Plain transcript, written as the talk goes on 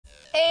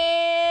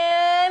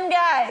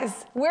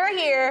guys, we're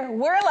here,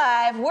 we're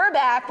alive, we're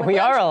back. We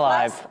are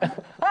alive.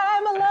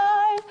 I'm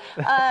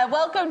alive.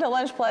 Welcome to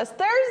Lunch Plus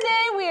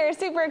Thursday. We are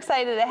super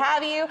excited to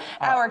have you.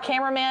 Our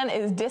cameraman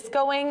is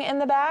discoing in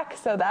the back,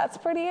 so that's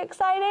pretty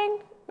exciting.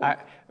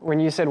 When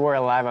you said we're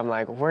alive, I'm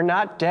like, we're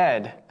not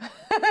dead.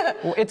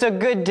 It's a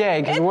good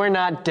day because we're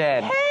not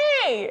dead.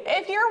 Hey,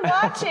 if you're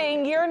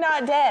watching, you're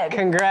not dead.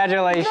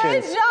 Congratulations.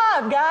 Good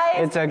job, guys.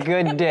 It's a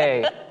good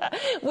day.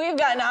 We've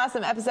got an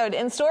awesome episode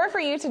in store for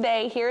you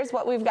today. Here's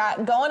what we've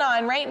got going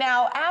on right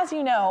now. As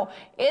you know,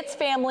 it's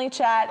family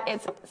chat.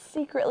 It's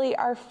secretly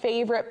our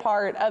favorite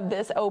part of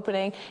this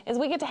opening is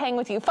we get to hang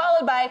with you,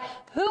 followed by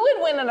who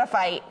would win in a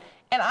fight.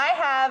 And I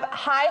have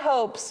high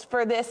hopes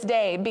for this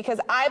day because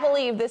I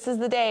believe this is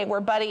the day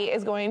where Buddy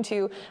is going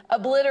to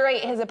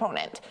obliterate his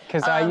opponent.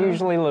 Because I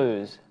usually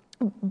lose.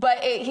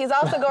 But he's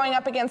also going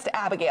up against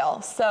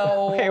Abigail,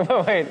 so...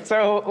 Wait.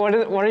 So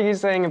what are you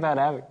saying about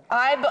Abby?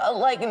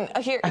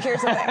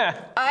 Here's the thing.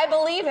 I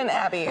believe in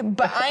Abby,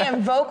 but I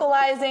am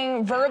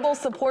vocalizing verbal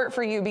support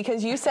for you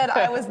because you said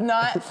I was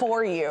not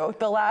for you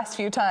the last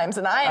few times,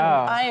 and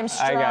I am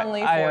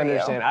strongly for you. I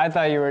understand. I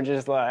thought you were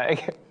just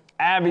like...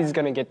 Abby's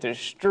gonna get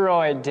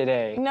destroyed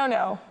today.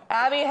 No.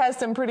 Abby has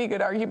some pretty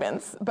good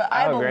arguments, but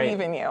I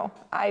believe in you.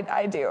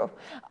 I do.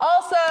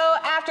 Also,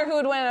 after Who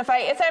Would Win in a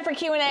Fight, it's time for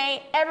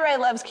Q&A.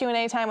 Everybody loves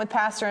Q&A time with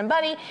Pastor and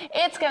Buddy.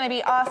 It's gonna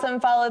be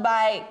awesome, followed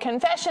by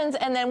confessions,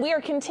 and then we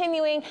are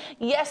continuing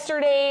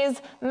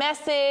yesterday's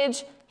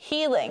message,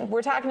 healing.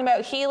 We're talking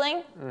about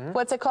healing. Mm-hmm.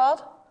 What's it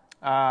called?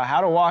 How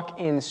to walk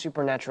in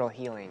supernatural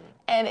healing.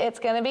 And it's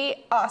gonna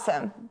be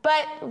awesome.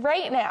 But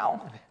right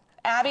now,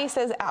 Abby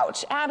says,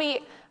 ouch.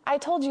 Abby, I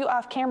told you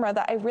off camera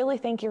that I really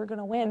think you're going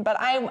to win, but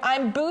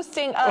I'm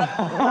boosting up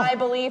my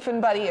belief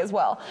in Buddy as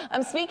well.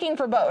 I'm speaking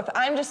for both.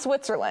 I'm just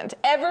Switzerland.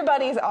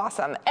 Everybody's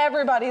awesome.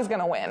 Everybody's going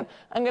to win.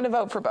 I'm going to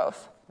vote for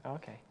both.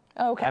 Okay.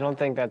 I don't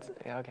think that's...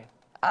 Okay.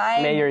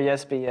 May your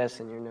yes be yes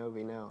and your no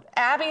be no.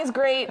 Abby's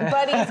great.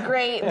 Buddy's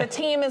great. The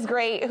team is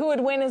great. Who Would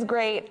Win is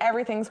great.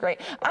 Everything's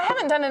great. I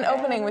haven't done an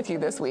opening with you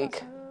this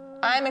week.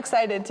 I'm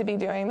excited to be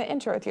doing the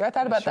intro with you. I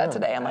thought about that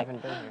today. I'm like,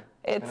 haven't been here.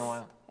 It's been a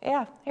while.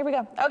 Yeah, here we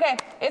go. Okay,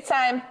 it's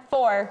time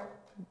for...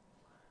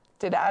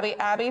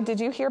 Abby, did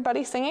you hear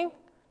Buddy singing?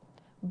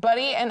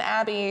 Buddy and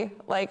Abby,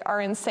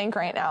 are in sync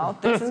right now.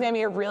 This is going to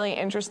be a really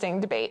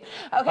interesting debate.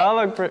 Okay. Oh,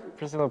 look,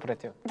 Priscilla put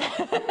it too.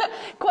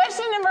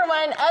 Question number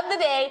 1 of the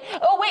day.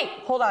 Oh, wait,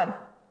 hold on.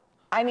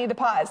 I need to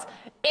pause.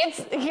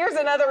 Here's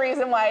another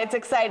reason why it's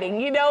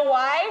exciting. You know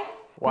why?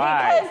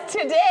 Why? Because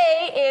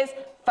today is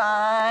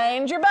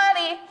Find Your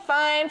Buddy.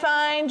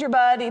 Find Your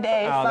Buddy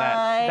Day.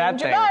 Find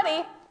your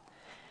buddy.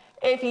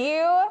 If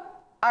you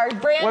are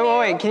brand new...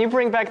 Wait. Can you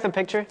bring back the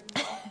picture?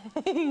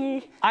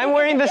 I'm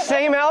wearing the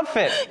same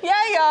outfit. Yeah,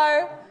 you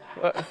are.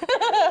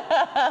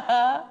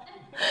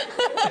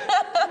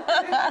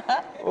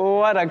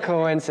 What a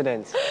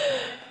coincidence.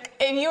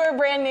 If you are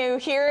brand new,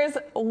 here's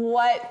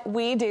what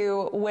we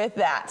do with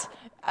that.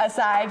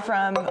 Aside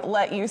from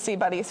let you see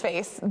Buddy's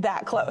face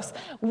that close.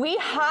 We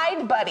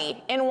hide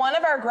Buddy in one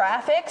of our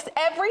graphics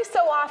every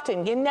so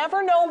often. You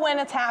never know when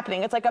it's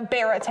happening. It's like a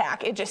bear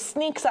attack. It just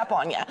sneaks up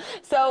on you.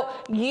 So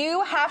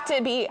you have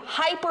to be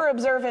hyper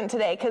observant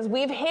today because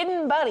we've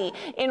hidden Buddy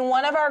in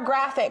one of our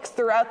graphics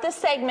throughout the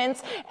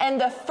segments,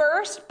 and the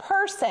first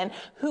person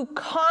who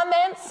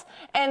comments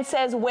and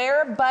says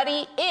where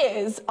Buddy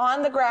is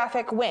on the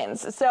graphic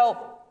wins. So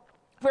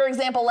for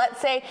example,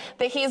 let's say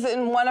that he's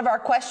in one of our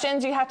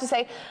questions. You have to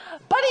say,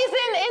 Buddy's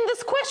in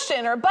this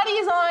question, or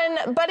Buddy's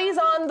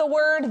on the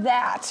word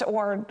that,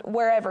 or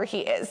wherever he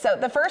is. So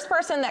the first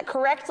person that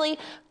correctly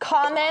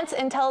comments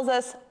and tells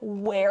us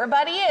where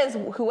Buddy is,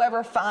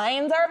 whoever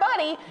finds our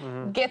Buddy,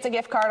 gets a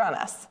gift card on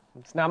us.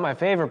 It's not my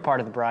favorite part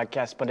of the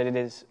broadcast, but it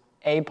is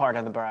a part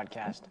of the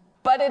broadcast.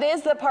 But it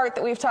is the part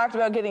that we've talked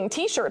about getting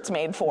T-shirts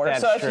made for.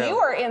 That's so true. If you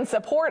are in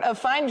support of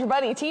Find Your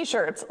Buddy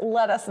T-shirts,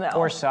 let us know.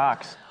 Or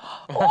socks.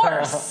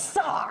 Or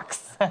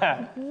socks.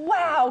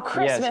 Wow,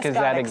 Christmas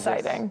got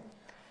exciting. Exists.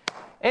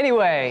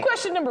 Anyway.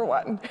 Question number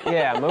 1.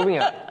 Yeah, moving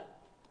on.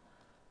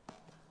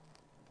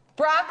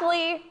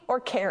 Broccoli or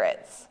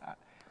carrots?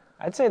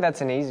 I'd say that's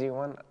an easy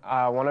one.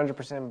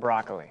 100%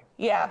 broccoli.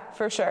 Yeah,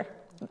 for sure.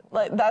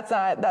 That's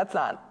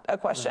not a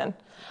question.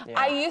 Yeah.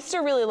 I used to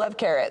really love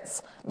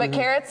carrots, but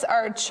carrots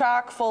are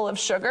chock full of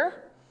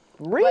sugar.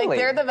 Really?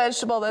 They're the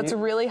vegetable that's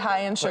really high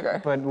in sugar.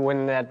 But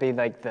wouldn't that be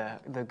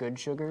the good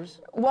sugars?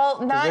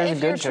 Well, not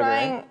if you're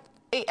trying.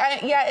 Sugar,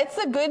 right? Yeah,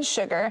 it's the good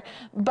sugar,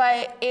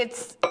 but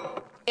it's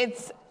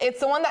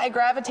the one that I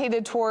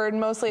gravitated toward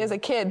mostly as a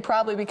kid,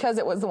 probably because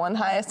it was the one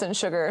highest in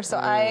sugar. So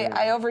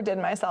I overdid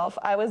myself.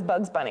 I was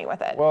Bugs Bunny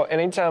with it. Well,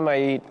 anytime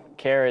I eat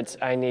carrots,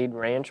 I need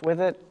ranch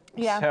with it.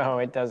 Yeah.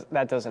 So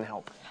that doesn't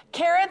help.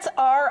 Carrots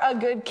are a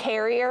good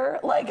carrier,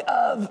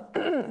 of,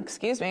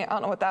 excuse me, I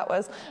don't know what that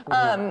was,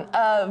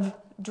 of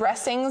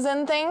dressings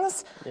and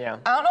things. Yeah.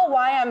 I don't know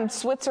why I'm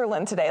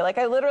Switzerland today.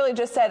 I literally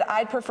just said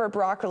I'd prefer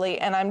broccoli,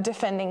 and I'm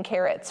defending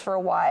carrots for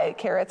why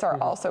carrots are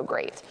also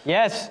great.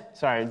 Yes.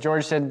 Sorry,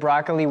 George said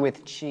broccoli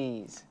with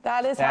cheese.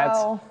 That's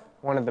how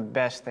one of the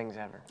best things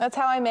ever. That's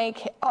how I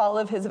make all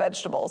of his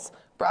vegetables.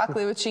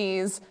 Broccoli with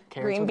cheese,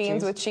 green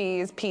beans with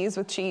cheese, peas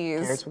with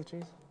cheese. Carrots with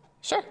cheese?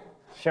 Sure.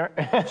 Sure.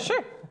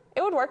 Sure.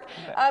 It would work.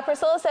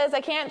 Priscilla says,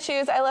 I can't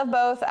choose. I love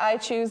both. I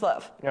choose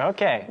love.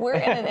 Okay. We're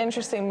in an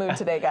interesting mood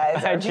today,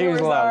 guys. I Our choose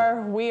viewers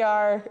love. we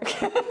are.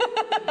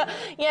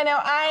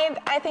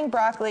 I think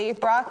broccoli.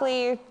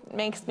 Broccoli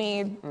makes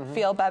me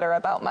feel better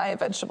about my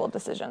vegetable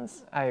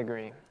decisions. I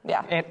agree.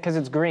 Yeah. Because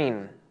it's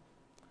green.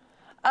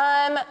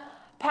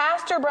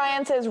 Pastor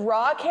Brian says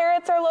raw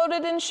carrots are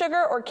loaded in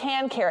sugar or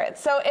canned carrots.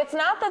 So it's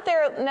not that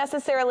they're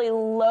necessarily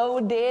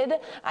loaded.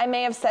 I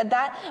may have said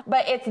that,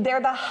 but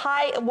they're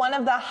one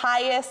of the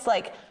highest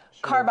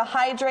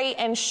carbohydrate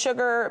and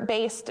sugar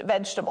based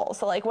vegetables.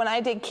 So like when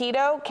I did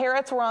keto,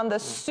 carrots were on the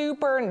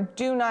super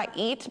do not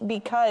eat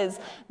because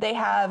they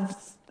have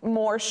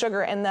more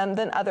sugar in them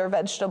than other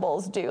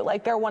vegetables do.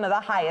 Like they're one of the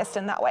highest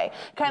in that way.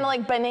 Kind of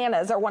like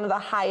bananas are one of the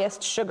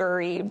highest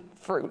sugary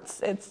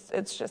fruits.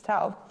 It's just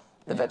how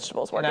the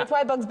vegetables work. That's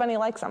why Bugs Bunny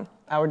likes them.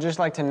 I would just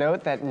like to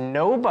note that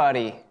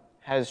nobody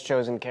has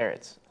chosen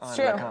carrots on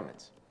the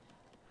comments.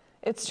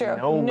 It's true.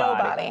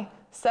 Nobody.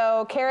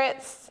 So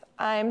carrots,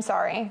 I'm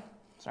sorry.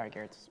 Sorry,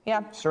 carrots.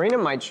 Yeah. Serena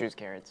might choose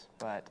carrots,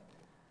 but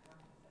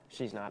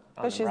she's not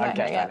on the broadcast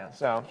right now.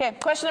 So. Okay,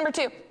 question number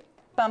 2.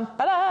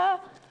 Bum-ba-da.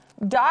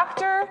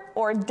 Doctor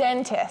or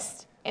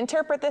dentist?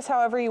 Interpret this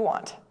however you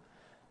want.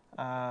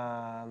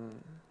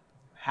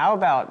 How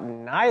about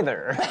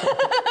neither?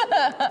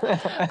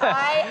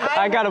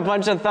 I got a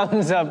bunch of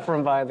thumbs up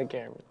from behind the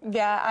camera.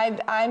 Yeah,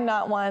 I'm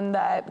not one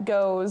that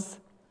goes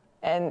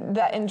and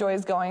that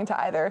enjoys going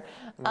to either.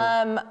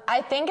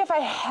 I think if I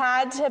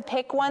had to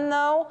pick one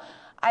though,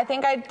 I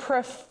think I'd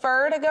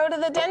prefer to go to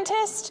the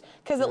dentist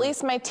because at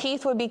least my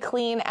teeth would be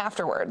clean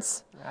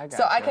afterwards.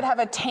 So I could have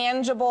a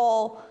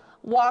tangible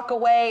walk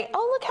away.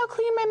 Oh, look how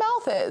clean my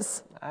mouth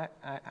is.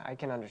 I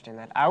can understand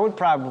that. I would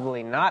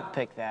probably not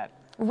pick that.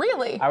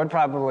 Really? I would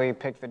probably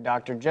pick the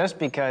doctor just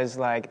because,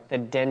 like, the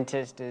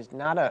dentist is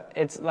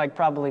it's, like,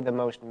 probably the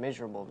most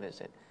miserable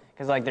visit.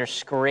 Because, like, they're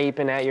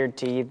scraping at your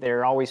teeth.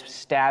 They're always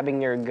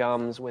stabbing your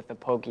gums with the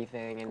pokey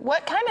thing. And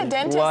what kind of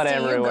dentist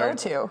do you go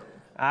to?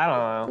 I don't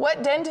know.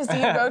 What dentist do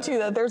you go to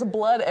that there's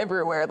blood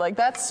everywhere? Like,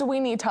 that's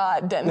Sweeney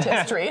Todd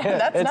dentistry.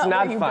 That's it's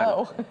not fun. where you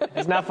go.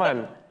 It's not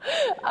fun.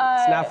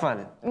 It's not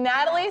fun.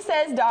 Natalie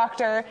says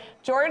doctor.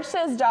 George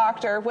says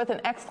doctor with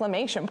an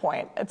exclamation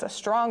point. It's a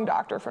strong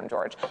doctor from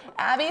George.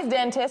 Abby's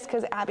dentist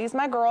because Abby's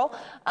my girl.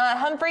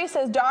 Humphrey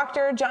says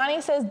doctor. Johnny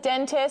says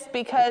dentist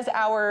because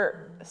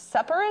our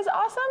supper is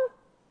awesome.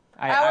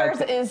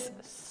 Ours is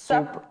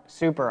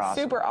super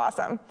awesome. Super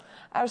awesome.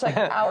 I was like,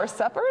 our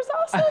supper is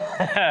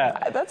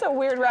awesome? That's a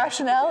weird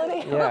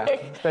rationality. Yeah,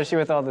 especially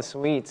with all the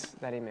sweets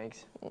that he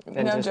makes.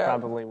 Dentist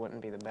probably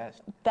wouldn't be the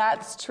best.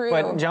 That's true.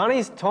 But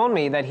Johnny's told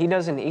me that he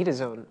doesn't eat his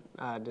own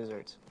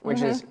desserts,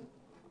 which is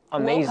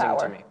amazing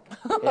to me.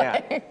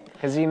 Yeah,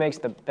 because he makes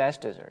the best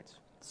desserts.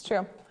 It's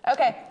true.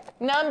 Okay,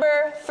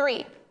 number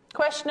 3.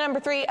 Question number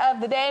 3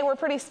 of the day. We're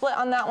pretty split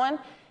on that one.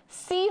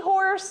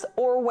 Seahorse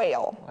or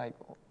whale? Like,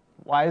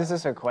 why is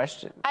this a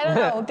question? I don't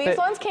know. These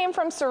ones came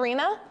from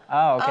Serena.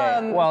 Oh,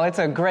 okay. Well, it's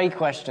a great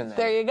question then.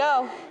 There you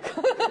go.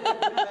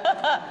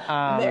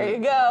 There you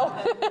go.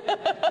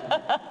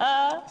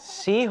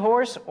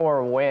 Seahorse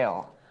or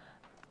whale?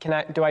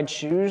 Do I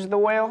choose the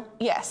whale?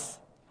 Yes,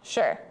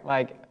 sure.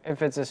 Like,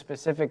 if it's a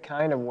specific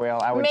kind of whale,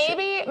 I would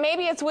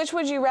Maybe it's which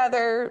would you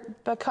rather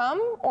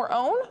become or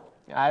own?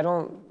 I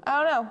don't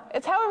know.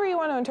 It's however you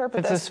want to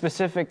interpret this. If it's this. a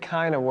specific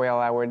kind of whale,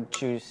 I would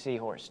choose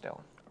seahorse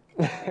still.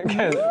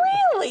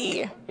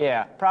 Really?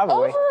 Yeah,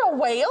 probably. Over a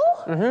whale?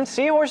 Mm-hmm.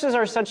 Seahorses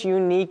are such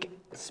unique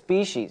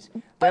species.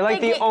 They're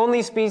like the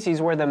only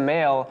species where the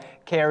male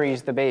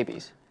carries the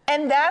babies.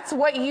 And that's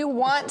what you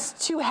want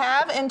to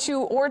have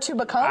or to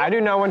become? I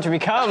do not want to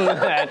become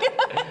that.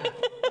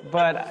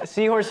 But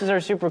seahorses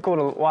are super cool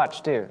to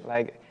watch too.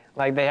 Like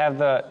they have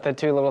the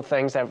two little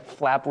things that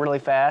flap really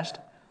fast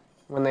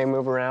when they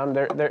move around.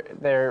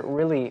 They're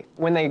really,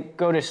 when they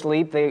go to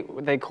sleep,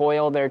 they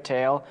coil their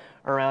tail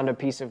around a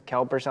piece of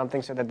kelp or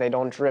something so that they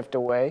don't drift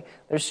away.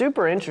 They're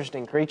super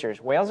interesting creatures.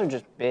 Whales are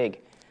just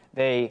big.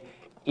 They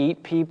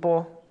eat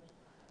people,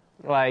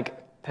 like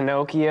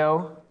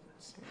Pinocchio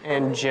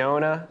and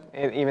Jonah,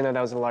 even though that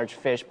was a large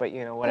fish, but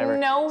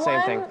whatever.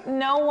 Same thing.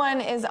 No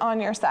one is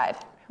on your side.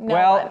 No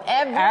well, one.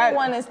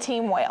 Everyone is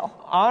team whale.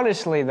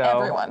 Honestly, though.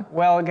 Everyone.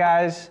 Well,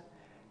 guys.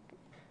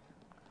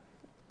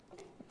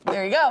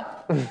 There you go.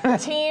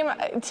 Team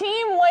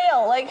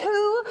whale. Like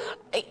who?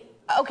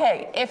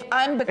 Okay, if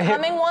I'm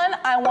becoming one,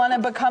 I want to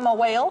become a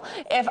whale.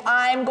 If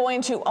I'm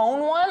going to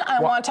own one, I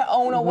want to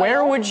own a whale.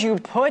 Where would you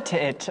put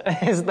it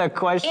is the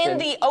question. In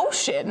the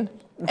ocean.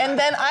 And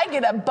then I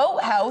get a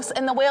boathouse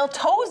and the whale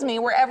tows me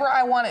wherever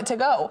I want it to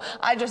go.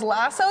 I just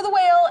lasso the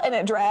whale and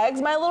it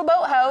drags my little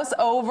boathouse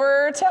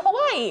over to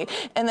Hawaii.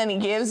 And then he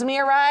gives me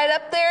a ride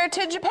up there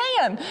to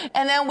Japan.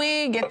 And then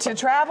we get to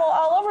travel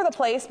all over the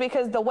place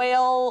because the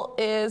whale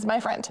is my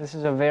friend. This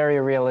is a very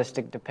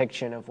realistic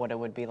depiction of what it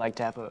would be like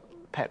to have a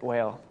pet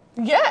whale.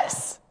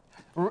 Yes.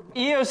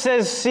 Io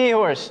says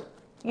seahorse.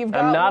 You've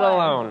got I'm not one.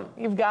 alone.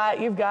 You've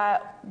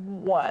got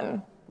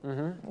one.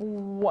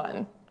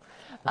 One.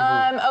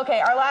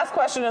 Okay, our last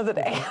question of the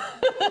day.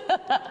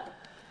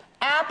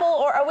 Apple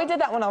or, we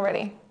did that one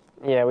already.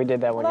 Yeah, we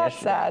did that one That's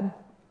yesterday. sad.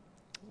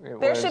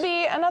 There should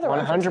be another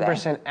one.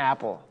 100%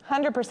 Apple.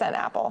 100%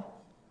 Apple.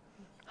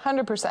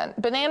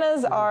 100%.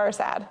 Bananas are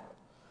sad.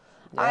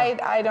 Yeah.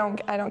 I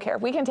don't care.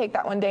 We can take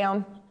that one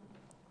down.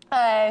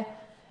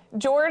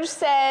 George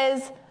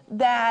says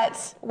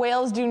that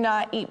whales do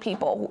not eat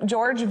people.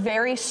 George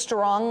very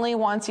strongly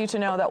wants you to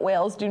know that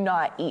whales do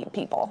not eat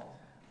people.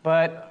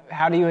 But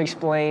how do you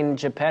explain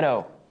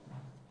Geppetto?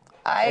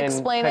 I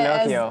explain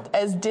Pinocchio? it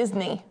as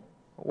Disney.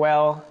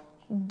 Well,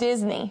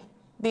 Disney.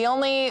 The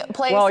only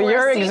place your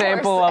where a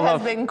example seahorse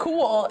of has been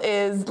cool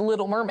is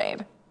Little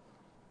Mermaid.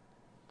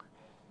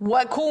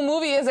 What cool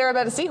movie is there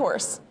about a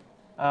seahorse?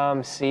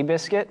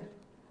 Seabiscuit?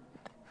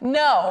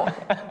 No,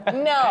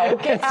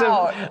 get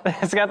out.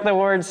 It's got the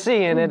word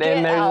sea in it,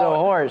 and there's a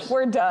horse.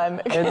 We're done.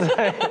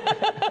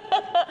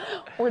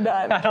 We're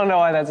done. I don't know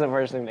why that's the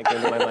first thing that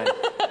came to my mind,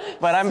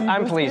 but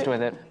I'm pleased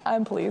with it.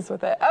 I'm pleased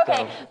with it.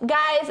 Okay,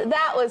 guys,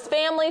 that was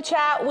Family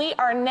Chat. We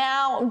are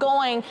now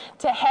going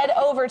to head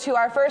over to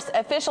our first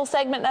official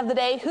segment of the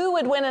day. Who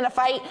would win in a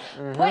fight?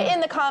 Put in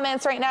the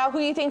comments right now who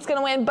you think is going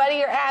to win,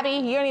 Buddy or Abby.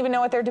 You don't even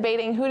know what they're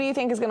debating. Who do you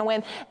think is going to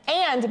win?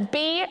 And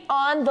be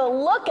on the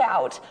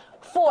lookout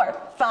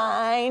for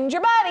Find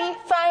Your Buddy.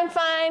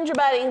 Find Your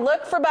Buddy.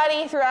 Look for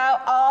Buddy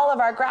throughout all of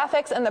our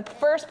graphics, and the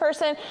first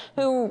person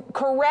who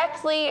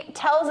correctly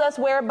tells us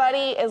where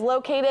Buddy is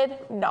located,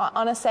 not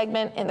on a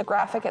segment in the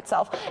graphic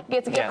itself,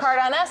 gets a gift card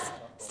on us.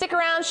 Stick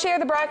around, share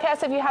the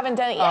broadcast if you haven't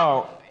done it yet.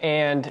 Oh,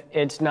 and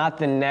it's not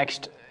the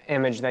next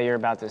image that you're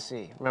about to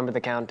see. Remember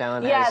the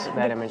countdown has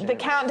that image. The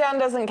countdown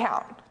doesn't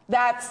count.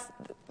 That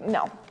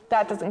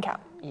doesn't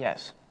count.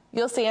 Yes.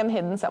 You'll see him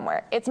hidden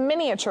somewhere. It's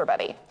Miniature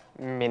Buddy.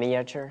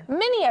 Miniature?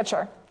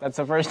 Miniature. That's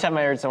the first time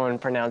I heard someone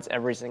pronounce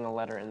every single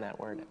letter in that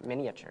word.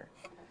 Miniature.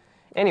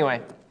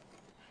 Anyway.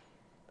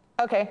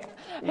 Okay,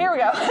 here we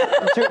go.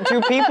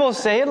 do people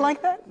say it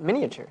like that?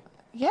 Miniature.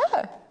 Yeah.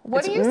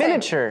 What do you say?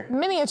 Miniature.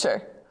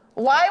 Miniature.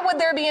 Why would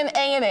there be an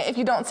A in it if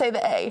you don't say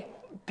the A?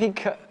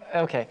 Because,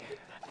 okay.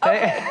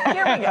 Okay,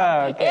 here we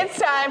go. Okay. It's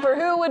time for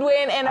who would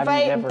win in a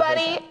fight, never heard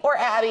Buddy or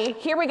Abby.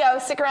 Here we go.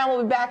 Stick around.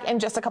 We'll be back in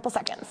just a couple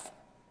seconds.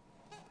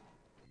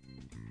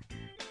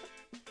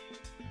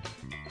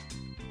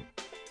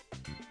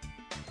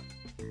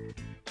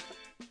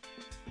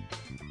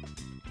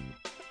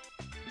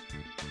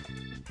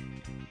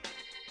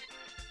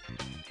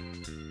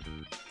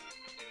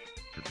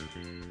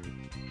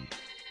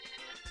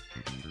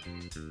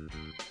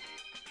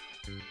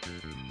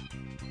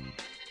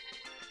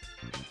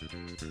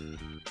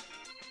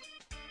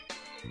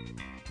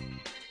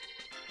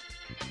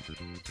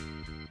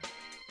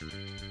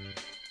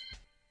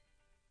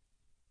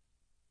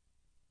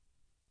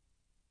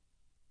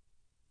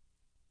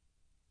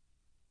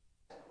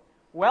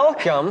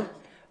 Welcome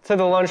to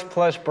the Lunch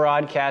Plus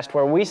broadcast,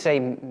 where we say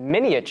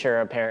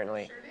miniature,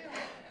 apparently.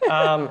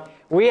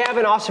 We have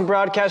an awesome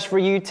broadcast for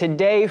you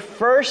today.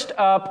 First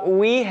up,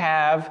 we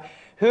have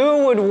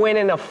who would win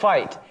in a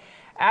fight.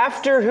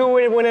 After who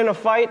would win in a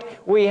fight,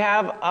 we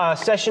have a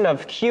session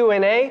of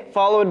Q&A,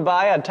 followed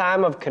by a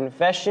time of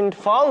confession,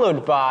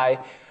 followed by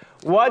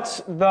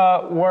what's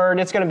the word.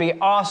 It's going to be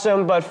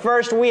awesome. But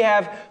first, we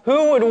have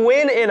who would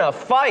win in a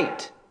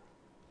fight.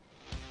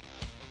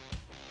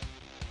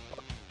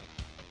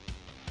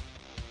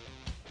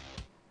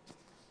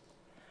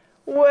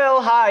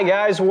 Well, hi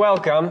guys,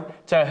 welcome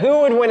to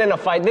Who Would Win in a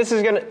Fight.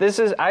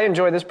 I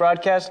enjoy this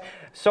broadcast,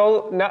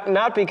 so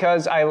not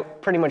because I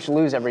pretty much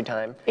lose every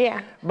time.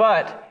 Yeah.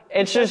 But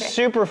it's just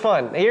super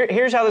fun.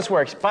 Here's how this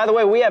works. By the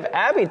way, we have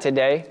Abby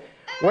today.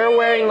 We're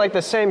wearing like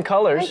the same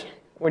colors,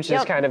 which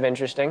is kind of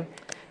interesting.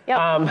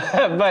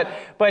 Yep.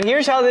 But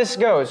here's how this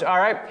goes, all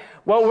right?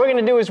 What we're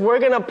gonna do is we're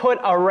gonna put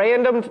a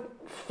random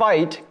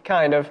fight,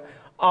 kind of,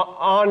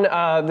 on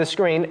the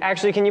screen.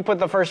 Actually, can you put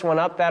the first one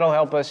up? That'll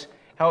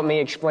help me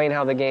explain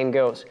how the game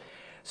goes.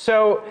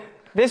 So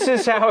this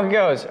is how it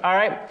goes, all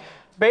right?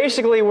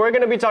 Basically, we're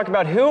going to be talking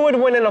about who would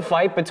win in a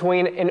fight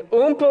between an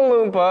Oompa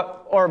Loompa,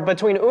 or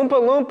between Oompa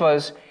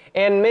Loompas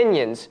and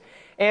Minions.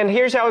 And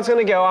here's how it's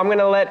going to go. I'm going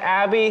to let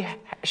Abby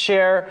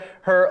share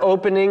her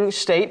opening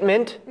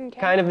statement.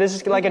 Okay. This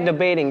is like a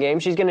debating game.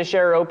 She's going to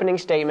share her opening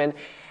statement.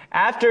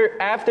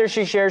 After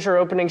she shares her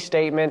opening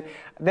statement,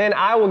 then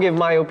I will give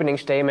my opening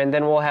statement,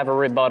 then we'll have a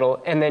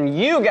rebuttal, and then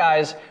you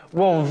guys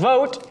will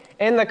vote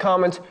in the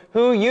comments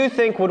who you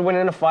think would win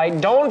in a fight.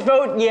 Don't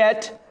vote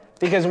yet,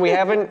 because we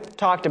haven't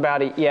talked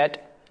about it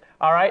yet,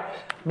 all right?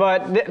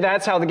 But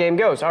that's how the game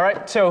goes, all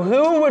right? So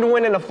who would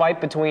win in a fight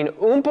between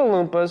Oompa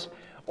Loompas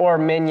or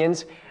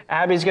Minions?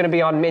 Abby's going to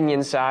be on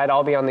Minions' side.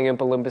 I'll be on the Oompa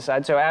Loompa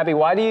side. So Abby,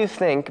 why do you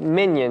think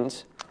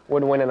Minions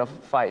would win in a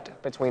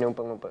fight between Oompa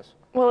Loompas?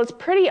 Well, it's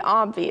pretty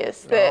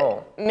obvious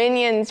that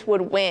Minions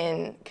would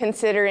win,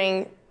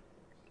 considering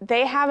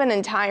they have an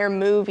entire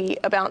movie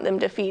about them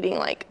defeating,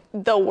 like,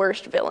 the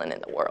worst villain in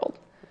the world.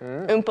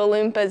 Oompa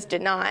Loompas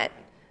did not.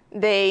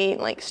 They,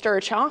 like,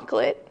 stir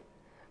chocolate,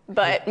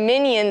 But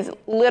Minions,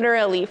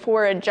 literally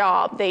for a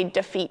job, they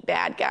defeat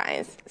bad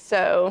guys.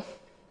 So,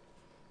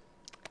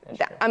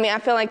 I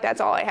feel like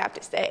that's all I have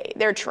to say.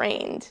 They're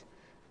trained.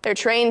 They're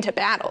trained to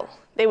battle.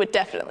 They would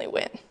definitely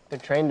win. They're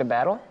trained to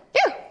battle?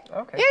 Yeah.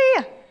 Okay.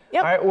 Yeah.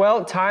 Yep. All right,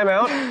 well, time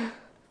out.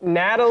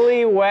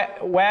 Natalie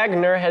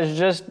Wagner has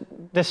just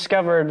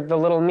discovered the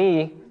little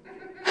me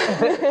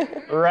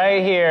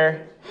right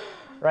here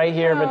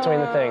between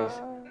the things.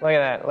 Look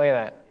at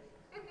that.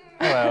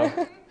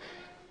 Hello.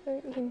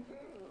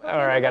 All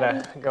right, I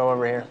gotta go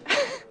over here.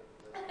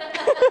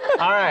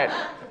 All right.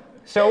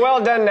 So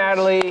well done,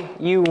 Natalie.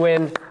 You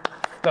win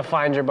the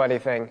Find Your Buddy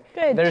thing.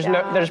 Good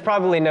job. There's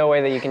probably no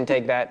way that you can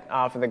take that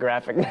off of the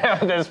graphic now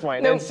at this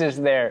point. Nope. It's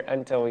just there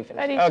until we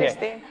finish. Buddy's just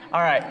there.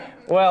 All right.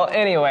 Well,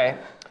 anyway,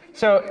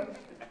 so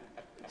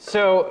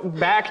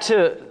back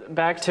to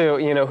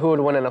who would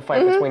win in a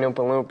fight between Oompa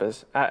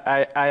Loompas.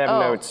 I have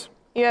notes.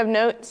 You have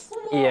notes?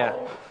 Yeah.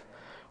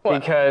 What?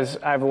 Because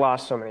I've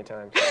lost so many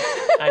times.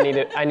 I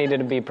needed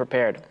to be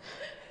prepared.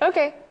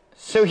 Okay.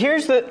 So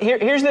here's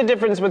the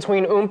difference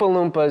between Oompa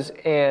Loompas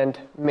and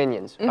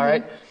Minions, all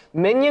right?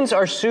 Minions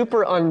are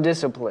super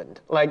undisciplined.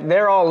 Like,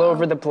 they're all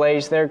over the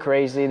place. They're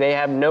crazy. They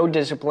have no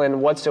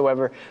discipline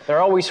whatsoever. They're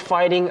always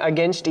fighting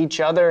against each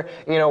other,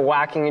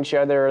 whacking each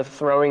other, or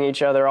throwing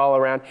each other all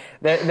around.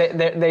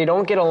 They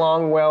don't get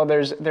along well.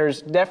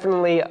 There's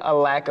definitely a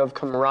lack of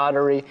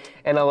camaraderie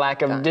and a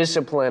lack of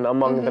discipline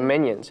among the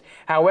Minions.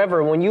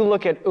 However, when you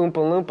look at Oompa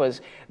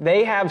Loompas,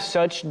 they have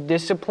such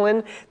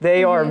discipline.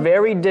 They are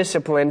very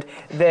disciplined.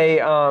 They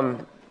are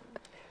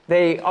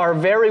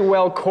very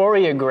well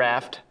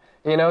choreographed.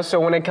 So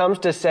when it comes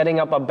to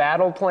setting up a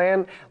battle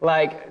plan,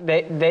 like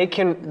they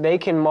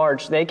can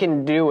march, they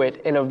can do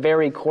it in a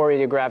very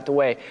choreographed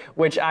way,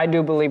 which I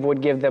do believe would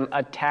give them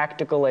a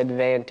tactical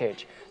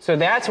advantage. So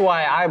that's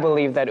why I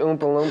believe that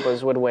Oompa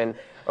Loompas would win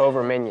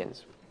over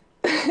Minions.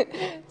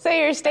 So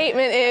your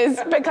statement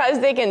is because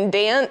they can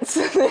dance,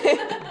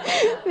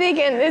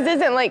 this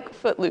isn't like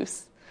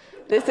Footloose.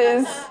 This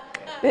is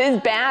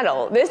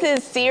battle. This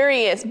is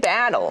serious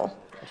battle.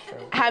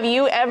 Have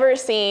you ever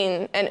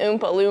seen an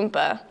Oompa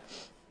Loompa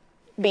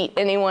beat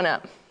anyone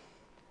up?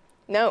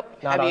 Nope.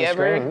 Not on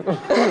screen.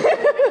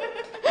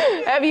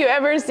 Have you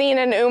ever seen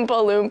an Oompa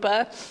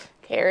Loompa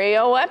carry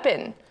a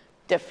weapon,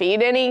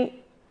 defeat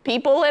any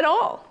people at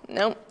all?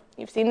 Nope.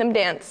 You've seen them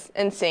dance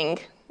and sing,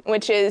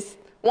 which is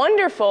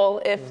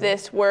wonderful if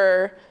this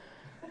were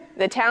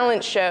the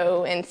talent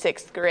show in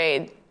 6th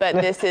grade, but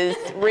this is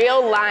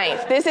real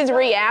life. This is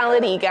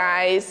reality,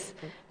 guys.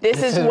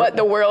 This is what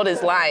the world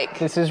is like.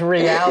 This is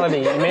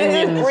reality. Minions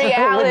This is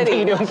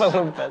reality. would beat Oompa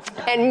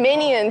Loompas. And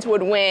Minions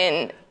would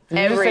win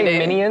every day. Did you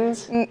say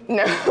Minions?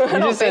 No, I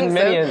don't just said think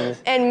Minions.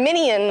 so. And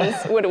Minions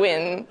would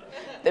win.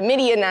 The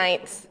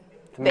Midianites,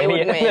 they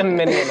would win.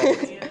 The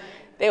Minionites.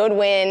 They would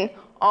win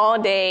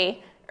all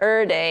day,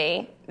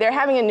 day. They're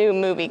having a new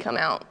movie come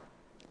out.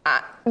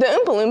 The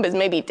Oompa Loompas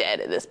may be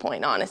dead at this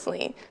point,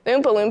 honestly. The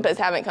Oompa Loompas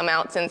haven't come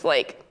out since,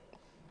 like,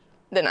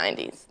 the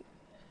 90s.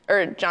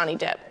 Or Johnny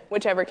Depp,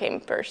 whichever came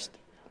first.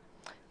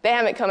 They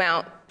haven't come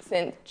out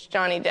since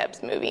Johnny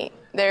Depp's movie.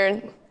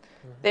 They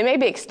may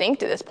be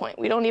extinct at this point.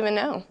 We don't even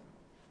know.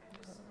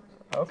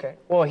 Okay.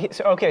 Well,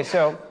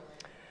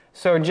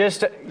 so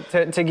just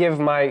to give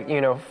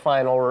my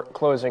final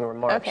closing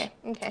remarks.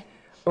 Okay.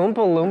 Oompa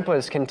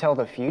Loompas can tell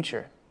the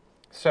future.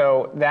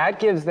 So that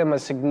gives them a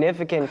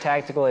significant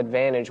tactical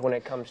advantage when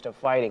it comes to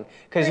fighting.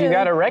 Because you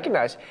got to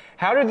recognize,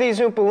 how did these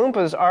Oompa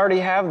Loompas already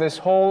have this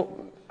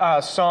whole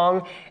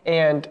song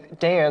and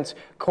dance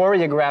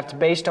choreographed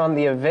based on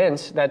the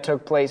events that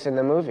took place in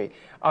the movie?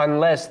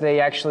 Unless they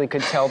actually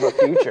could tell the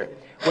future.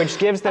 Which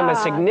gives them a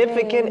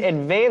significant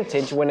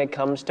advantage when it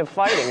comes to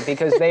fighting.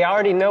 Because they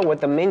already know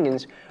what the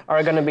Minions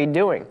are going to be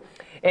doing.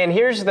 And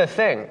here's the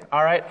thing,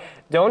 all right?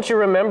 Don't you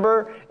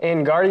remember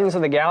in Guardians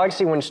of the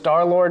Galaxy when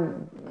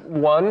Star-Lord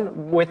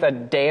won with a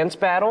dance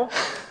battle?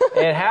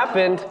 It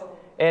happened,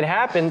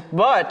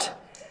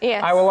 but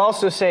yes. I will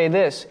also say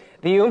this.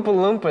 The Oompa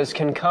Loompas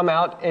can come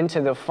out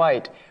into the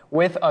fight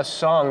with a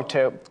song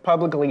to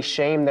publicly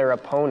shame their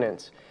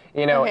opponents,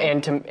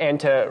 and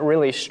to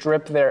really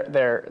strip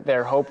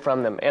their hope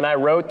from them. And I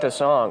wrote the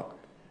song,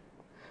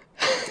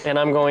 and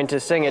I'm going to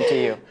sing it to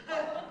you.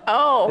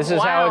 Oh, This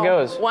is how it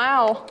goes.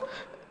 Wow.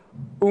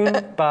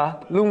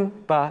 Oompa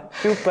Loompa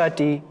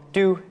Doopa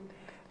Doo.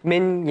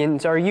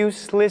 Minions are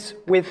useless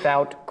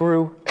without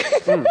Gru.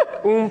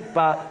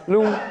 Oompa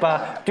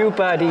Loompa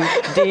Doopa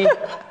Dee.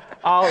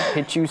 I'll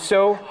hit you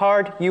so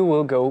hard you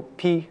will go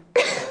pee.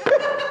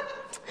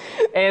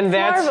 And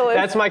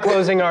that's my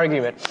closing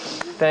argument.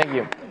 Thank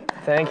you.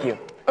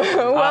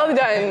 Well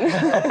done.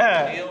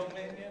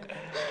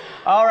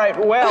 All right,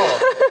 well,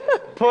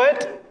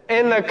 put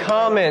in the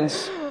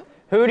comments,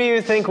 who do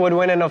you think would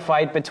win in a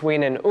fight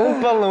between an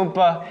Oompa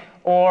Loompa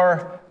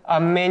or a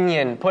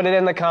Minion? Put it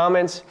in the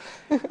comments.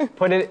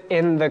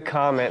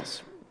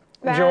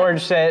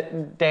 George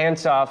said,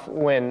 dance off,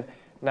 win.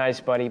 Nice,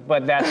 buddy.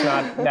 But that's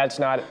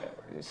not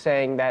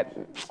saying that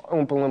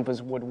Oompa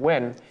Loompas would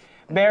win.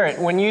 Barrett,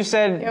 when you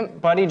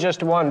said Buddy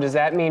just won, does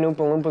that mean Oompa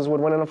Loompas would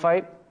win in a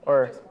fight?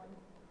 Or?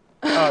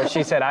 Oh,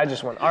 she said I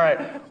just won. All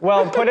right.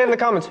 Well, put it in the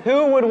comments.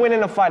 Who would win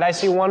in a fight? I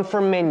see one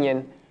for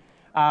Minion,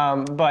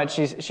 but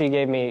she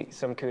gave me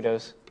some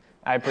kudos.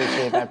 I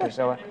appreciate that,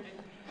 Priscilla.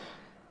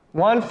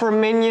 One for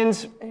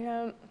Minions.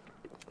 Yeah.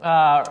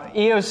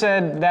 EO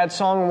said that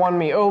song won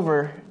me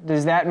over.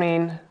 Does that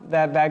mean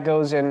that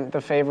goes in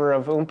the favor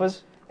of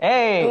Oompas?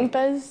 Hey!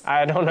 Oompas?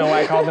 I don't know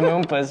why I called them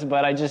Oompas,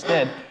 but I just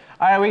did.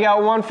 All right, we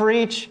got one for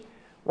each.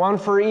 One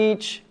for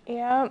each.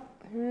 Yeah.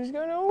 Who's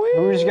gonna win?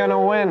 Who's gonna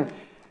win?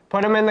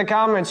 Put them in the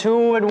comments.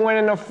 Who would win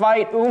in a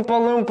fight, Oompa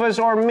Loompas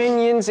or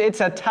Minions? It's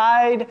a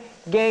tied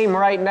game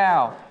right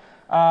now.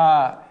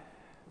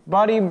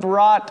 Buddy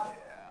brought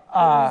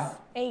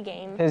A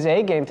game. his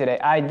A game today.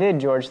 I did,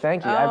 George.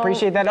 Thank you. I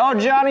appreciate that. Oh,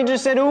 Johnny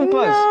just said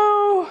Oompas.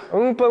 No.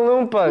 Oompa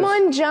Loompas. Come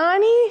on,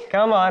 Johnny.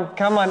 Come on,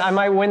 come on. I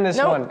might win this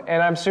Nope. one,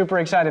 and I'm super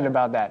excited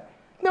about that.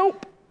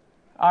 Nope.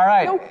 All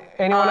right. Nope.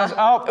 Anyone else?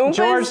 Oh, Oompas?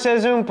 George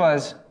says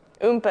Oompas.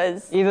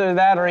 Oompas. Either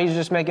that or he's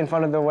just making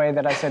fun of the way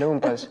that I said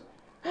Oompas.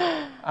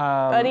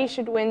 Buddy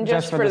should win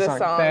just for the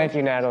song. Thank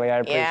you, Natalie. I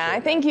appreciate it. Yeah, I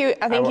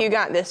think you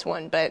got this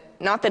one, but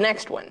not the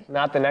next one.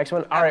 Not the next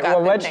one? All right, got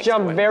well, the let's next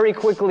jump one. very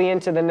quickly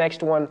into the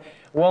next one.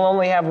 We'll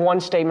only have one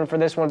statement for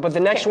this one, but the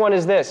next one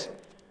is this.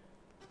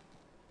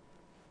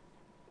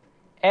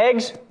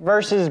 Eggs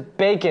versus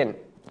bacon.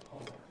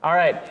 All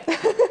right.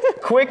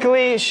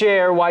 Quickly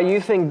share why you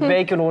think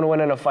bacon would win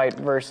in a fight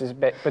versus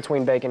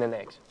between bacon and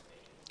eggs.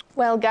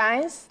 Well,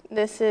 guys,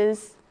 this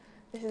is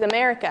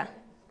America.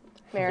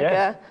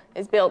 America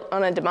is built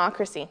on a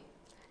democracy,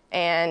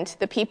 and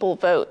the people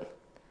vote.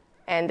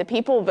 And the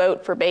people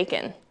vote for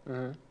bacon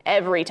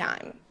every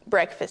time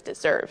breakfast is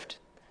served.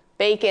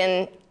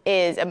 Bacon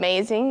is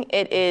amazing.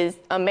 It is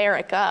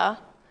America.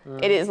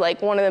 It is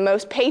like one of the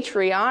most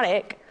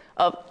patriotic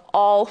of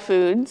all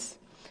foods,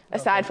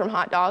 aside from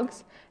hot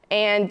dogs.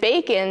 And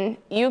bacon,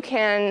 you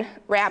can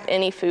wrap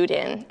any food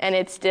in, and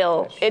it's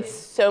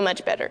so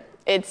much better.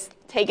 It's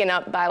taken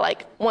up by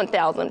like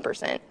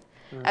 1,000%,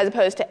 as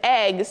opposed to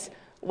eggs,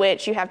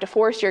 which you have to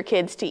force your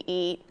kids to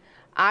eat.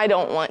 I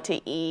don't want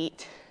to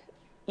eat.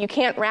 You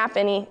can't wrap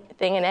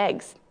anything in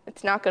eggs.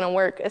 It's not going to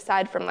work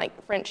aside from like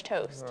French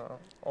toast.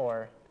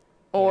 Or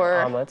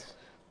omelets.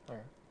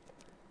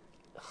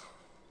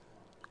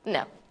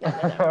 No.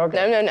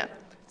 Okay. No.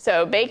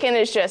 So bacon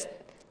is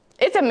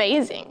it's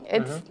amazing.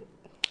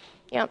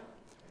 Yep.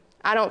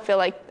 I don't feel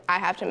like I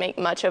have to make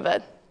much of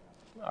a,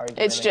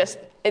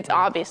 it's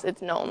obvious,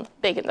 it's known.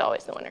 Bacon's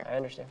always the winner. I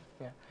understand,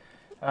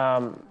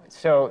 yeah.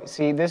 So,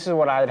 see, this is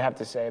what I'd have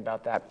to say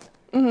about that.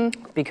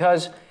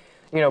 Because,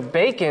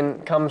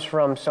 bacon comes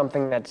from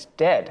something that's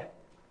dead,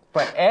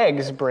 but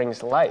eggs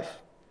brings life.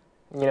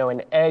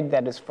 An egg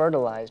that is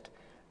fertilized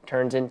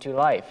turns into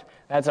life.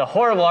 That's a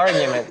horrible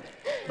argument,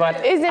 but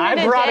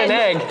I brought an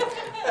egg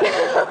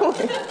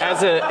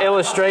as an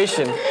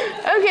illustration.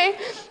 Okay.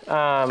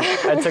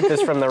 I took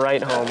this from the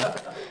right home.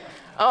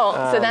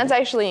 Oh, so that's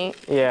actually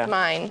Yeah.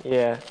 mine,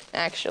 Yeah,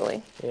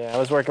 actually. yeah. I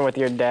was working with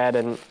your dad,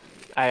 and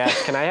I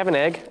asked, "Can I have an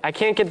egg?" I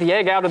can't get the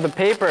egg out of the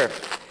paper.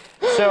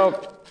 So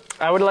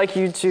I would like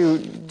you to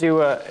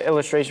do an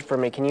illustration for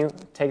me. Can you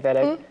take that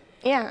egg?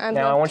 Yeah, I'd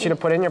Now I love want you to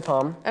put it in your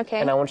palm. Okay.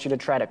 And I want you to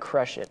try to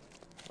crush it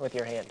with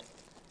your hand.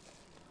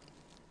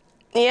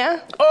 Yeah?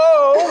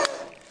 Oh!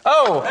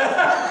 Oh!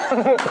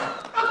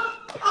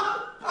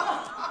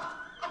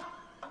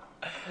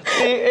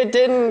 See, it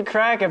didn't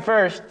crack at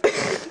first.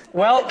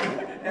 Well,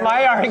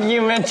 my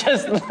argument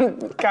just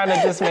kind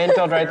of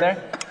dismantled right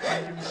there.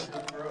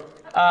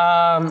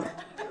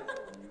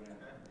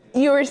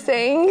 You were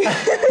saying?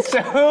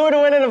 So who would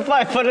win in a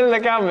fight? Put it in the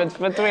comments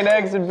between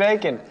eggs and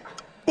bacon.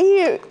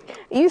 You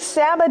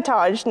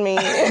sabotaged me.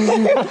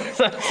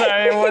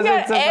 Sorry, it You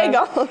wasn't got egg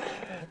supposed.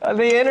 on.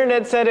 The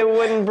internet said it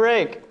wouldn't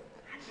break.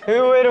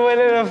 Who would win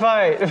in a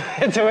fight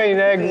between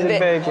eggs and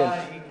bacon?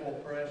 Equal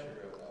pressure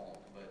it won't,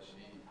 but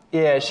she.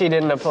 Yeah, she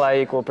didn't apply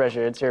equal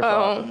pressure. It's your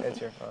fault. It's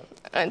your fault.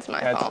 It's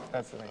my fault.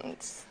 That's the thing.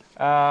 It's-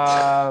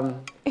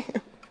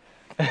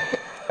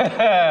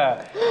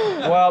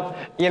 Well,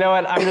 you know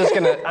what? I'm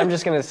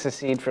just gonna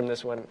secede from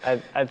this one.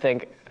 I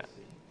think.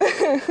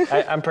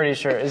 I'm pretty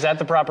sure. Is that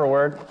the proper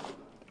word?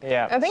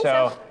 Yeah. I think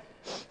so.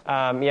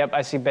 Yep,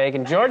 I see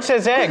bacon. George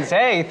says eggs.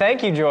 Hey,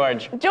 thank you,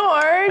 George.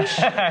 George!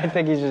 I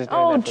think he's just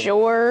doing Oh, that for me.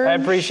 George. I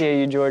appreciate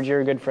you, George.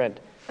 You're a good friend.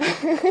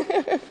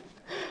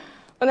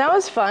 Well, that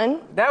was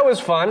fun. That was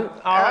fun.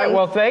 All right,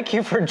 well, thank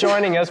you for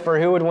joining us for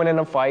Who Would Win in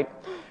a Fight.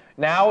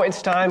 Now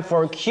it's time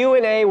for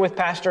Q&A with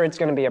Pastor. It's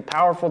going to be a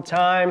powerful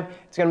time.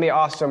 It's going to be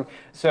awesome.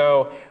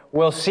 So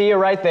we'll see you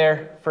right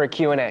there for a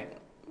Q&A.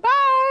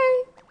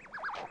 Bye!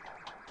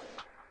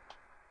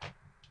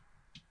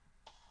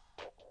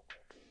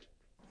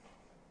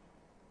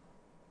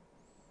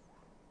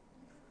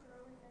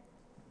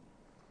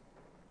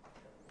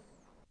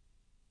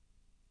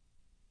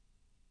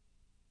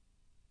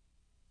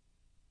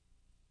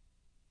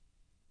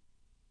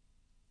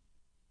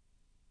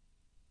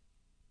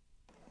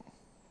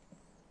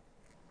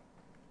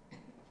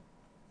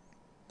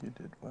 You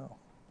did well.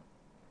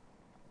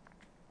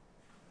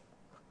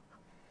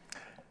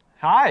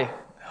 Hi.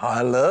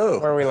 Hello.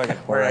 Where are we looking?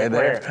 Right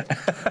there.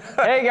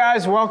 Hey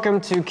guys, welcome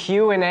to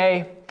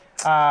Q&A.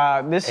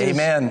 This is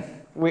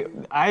Amen.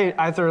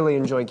 I thoroughly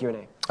enjoy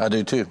Q&A. I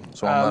do too.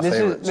 It's one of my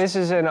favorites. This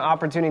is an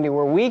opportunity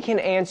where we can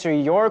answer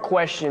your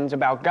questions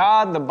about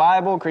God, the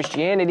Bible,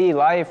 Christianity,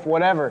 life,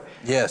 whatever.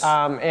 Yes.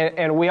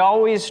 And we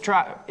always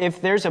try,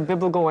 if there's a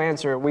biblical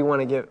answer, we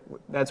want to give,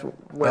 that's where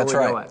That's we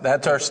right. go at.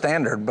 That's our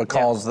standard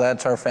because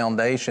that's our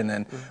foundation.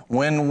 And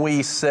when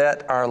we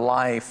set our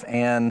life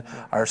and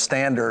our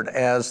standard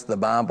as the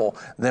Bible,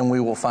 then we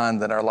will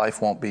find that our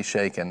life won't be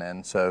shaken.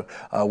 And so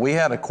we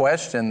had a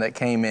question that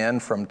came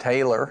in from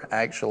Taylor,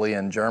 actually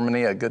in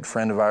Germany, a good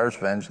friend of ours,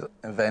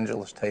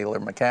 Evangelist Taylor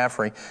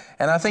McCaffrey.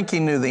 And I think he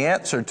knew the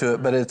answer to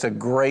it, but it's a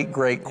great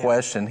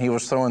question. He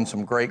was throwing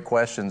some great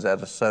questions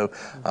at us. So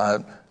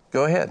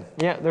go ahead.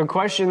 Yeah, the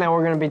question that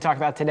we're going to be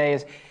talking about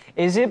today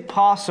is it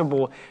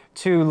possible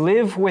to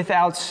live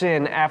without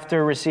sin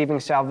after receiving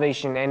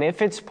salvation? And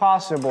if it's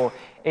possible,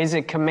 is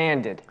it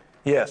commanded?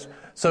 Yes.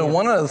 So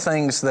one of the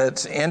things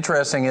that's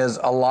interesting is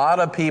a lot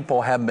of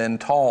people have been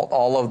taught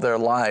all of their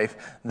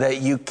life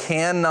that you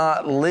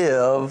cannot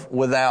live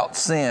without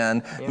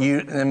sin.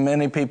 And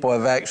many people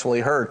have actually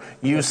heard,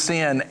 you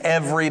sin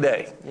every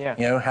day. Yeah.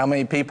 You know, how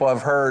many people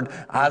have heard,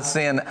 I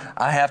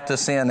have to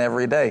sin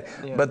every day.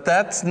 Yeah. But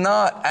that's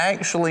not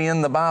actually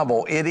in the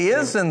Bible. It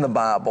is in the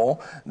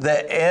Bible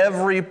that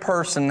every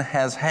person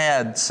has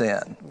had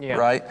sin,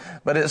 right?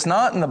 But it's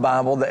not in the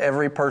Bible that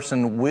every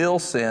person will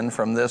sin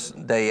from this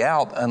day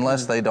out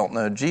unless they don't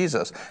know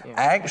Jesus.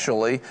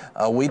 Actually,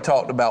 we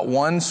talked about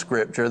one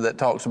scripture that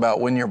talks about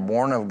when you're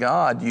born of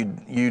God,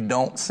 you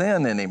don't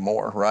sin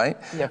anymore, right?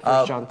 Yeah,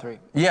 1 John 3.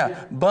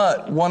 Yeah,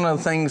 but one of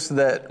the things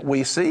that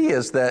we see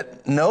is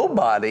that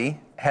nobody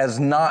has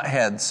not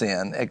had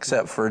sin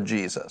except for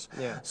Jesus.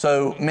 Yeah.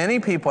 So many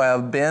people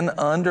have been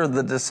under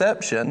the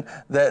deception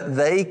that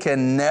they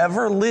can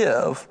never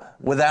live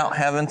without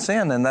having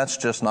sin, and that's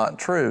just not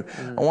true.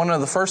 One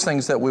of the first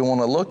things that we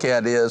want to look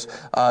at is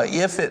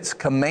if it's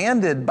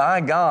commanded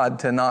by God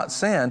to not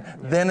sin,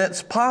 then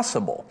it's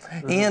possible.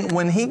 And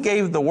when he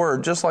gave the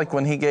word, just like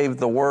when he gave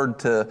the word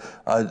to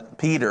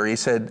Peter, he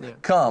said,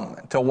 come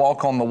to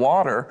walk on the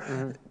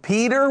water.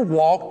 Peter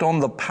walked on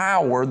the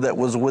power that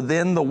was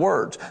within the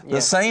words. The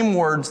same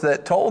words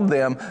that told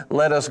them,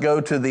 let us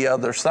go to the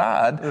other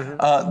side.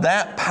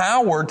 That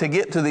power to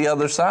get to the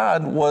other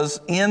side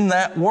was in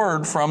that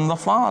word from the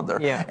Father.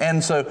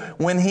 And so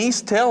when he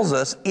tells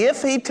us,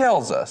 if he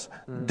tells us,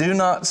 do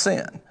not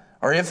sin,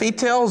 or if he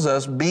tells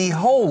us, be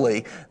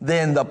holy,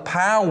 then the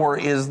power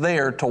is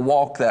there to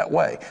walk that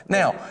way.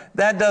 Now,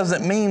 that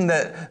doesn't mean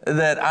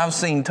that I've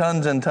seen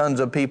tons and tons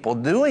of people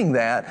doing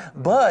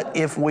that, but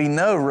if we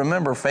know,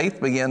 remember,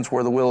 faith begins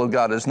where the will of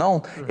God is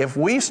known. If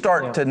we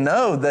start to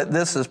know that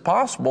this is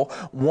possible,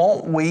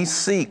 won't we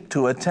seek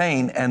to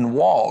attain and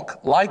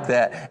walk like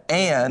that?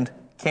 And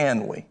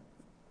can we?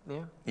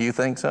 Yeah. You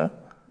think so?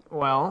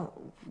 Well,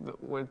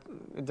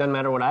 it doesn't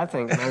matter what I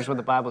think. It matters what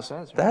the Bible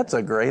says. Right? That's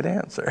a great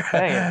answer.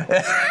 Hey.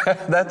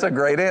 That's a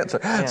great answer.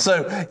 Yeah.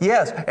 So,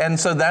 yes, and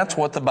so that's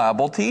what the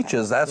Bible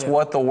teaches. That's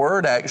what the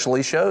Word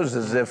actually shows,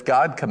 is if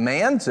God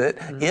commands it,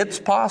 it's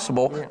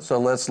possible. So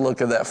let's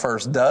look at that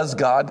first. Does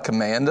God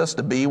command us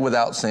to be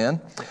without sin?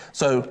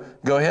 So,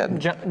 go ahead.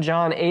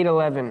 John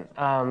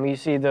 8:11, you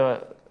see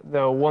the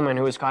woman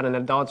who was caught in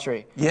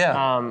adultery.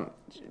 Yeah.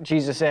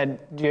 Jesus said,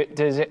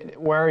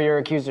 where are your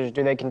accusers?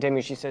 Do they condemn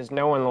you? She says,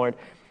 no one, Lord.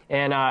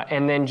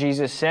 And then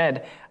Jesus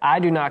said, I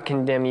do not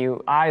condemn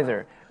you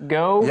either.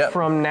 Go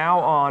from now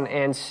on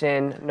and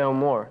sin no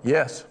more.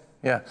 Yes.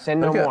 Yeah. Sin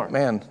no more.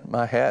 Man,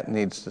 my hat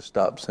needs to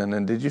stop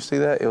sinning. Did you see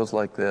that? It was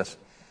like this.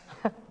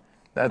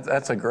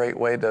 That's a great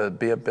way to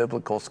be a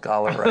biblical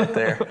scholar right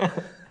there.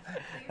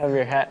 Have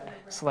your hat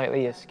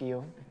slightly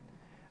askew.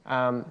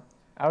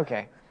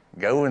 Okay.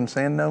 Go and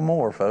sin no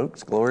more,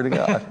 folks. Glory to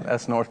God.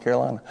 That's North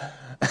Carolina.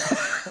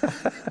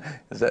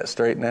 Is that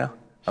straight now?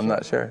 I'm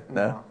not sure.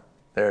 No?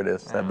 There it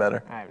is. Is that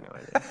better? I have no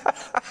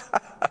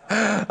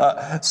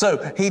idea.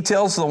 So he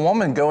tells the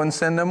woman, go and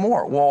sin no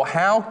more. Well,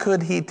 how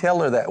could he tell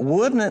her that?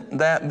 Wouldn't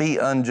that be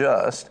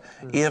unjust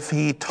if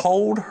he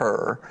told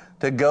her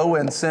to go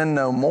and sin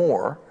no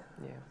more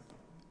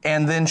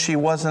and then she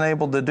wasn't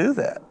able to do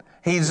that?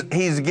 He's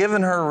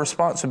given her a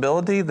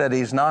responsibility that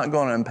he's not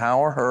going to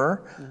empower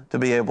her to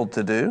be able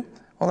to do.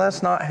 Well,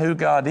 that's not who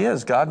God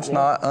is. God's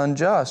not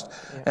unjust.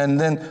 And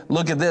then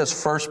look at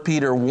this, 1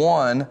 Peter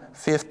 1,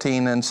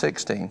 15 and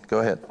 16. Go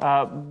ahead.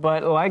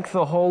 But like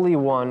the Holy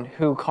One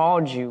who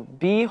called you,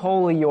 be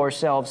holy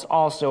yourselves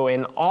also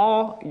in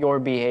all your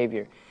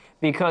behavior,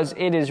 because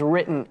it is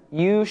written,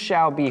 you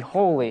shall be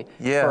holy,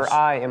 for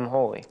I am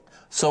holy.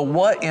 So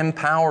what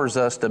empowers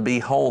us to be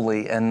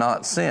holy and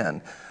not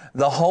sin?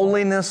 The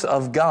holiness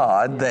of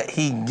God that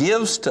He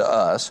gives to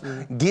us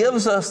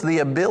gives us the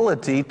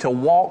ability to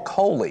walk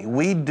holy.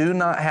 We do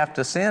not have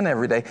to sin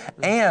every day.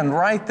 And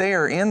right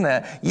there in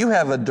that, you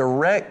have a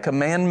direct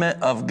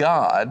commandment of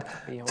God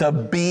to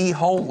be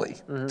holy.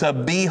 To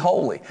be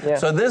holy. Yeah.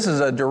 So this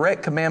is a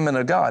direct commandment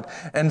of God.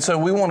 And so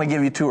we want to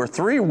give you 2 or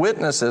 3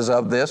 witnesses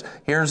of this.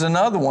 Here's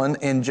another one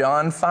in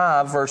John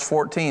 5, verse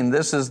 14.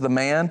 This is the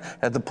man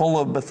at the pool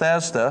of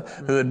Bethesda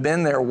who had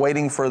been there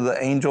waiting for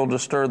the angel to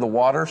stir the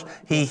waters.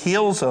 He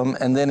heals him,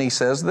 and then he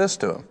says this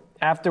to him.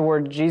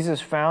 Afterward,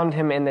 Jesus found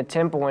him in the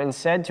temple and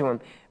said to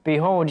him,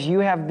 "Behold, you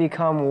have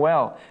become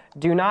well.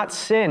 Do not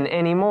sin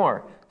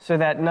anymore, so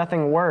that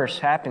nothing worse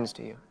happens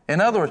to you." In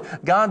other words,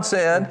 God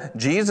said,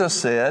 Jesus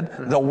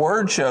said, the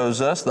Word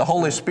shows us, the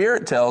Holy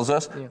Spirit tells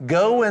us,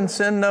 go and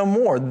sin no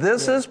more.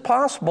 This is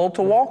possible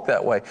to walk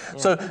that way.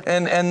 So,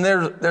 and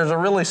there's a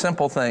really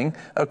simple thing.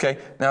 Okay,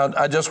 now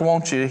I just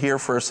want you here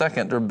for a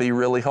second to be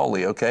really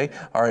holy, okay?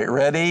 All right,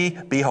 ready?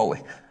 Be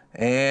holy.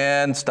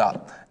 And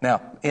stop.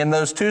 Now, in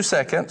those 2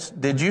 seconds,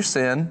 did you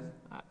sin?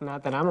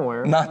 Not that I'm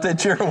aware of. Not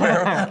that you're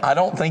aware of. I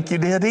don't think you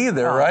did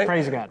either, right?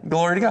 Praise God.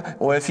 Glory to God.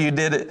 Well, if you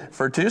did it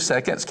for 2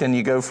 seconds, can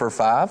you go for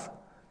 5?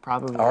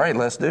 Probably. All right,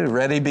 let's do.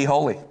 Ready, be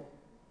holy.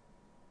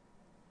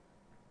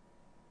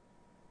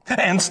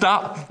 And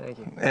stop. Thank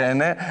you.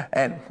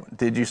 And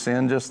did you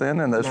sin just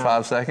then in those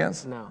 5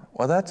 seconds? No.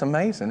 Well, that's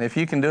amazing. If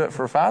you can do it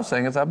for 5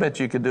 seconds, I bet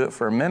you could do it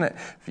for a minute.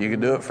 If you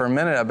could do it for a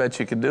minute, I bet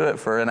you could do it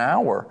for an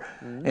hour.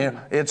 You know,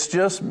 it's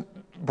just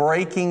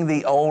breaking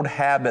the old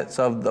habits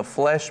of the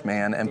flesh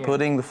man and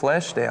putting the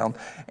flesh down.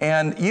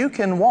 And you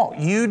can walk.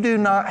 You do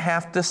not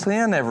have to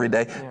sin every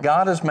day.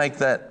 God has made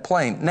that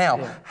plain. Now,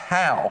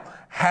 how?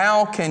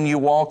 How can you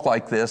walk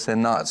like this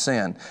and not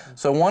sin?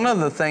 So one of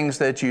the things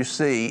that you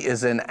see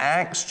is in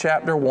Acts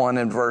chapter 1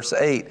 and verse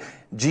 8,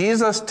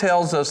 Jesus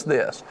tells us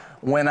this: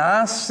 when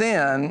I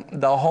send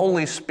the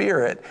Holy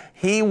Spirit,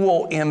 He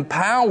will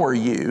empower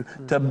you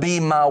to be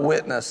my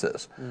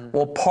witnesses.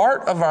 Well,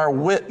 part of our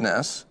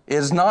witness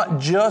is not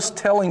just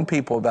telling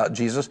people about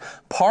Jesus.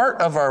 Part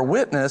of our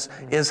witness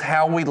is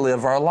how we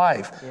live our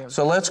life.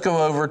 So let's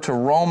go over to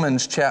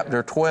Romans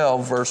chapter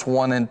 12, verse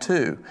 1 and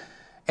 2.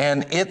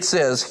 And it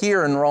says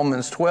here in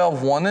Romans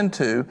 12, 1 and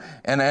 2,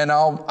 and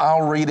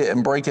I'll read it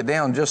and break it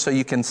down just so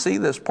you can see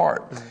this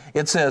part.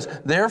 It says,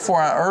 "Therefore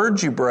I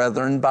urge you,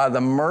 brethren, by the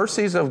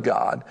mercies of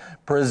God,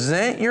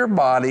 present your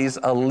bodies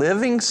a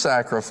living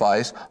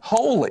sacrifice,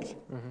 holy."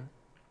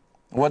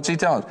 What's he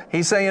telling us?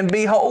 He's saying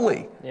be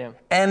holy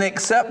and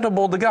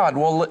acceptable to God.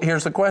 Well,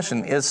 here's the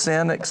question. Is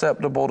sin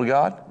acceptable to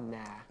God?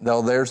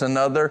 Though there's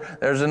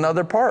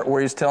another part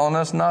where he's telling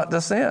us not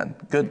to sin.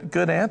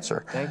 Good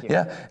answer. Thank you.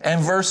 Yeah. And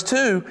verse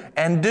 2,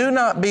 "And do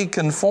not be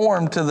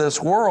conformed to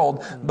this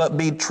world, but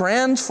be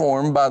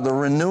transformed by the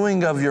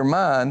renewing of your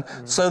mind,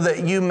 so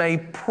that you may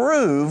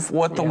prove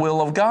what the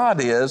will of God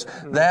is,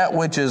 that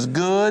which is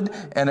good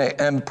and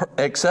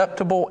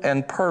acceptable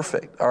and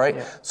perfect." All right.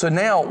 So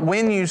now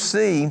when you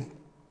see,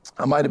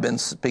 I might have been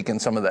speaking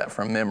some of that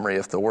from memory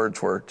if the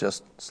words were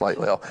just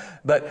slightly off.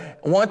 But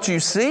what you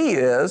see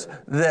is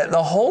that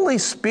the Holy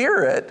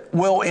Spirit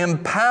will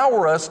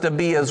empower us to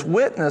be His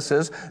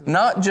witnesses,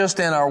 not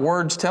just in our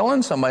words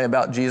telling somebody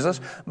about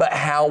Jesus, but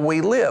how we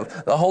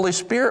live. The Holy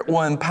Spirit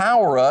will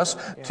empower us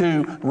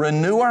to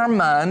renew our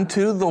mind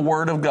to the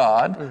Word of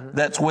God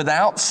that's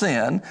without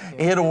sin.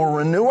 It will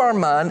renew our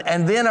mind,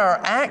 and then our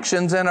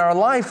actions in our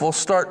life will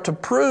start to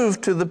prove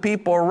to the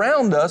people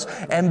around us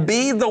and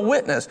be the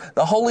witness.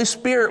 The Holy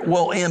Spirit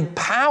will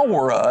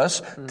empower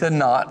us to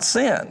not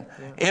sin.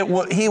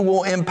 He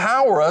will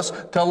empower us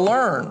to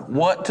learn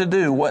what to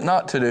do, what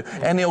not to do.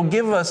 And He'll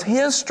give us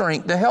His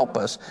strength to help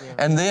us.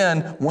 And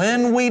then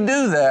when we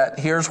do that,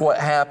 here's what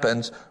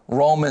happens.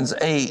 Romans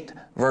 8,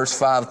 verse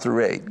 5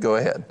 through 8. Go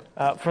ahead.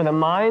 For the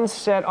mind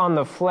set on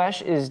the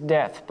flesh is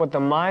death, but the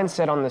mind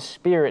set on the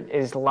Spirit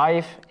is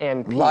life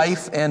and peace.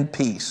 Life and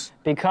peace.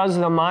 Because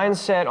the mind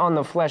set on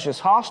the flesh is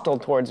hostile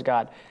towards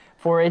God,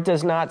 for it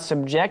does not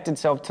subject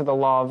itself to the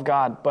law of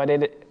God,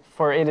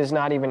 for it is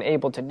not even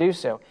able to do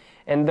so.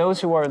 And those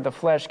who are of the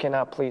flesh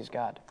cannot please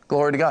God.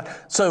 Glory to God.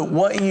 So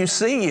what you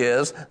see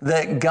is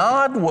that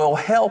God will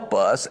help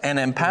us and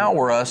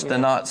empower us to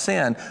not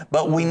sin,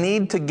 but we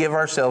need to give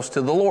ourselves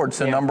to the Lord.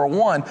 So number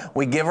one,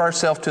 we give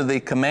ourselves to the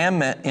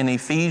commandment in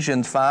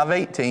Ephesians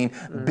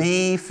 5:18,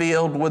 be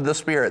filled with the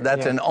Spirit.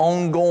 That's an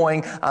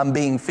ongoing, I'm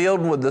being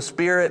filled with the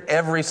Spirit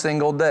every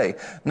single day.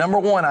 Number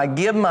one, I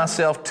give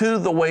myself to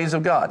the ways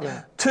of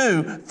God.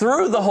 2,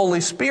 through the Holy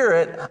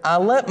Spirit, I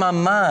let my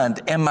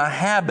mind and my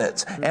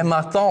habits and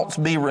my thoughts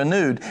be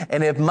renewed.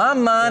 And if my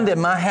mind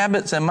and my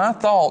habits and my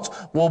thoughts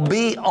will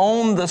be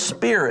on the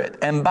Spirit,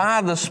 and by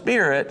the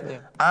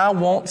Spirit, I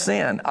won't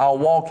sin. I'll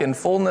walk in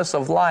fullness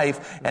of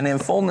life, and in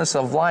fullness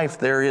of life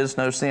there is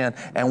no sin,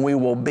 and we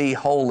will be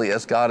holy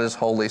as God is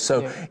holy.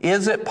 So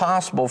is it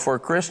possible for a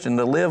Christian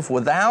to live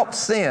without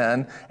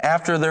sin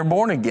after they're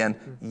born again?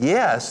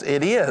 Yes,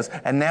 it is.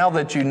 And now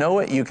that you know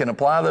it, you can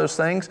apply those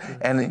things,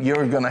 and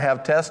you're going to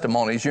have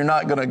testimonies. You're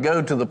not going to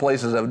go to the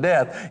places of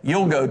death.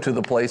 You'll go to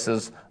the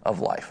places of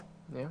life.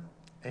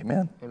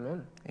 Amen.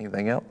 Amen.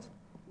 Anything else?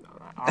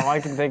 All I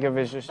can think of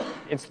is just,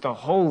 it's the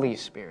Holy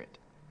Spirit.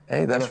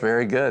 Hey, that's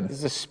very good.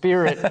 He's the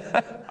Spirit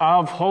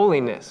of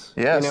holiness.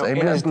 Yes, And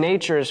amen. His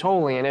nature is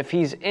holy. And if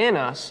He's in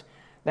us,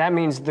 that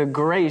means the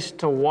grace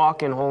to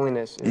walk in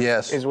holiness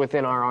is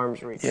within our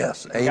arm's reach.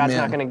 Yes, God's not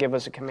amen. going to give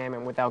us a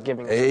commandment without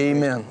giving us the grace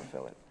Amen. to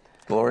fulfill it.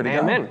 Glory to God.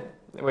 Amen.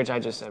 Which I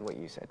just said what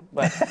you said.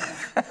 But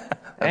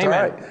That's amen.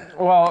 right.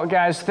 Well,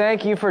 guys,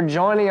 thank you for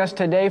joining us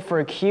today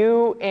for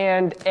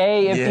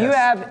Q&A. If you Yes.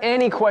 have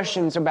any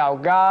questions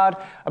about God,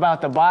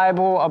 about the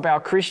Bible,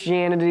 about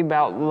Christianity,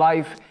 about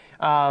life,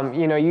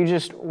 you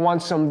just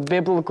want some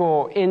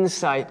biblical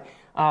insight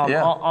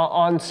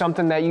on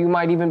something that you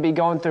might even be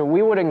going through,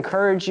 we would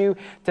encourage you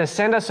to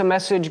send us a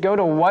message. Go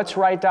to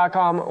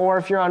what'sright.com, or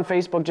if you're on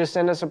Facebook, just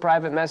send us a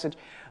private message.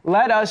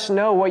 Let us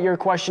know what your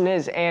question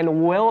is,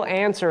 and we'll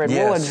answer it.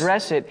 Yes. We'll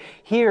address it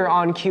here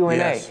on Q&A.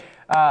 Yes.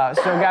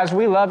 So, guys,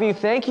 we love you.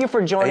 Thank you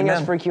for joining us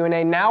Amen. for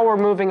Q&A. Now we're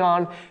moving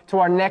on to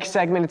our next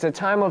segment. It's a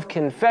time of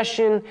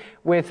confession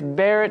with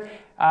Barrett.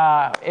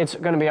 It's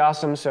going to be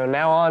awesome. So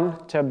now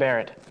on to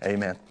Barrett.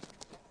 Amen.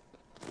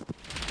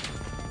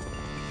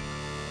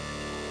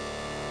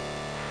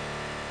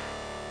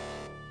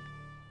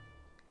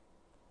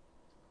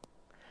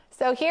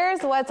 So here's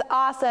what's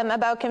awesome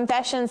about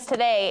confessions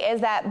today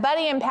is that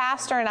Buddy and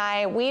Pastor and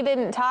I, we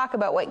didn't talk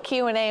about what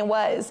Q&A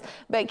was,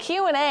 but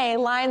Q&A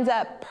lines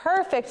up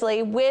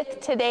perfectly with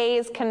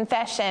today's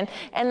confession,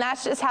 and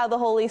that's just how the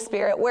Holy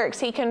Spirit works.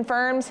 He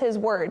confirms His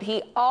word.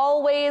 He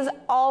always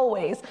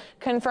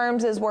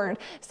confirms His word.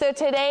 So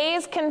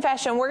today's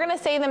confession, we're going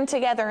to say them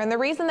together, and the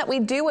reason that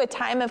we do a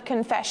time of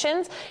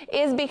confessions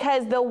is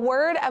because the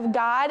word of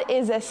God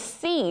is a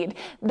seed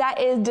that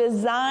is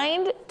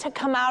designed to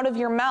come out of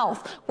your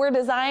mouth. We're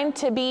designed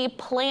to be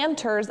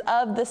planters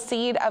of the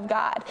seed of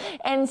God.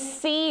 And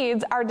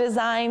seeds are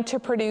designed to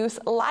produce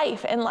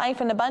life and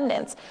life in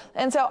abundance.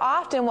 And so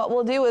often what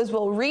we'll do is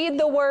we'll read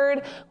the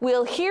word,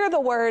 we'll hear the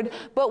word,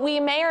 but we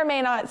may or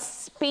may not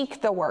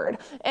speak the word.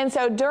 And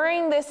so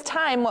during this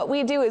time, what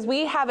we do is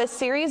we have a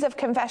series of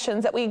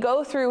confessions that we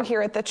go through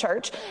here at the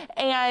church,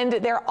 and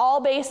they're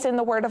all based in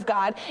the word of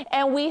God,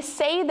 and we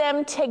say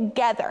them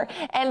together.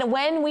 And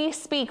when we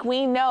speak,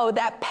 we know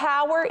that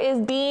power is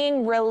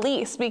being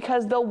released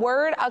because the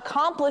word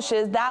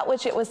accomplishes that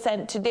which it was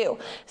sent to do.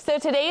 So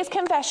today's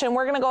confession,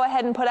 we're going to go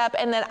ahead and put up,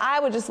 and then I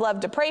would just love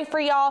to pray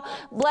for y'all.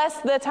 Bless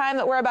the time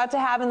that we're about to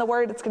have in the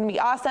word. It's going to be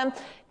awesome.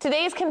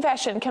 Today's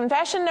confession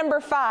number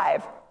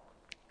 5.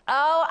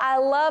 Oh, I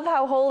love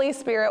how Holy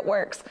Spirit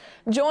works.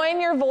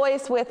 Join your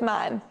voice with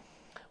mine.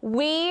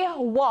 We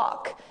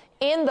walk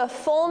in the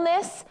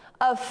fullness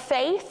of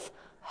faith,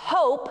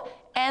 hope,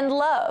 and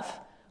love.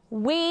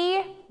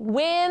 We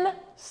win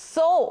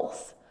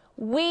souls.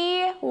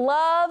 We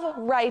love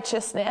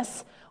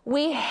righteousness,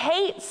 we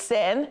hate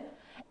sin,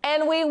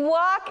 and we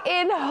walk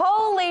in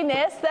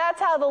holiness.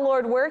 That's how the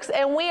Lord works,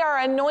 and we are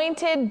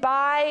anointed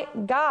by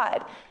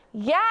God.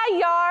 Yeah,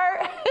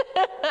 y'all.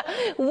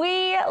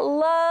 We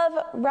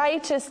love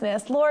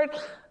righteousness. Lord,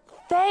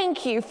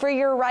 thank you for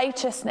your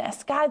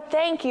righteousness. God,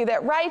 thank you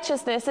that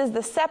righteousness is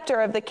the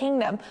scepter of the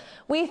kingdom.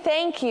 We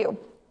thank you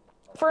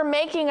for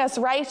making us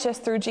righteous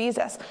through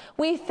Jesus.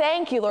 We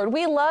thank you, Lord.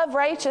 We love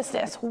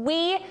righteousness.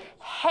 We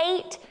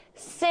hate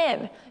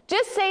sin.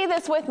 Just say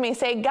this with me.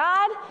 Say,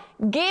 God,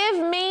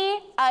 give me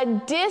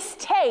a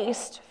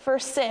distaste for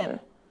sin.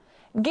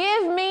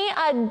 Give me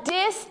a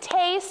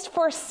distaste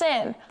for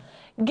sin.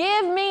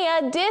 Give me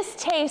a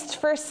distaste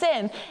for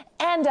sin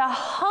and a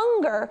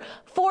hunger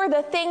for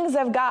the things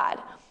of God.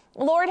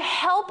 Lord,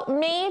 help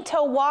me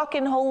to walk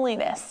in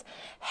holiness.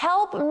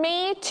 Help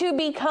me to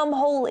become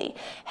holy.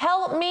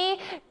 Help me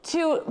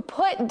to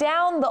put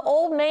down the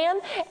old man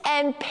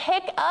and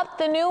pick up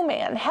the new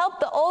man. Help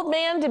the old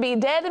man to be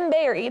dead and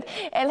buried,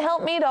 and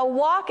help me to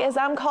walk as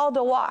I'm called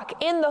to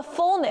walk in the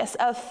fullness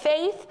of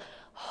faith,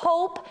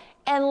 hope,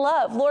 and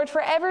love. Lord,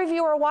 for every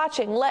viewer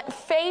watching, let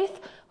faith,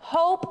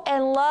 hope,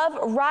 and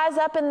love rise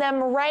up in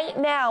them right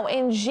now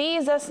in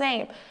Jesus'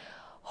 name.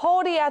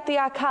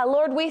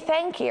 Lord, we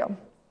thank you.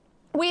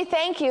 We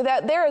thank you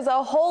that there is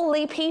a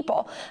holy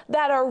people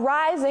that are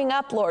rising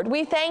up, Lord.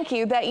 We thank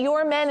you that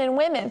your men and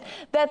women,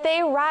 that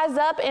they rise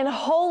up in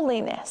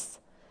holiness,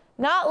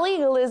 not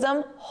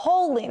legalism,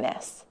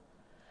 holiness,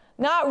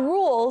 not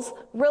rules,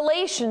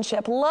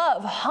 relationship,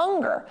 love,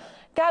 hunger.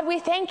 God, we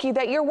thank you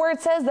that your word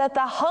says that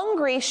the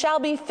hungry shall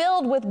be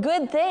filled with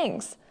good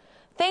things,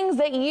 things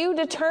that you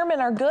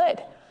determine are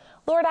good.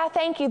 Lord, I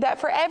thank you that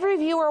for every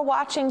viewer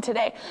watching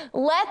today,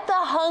 let the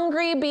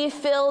hungry be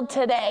filled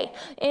today.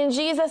 In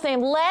Jesus'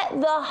 name, let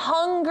the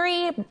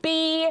hungry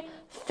be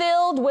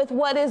filled with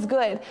what is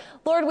good.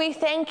 Lord, we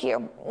thank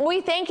you. We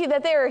thank you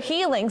that there are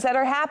healings that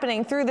are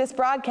happening through this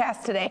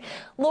broadcast today.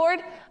 Lord,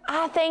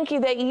 I thank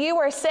you that you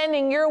are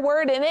sending your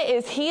word and it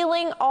is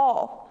healing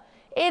all.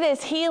 It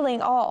is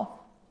healing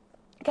all.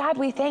 God,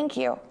 we thank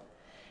you.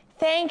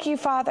 Thank you,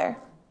 Father.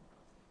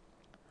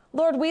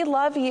 Lord, we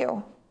love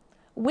you.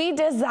 We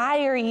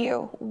desire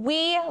you.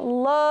 We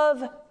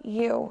love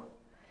you.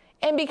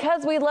 And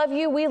because we love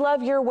you, we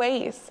love your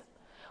ways.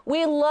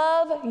 We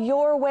love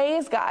your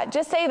ways, God.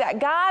 Just say that.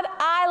 God,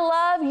 I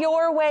love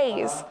your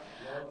ways.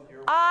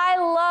 I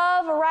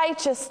love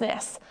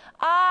righteousness.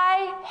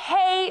 I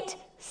hate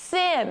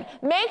sin.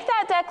 Make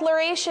that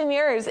declaration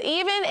yours,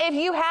 even if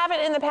you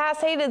haven't in the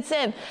past hated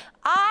sin.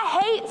 I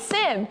hate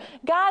sin.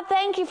 God,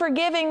 thank you for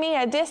giving me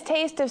a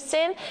distaste of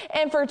sin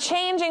and for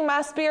changing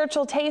my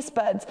spiritual taste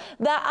buds,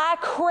 that I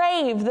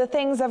crave the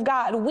things of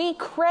God. We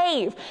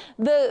crave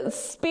the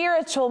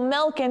spiritual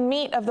milk and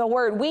meat of the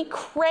word. We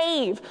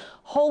crave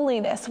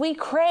holiness. We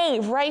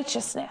crave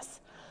righteousness.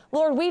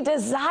 Lord, we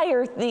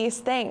desire these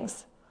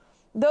things.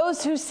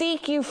 Those who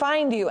seek you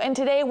find you, and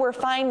today we're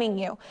finding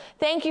you.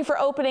 Thank you for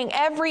opening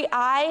every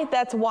eye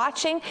that's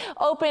watching.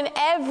 Open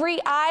every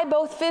eye,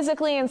 both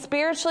physically and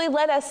spiritually.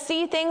 Let us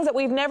see things that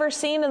we've never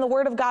seen in the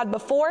Word of God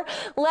before.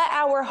 Let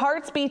our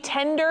hearts be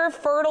tender,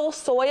 fertile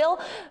soil.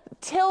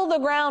 Till the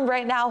ground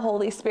right now,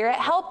 Holy Spirit.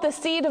 Help the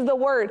seed of the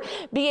Word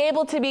be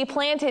able to be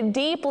planted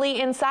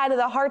deeply inside of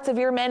the hearts of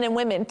your men and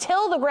women.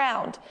 Till the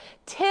ground.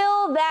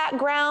 Till that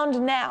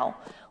ground now.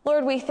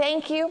 Lord, we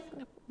thank you.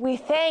 We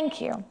thank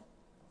you.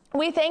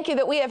 We thank you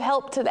that we have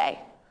help today.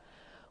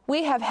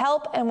 We have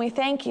help, and we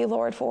thank you,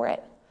 Lord, for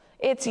it.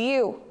 It's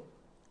you.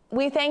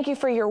 We thank you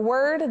for your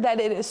word, that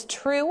it is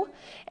true.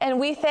 And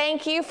we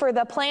thank you for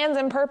the plans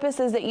and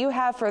purposes that you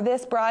have for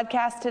this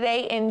broadcast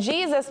today. In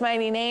Jesus'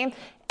 mighty name,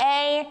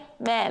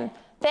 amen.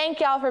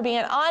 Thank y'all for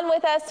being on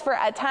with us for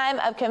a time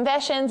of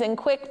confessions and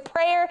quick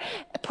prayer.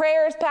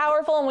 Prayer is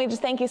powerful, and we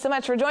just thank you so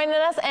much for joining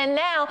us. And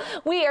now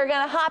we are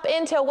going to hop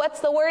into What's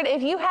the Word.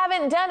 If you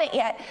haven't done it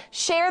yet,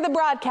 share the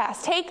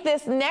broadcast. Take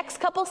this next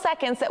couple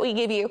seconds that we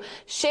give you.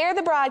 Share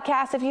the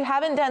broadcast if you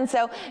haven't done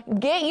so.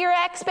 Get your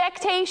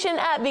expectation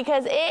up,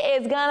 because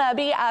it is going to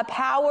be a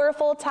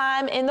powerful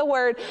time in the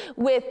Word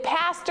with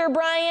Pastor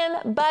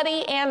Brian,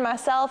 Buddy, and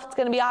myself. It's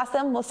going to be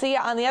awesome. We'll see you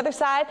on the other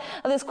side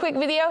of this quick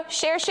video.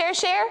 Share, share,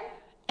 share.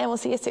 And we'll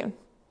see you soon.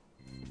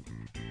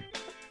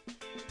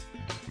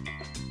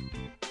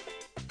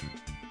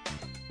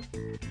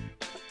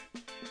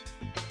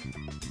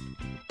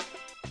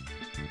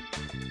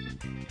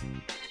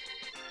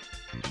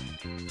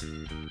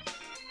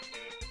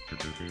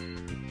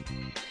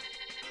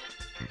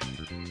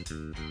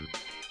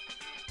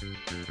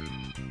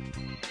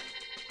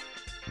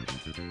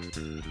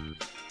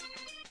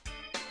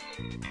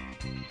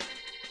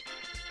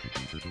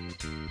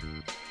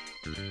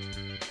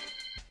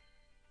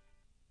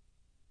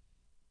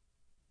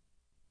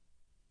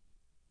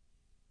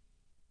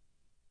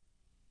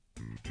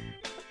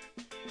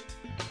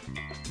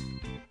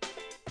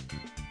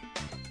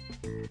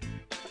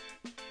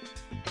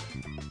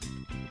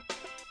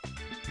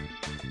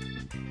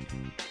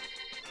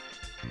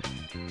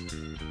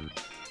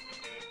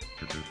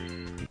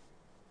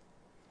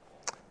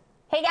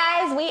 Hey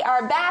guys, we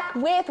are back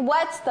with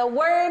What's the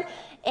Word,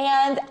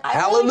 and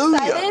I'm really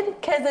excited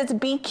because it's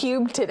B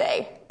Cubed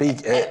today.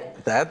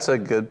 That's a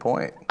good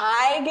point.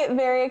 I get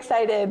very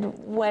excited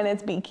when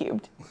it's B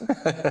Cubed.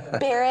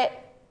 Barrett,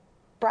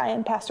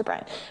 Brian, Pastor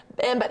Brian,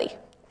 and Buddy.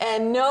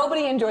 And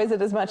nobody enjoys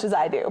it as much as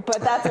I do,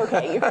 but that's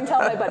okay. You can tell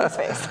my buddy's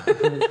face.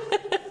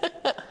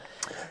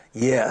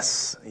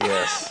 Yes.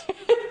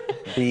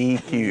 B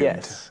Cubed.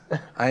 Yes.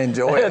 I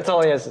enjoy it. That's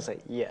all he has to say.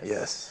 Yes.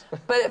 Yes.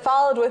 But it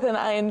followed with an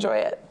I enjoy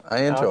it.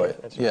 I enjoy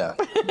Okay, it. Yeah.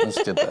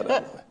 Let's get that out of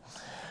the way.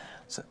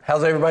 So,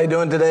 how's everybody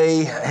doing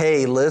today?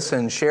 Hey,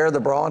 listen, share the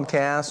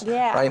broadcast.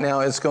 Yeah. Right now,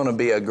 it's going to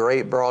be a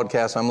great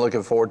broadcast. I'm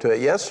looking forward to it.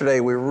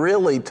 Yesterday, we were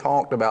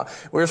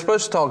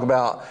supposed to talk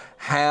about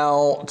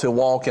how to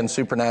walk in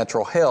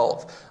supernatural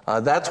health.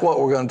 That's what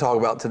we're going to talk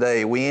about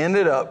today. We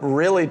ended up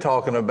really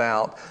talking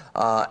about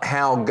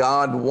how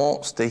God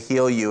wants to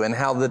heal you and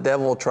how the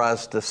devil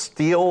tries to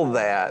steal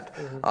that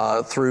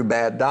through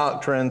bad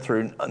doctrine,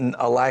 through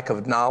a lack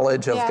of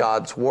knowledge of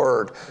God's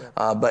Word.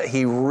 But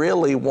he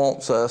really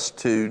wants us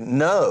to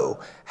know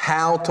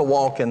how to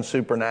walk in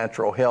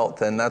supernatural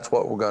health, and that's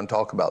what we're going to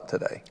talk about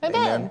today.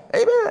 Amen.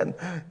 Amen.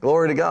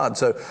 Glory to God.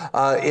 So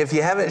if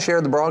you haven't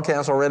shared the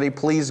broadcast already,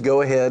 please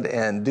go ahead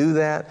and do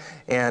that.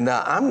 And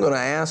I'm going to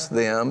ask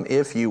them,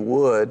 if you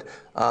would,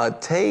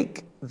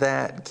 take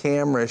that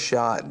camera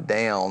shot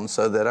down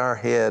so that our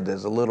head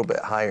is a little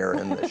bit higher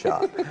in the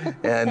shot.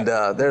 And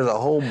there's a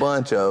whole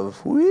bunch of,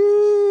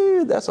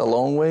 that's a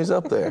long ways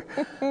up there.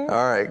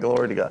 All right,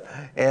 glory to God.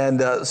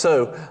 And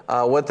so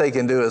what they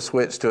can do is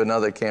switch to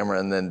another camera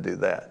and then do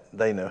that.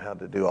 They know how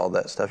to do all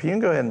that stuff. You can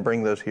go ahead and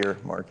bring those here,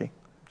 Marky.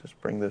 Just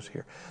bring those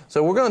here.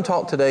 So we're going to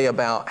talk today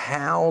about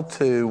how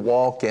to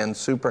walk in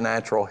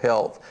supernatural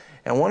health.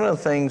 And one of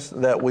the things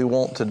that we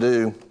want to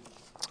do,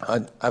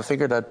 I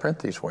figured I'd print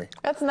these for you.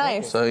 That's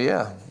nice. So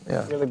yeah.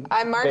 Really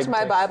I marked big my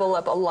text. Bible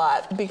up a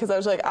lot because I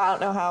was like, I don't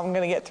know how I'm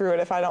going to get through it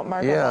if I don't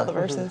mark up all the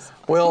verses.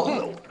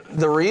 Well,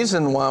 the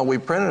reason why we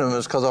printed them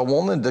is because I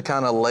wanted to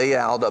kind of lay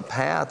out a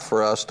path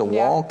for us to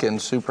walk in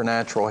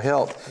supernatural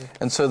health.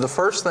 And so the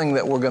first thing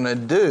that we're going to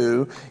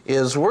do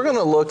is we're going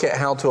to look at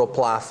how to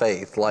apply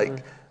faith.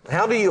 Like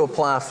How do you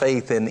apply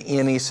faith in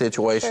any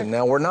situation?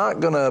 Now, we're not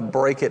going to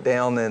break it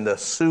down into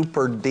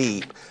super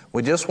deep.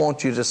 We just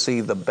want you to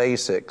see the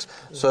basics.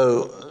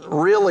 So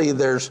really,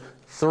 there's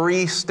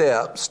 3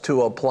 steps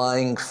to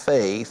applying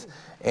faith.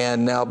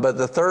 But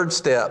the third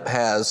step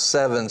has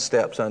 7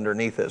 steps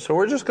underneath it. So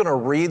we're just going to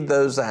read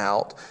those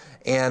out.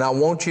 And I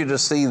want you to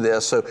see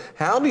this. So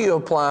how do you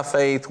apply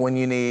faith when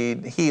you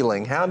need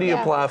healing? How do you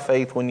apply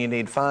faith when you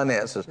need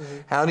finances?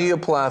 How do you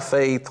apply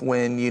faith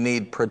when you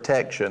need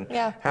protection?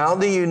 How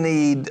do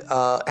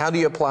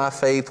you apply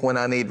faith when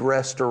I need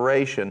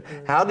restoration?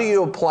 How do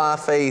you apply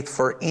faith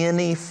for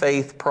any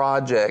faith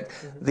project?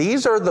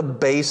 These are the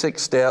basic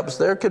steps.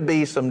 There could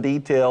be some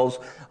details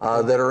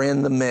that are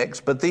in the mix,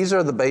 but these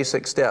are the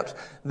basic steps.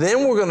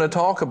 Then we're going to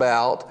talk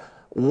about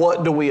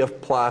what do we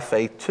apply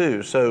faith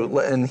to? So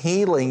in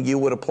healing, you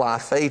would apply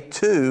faith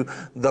to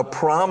the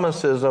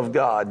promises of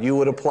God. You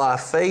would apply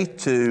faith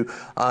to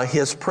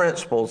His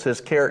principles,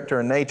 His character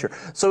and nature.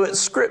 So it's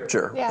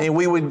Scripture. And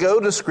we would go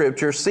to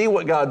Scripture, see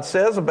what God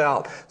says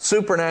about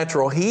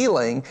supernatural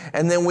healing,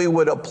 and then we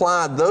would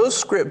apply those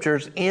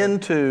Scriptures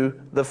into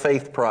the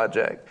faith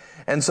project.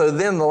 And so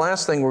then the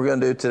last thing we're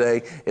going to do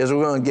today is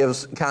we're going to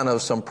give kind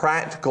of some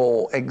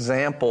practical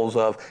examples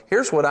of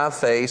here's what I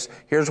faced,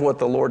 here's what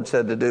the Lord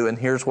said to do, and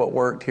here's what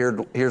worked,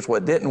 here's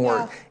what didn't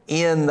work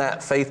in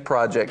that faith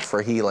project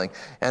for healing.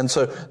 And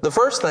so the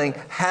first thing,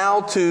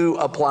 how to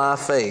apply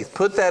faith.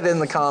 Put that in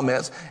the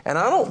comments. And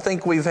I don't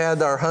think we've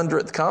had our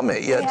 100th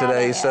comment yet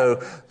today. So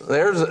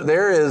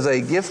there is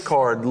a gift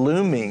card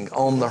looming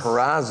on the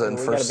horizon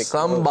for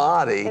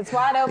somebody. It's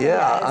wide open, Yeah,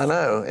 guys. I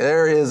know.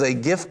 There is a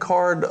gift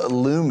card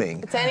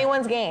looming. It's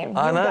anyone's game. You've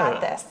I know.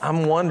 got this.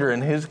 I'm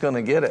wondering who's going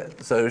to get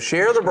it. So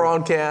share the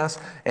broadcast.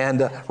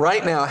 And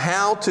right now,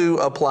 how to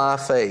apply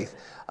faith.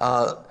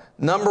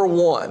 Number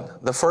 1,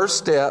 the first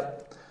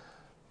step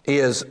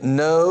is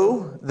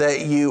know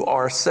that you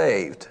are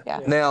saved.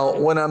 Now,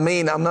 when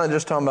I'm not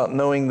just talking about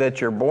knowing that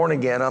you're born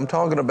again. I'm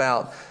talking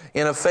about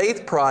in a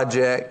faith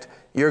project,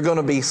 you're going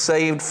to be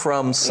saved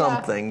from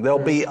something. There'll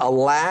be a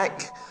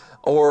lack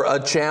or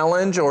a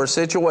challenge or a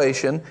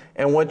situation.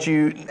 And what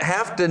you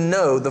have to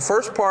know, the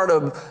first part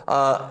of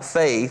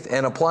faith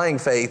and applying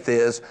faith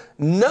is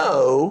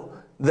know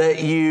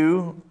that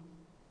you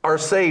are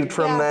saved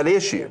from that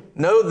issue.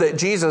 Know that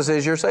Jesus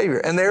is your Savior.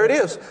 And there it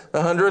is, the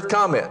 100th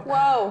comment.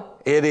 Whoa.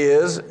 It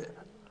is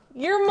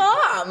Your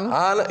mom.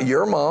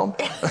 your mom.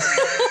 I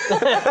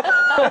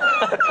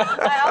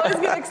always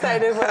get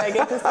excited when I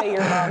get to say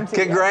your mom too.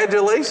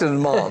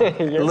 Congratulations, Mom.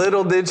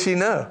 Little did she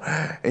know.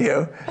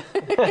 You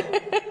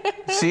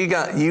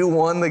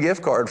won the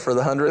gift card for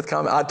the 100th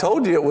comment. I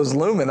told you it was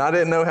looming. I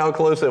didn't know how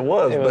close it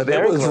was, but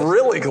it was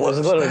really close.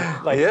 It was literally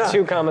like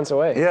 2 comments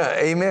away. Yeah,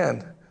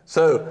 amen.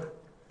 So,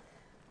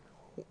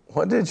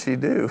 what did she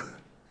do?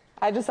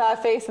 I just saw a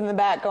face in the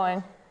back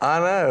going, I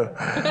know.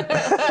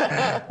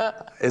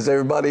 Is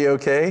everybody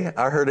okay?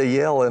 I heard a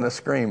yell and a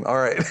scream. All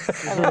right.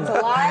 everyone's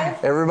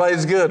alive.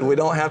 Everybody's good. We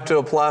don't have to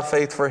apply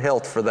faith for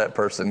health for that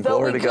person. Though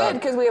Glory we to God.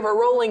 could because we have a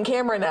rolling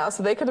camera now,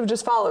 so they could have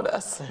just followed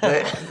us.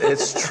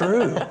 It's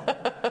true.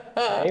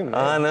 Amen.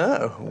 I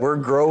know. We're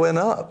growing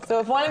up. So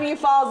if one of you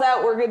falls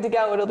out, we're good to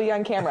go. It'll be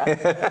on camera.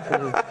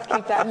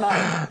 Keep that in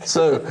mind.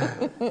 So,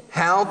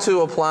 how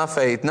to apply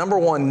faith. Number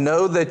 1,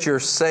 know that you're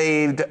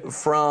saved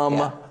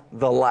from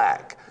the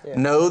lack.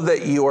 Know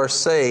that you are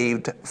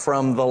saved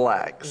from the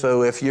lack.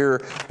 So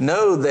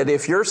know that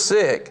if you're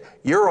sick,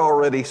 you're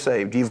already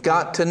saved. You've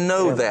got to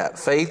know that.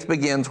 Faith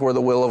begins where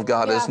the will of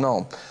God is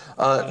known.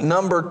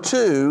 Number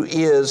 2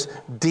 is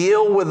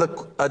deal with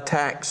the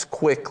attacks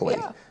quickly.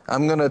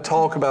 I'm going to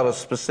talk about a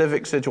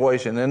specific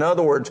situation. In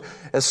other words,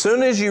 as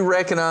soon as you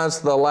recognize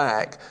the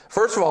lack,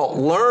 first of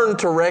all, learn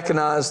to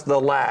recognize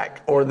the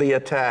lack or the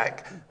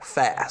attack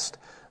fast.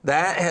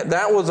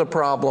 That was a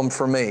problem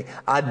for me.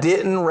 I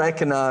didn't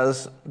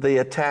recognize the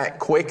attack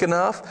quick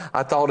enough.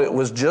 I thought it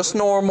was just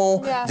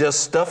normal, just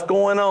stuff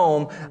going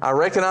on. I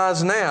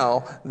recognize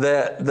now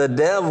that the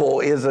devil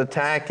is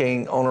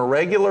attacking on a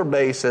regular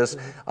basis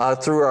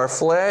through our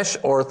flesh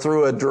or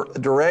through a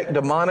direct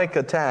demonic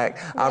attack.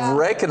 I've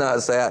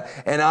recognized that,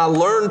 and I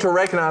learned to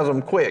recognize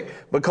them quick,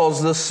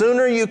 because the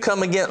sooner you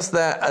come against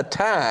that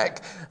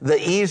attack,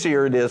 the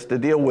easier it is to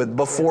deal with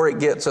before it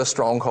gets a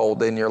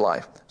stronghold in your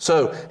life.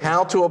 So,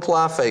 how to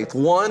apply faith.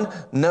 1,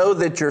 know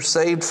that you're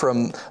saved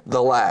from the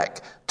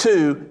lack.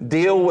 2,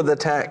 deal with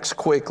attacks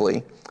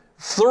quickly.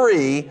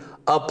 3,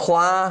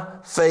 apply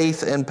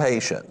faith and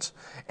patience.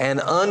 And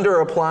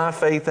apply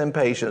faith and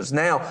patience.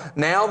 Now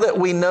that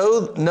we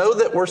know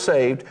that we're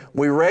saved,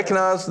 we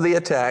recognize the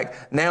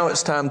attack, now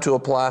it's time to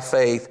apply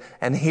faith.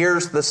 And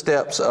here's the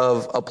steps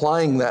of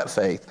applying that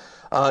faith.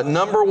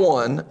 Number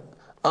 1,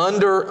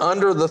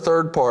 under the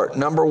third part,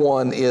 number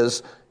 1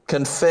 is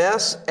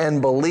confess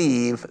and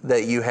believe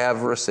that you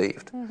have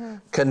received.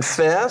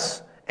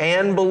 Confess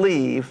and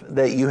believe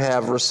that you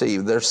have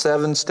received. There's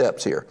 7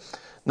 steps here.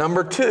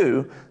 Number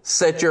 2,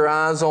 set your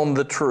eyes on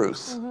the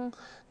truth.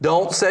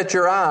 Don't set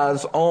your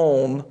eyes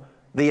on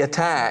the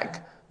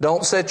attack,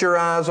 Don't set your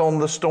eyes on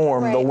the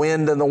storm, the Right.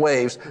 wind, and the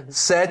waves.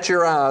 Set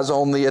your eyes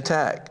on the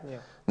attack.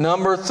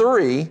 Number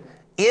 3,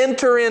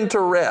 enter into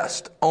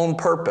rest on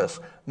purpose.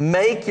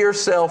 Make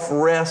yourself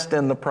rest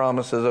in the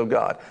promises of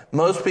God.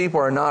 Most people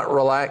are not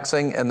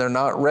relaxing and they're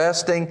not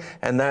resting,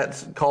 and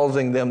that's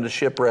causing them to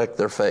shipwreck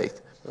their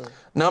faith.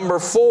 Number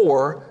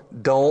 4,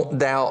 don't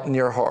doubt in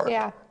your heart.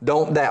 Yeah.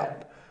 Don't doubt.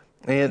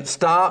 And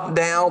stop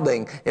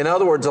doubting. In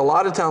other words, a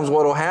lot of times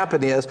what will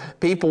happen is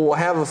people will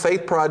have a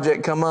faith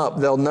project come up.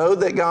 They'll know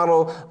that God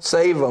will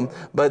save them,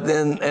 but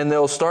then, and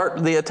they'll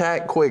start the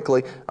attack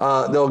quickly.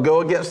 They'll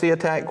go against the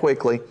attack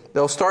quickly.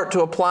 They'll start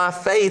to apply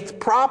faith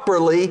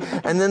properly,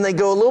 and then they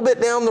go a little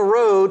bit down the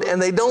road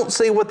and they don't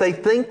see what they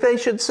think they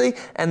should see,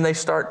 and they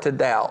start to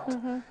doubt.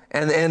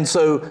 And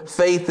so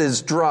faith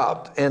is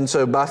dropped. And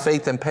so by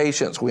faith and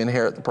patience, we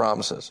inherit the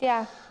promises.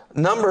 Yeah.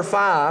 Number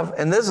 5,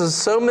 and this is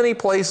so many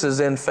places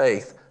in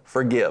faith,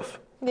 forgive.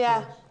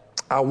 Yeah.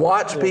 I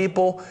watch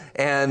people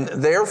and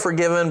they're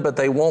forgiven, but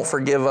they won't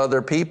forgive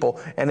other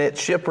people, and it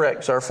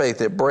shipwrecks our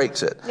faith. It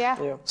breaks it.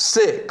 Yeah.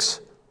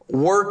 6,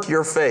 work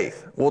your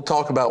faith. We'll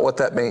talk about what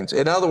that means.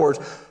 In other words,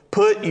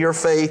 put your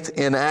faith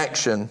in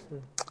action.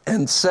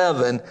 And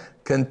 7,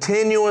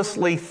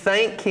 continuously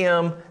thank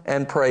Him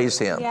and praise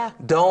Him. Yeah.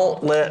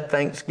 Don't let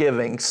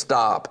thanksgiving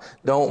stop.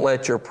 Don't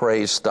let your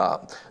praise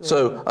stop.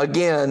 So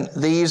again,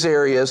 these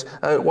areas,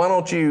 why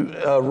don't you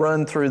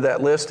run through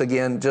that list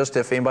again, just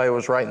if anybody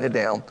was writing it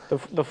down.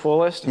 The full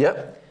list?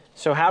 Yep.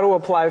 So how to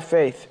apply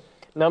faith.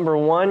 Number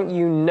 1,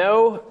 you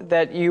know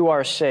that you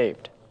are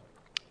saved.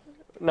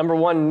 Number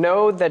 1,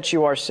 know that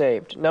you are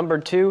saved. Number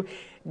 2,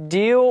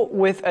 deal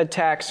with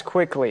attacks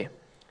quickly.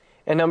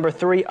 And number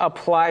 3,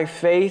 apply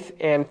faith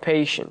and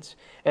patience.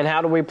 And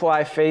how do we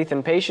apply faith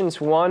and patience?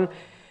 1,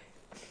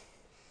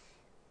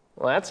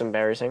 well, that's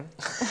embarrassing.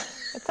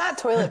 It's not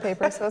toilet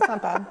paper, so it's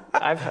not bad.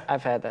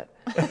 I've had that.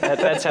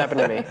 That's happened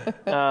to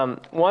me.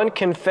 1,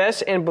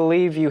 confess and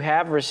believe you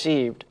have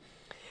received.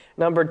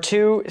 Number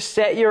 2,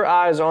 set your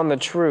eyes on the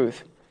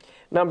truth.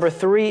 Number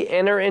 3,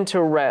 enter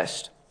into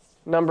rest.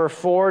 Number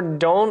 4,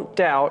 don't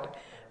doubt.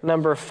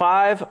 Number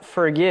 5,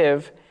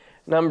 forgive.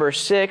 Number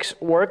 6,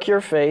 work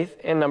your faith.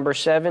 And number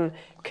 7,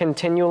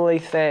 continually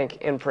thank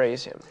and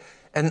praise Him.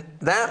 And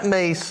that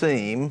may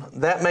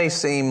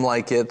seem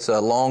like it's a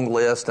long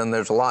list and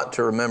there's a lot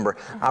to remember.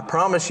 I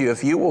promise you,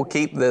 if you will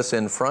keep this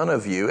in front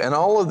of you, and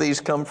all of these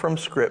come from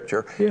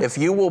Scripture, if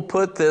you will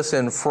put this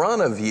in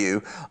front of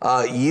you,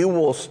 you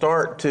will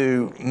start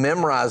to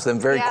memorize them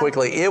very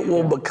quickly. It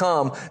will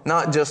become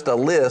not just a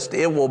list,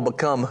 it will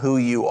become who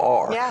you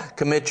are. Yeah.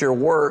 Commit your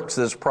works,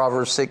 as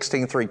Proverbs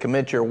 16:3,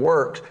 commit your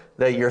works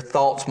that your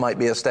thoughts might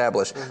be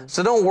established.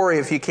 So don't worry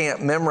if you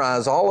can't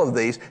memorize all of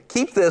these.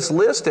 Keep this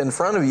list in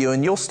front of you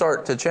and you'll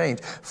start to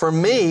change. For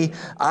me,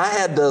 I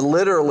had to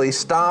literally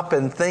stop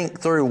and think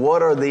through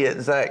what are the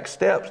exact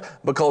steps,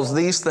 because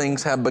these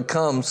things have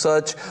become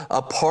such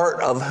a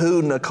part of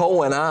who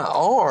Nicole and I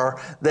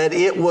are that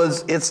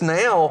it's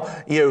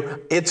now,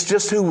 it's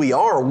just who we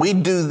are. We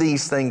do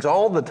these things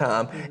all the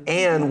time,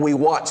 and we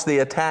watch the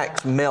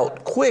attacks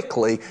melt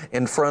quickly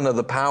in front of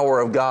the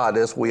power of God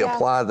as we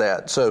apply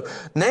that. So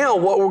now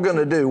what we're going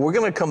to do, we're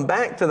going to come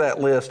back to that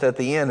list at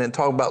the end and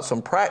talk about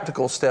some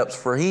practical steps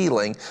for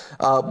healing.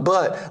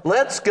 But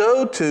let's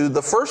go to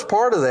the first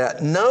part of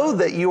that. Know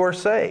that you are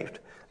saved.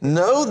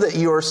 Know that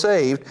you are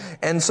saved.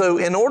 And so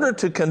in order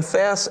to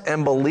confess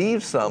and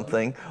believe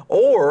something,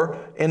 or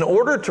in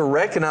order to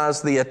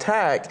recognize the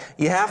attack,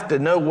 you have to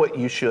know what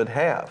you should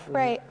have.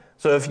 Right.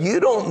 So if you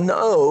don't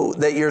know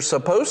that you're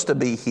supposed to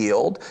be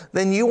healed,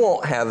 then you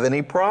won't have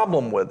any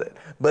problem with it.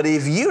 But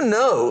if you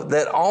know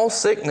that all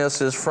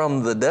sickness is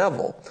from the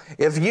devil,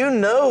 if you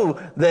know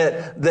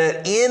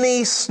that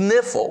any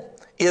sniffle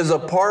is a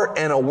part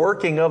and a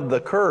working of the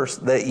curse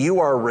that you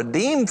are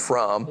redeemed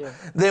from,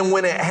 then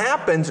when it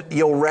happens,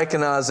 you'll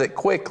recognize it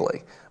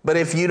quickly. But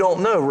if you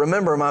don't know,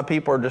 remember, my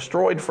people are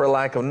destroyed for a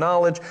lack of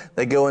knowledge.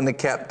 They go into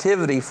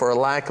captivity for a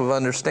lack of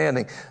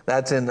understanding.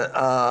 That's in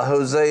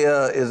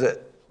Hosea, is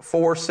it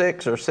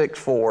 4:6 or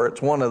 6:4?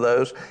 It's one of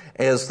those.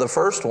 Is the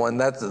first one.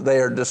 They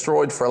are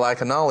destroyed for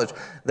lack of knowledge.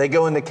 They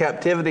go into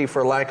captivity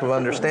for lack of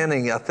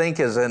understanding, I think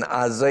is in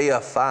Isaiah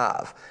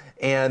 5.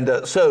 And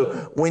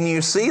so when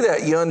you see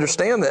that, you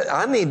understand that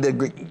I need to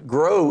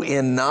grow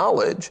in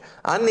knowledge.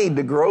 I need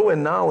to grow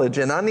in knowledge,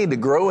 and I need to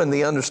grow in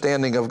the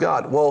understanding of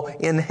God. Well,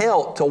 in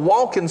health, to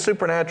walk in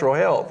supernatural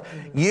health,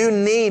 you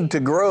need to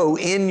grow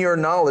in your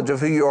knowledge of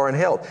who you are in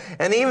health.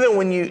 And even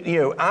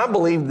when I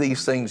believed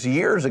these things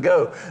years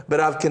ago, but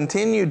I've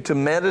continued to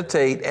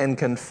meditate and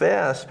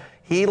confess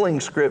healing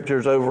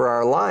scriptures over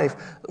our life.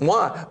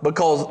 Why?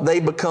 Because they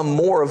become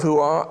more of who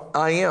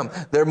I am.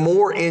 They're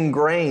more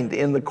ingrained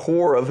in the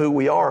core of who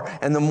we are.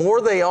 And the more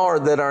they are,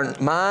 that our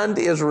mind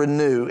is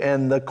renewed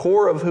and the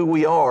core of who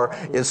we are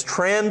is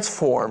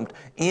transformed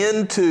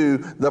into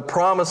the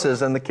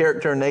promises and the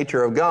character and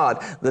nature of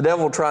God. The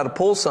devil will try to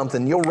pull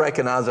something, you'll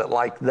recognize it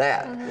like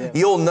that. Mm-hmm.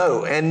 You'll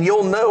know, and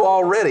you'll know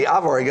already,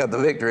 I've already got the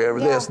victory over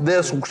this.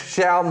 This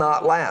shall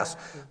not last.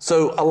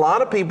 So a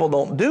lot of people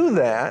don't do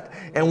that,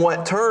 and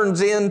what turns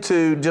turns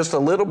into just a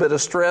little bit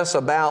of stress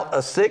about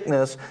a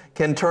sickness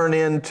can turn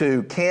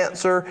into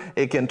cancer.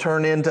 It can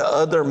turn into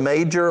other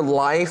major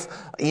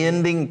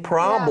life-ending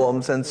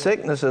problems and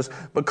sicknesses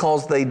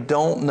because they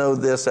don't know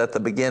this at the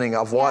beginning.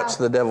 I've watched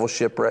the devil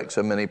shipwreck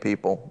so many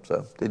people.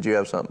 So, did you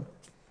have something?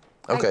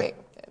 Okay.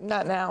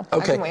 Not now.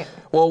 Okay. I can wait.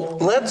 Well,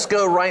 let's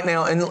go right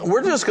now, and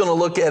we're just going to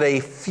look at a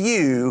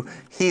few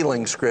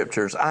healing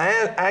scriptures. I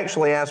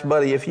actually asked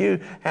Buddy if you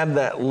have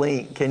that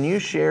link. Can you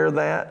share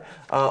that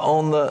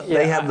on the? Yeah,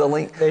 they have the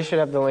link. They should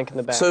have the link in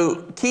the back.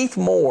 So Keith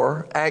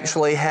Moore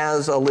actually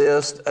has a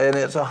list, and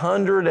it's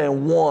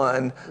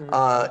 101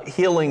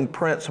 healing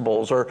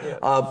principles, or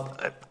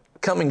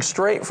coming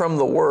straight from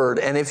the Word.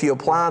 And if you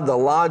apply the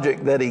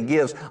logic that he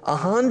gives,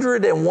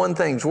 101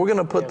 things. We're going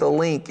to put the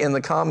link in the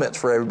comments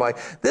for everybody.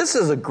 This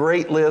is a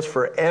great list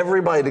for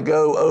everybody to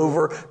go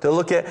over to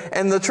look at.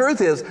 And the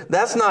truth is,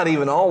 that's not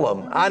even all of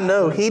them. I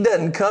know he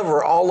doesn't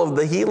cover all of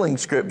the healing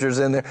scriptures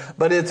in there,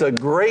 but it's a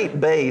great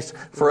base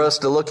for us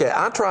to look at.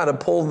 I try to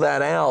pull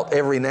that out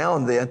every now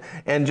and then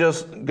and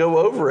just go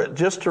over it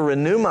just to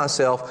renew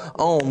myself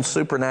on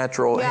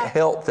supernatural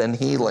health and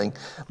healing.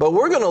 But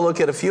we're going to look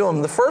at a few of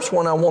them. The first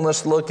one I want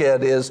us to look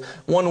at is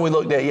one we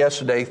looked at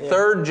yesterday,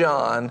 3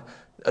 John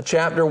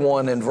chapter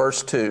 1 and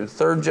verse 2.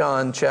 3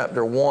 John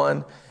chapter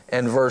 1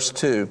 and verse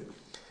 2.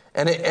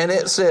 And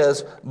it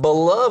says,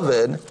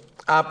 "Beloved,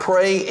 I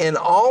pray in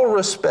all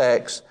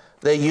respects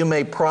that you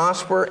may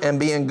prosper and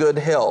be in good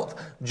health,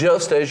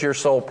 just as your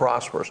soul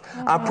prospers."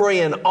 I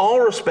pray in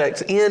all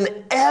respects,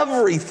 in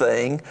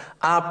everything,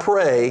 I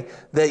pray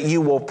that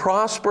you will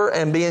prosper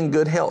and be in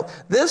good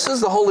health. This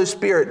is the Holy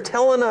Spirit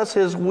telling us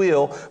His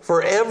will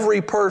for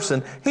every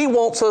person. He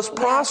wants us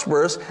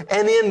prosperous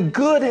and in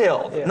good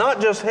health,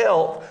 not just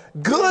health,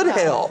 good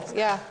health.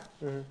 Yeah.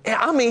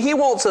 I mean, He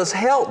wants us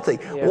healthy,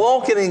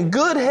 walking in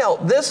good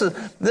health. This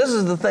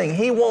is the thing.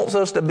 He wants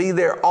us to be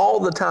there all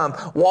the time,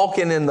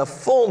 walking in the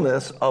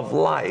fullness of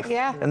life.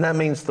 Yeah. And that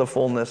means the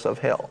fullness of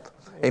health.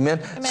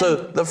 Amen. So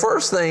the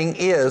first thing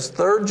is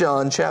 3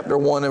 John chapter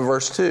 1 and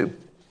verse 2.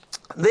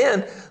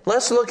 Then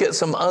let's look at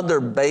some other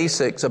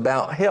basics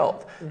about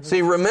health.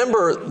 See,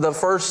 remember the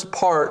first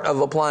part of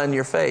applying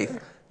your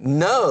faith.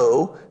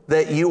 Know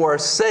that you are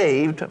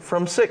saved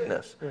from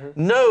sickness.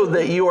 Know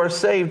that you are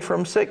saved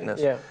from sickness.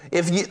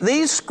 If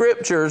these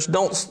scriptures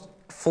don't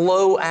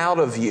flow out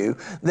of you,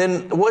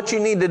 then what you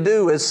need to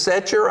do is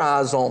set your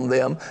eyes on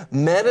them,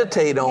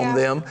 meditate on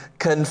them,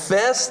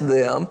 confess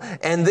them,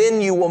 and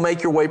then you will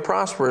make your way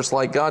prosperous,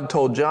 like God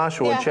told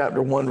Joshua in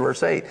chapter 1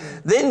 verse 8.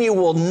 Then you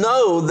will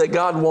know that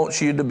God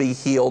wants you to be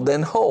healed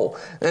and whole.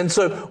 And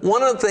so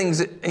one of the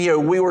things,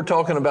 we were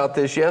talking about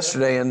this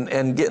yesterday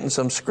and getting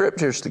some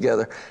scriptures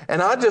together, and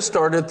I just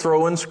started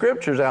throwing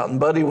scriptures out, and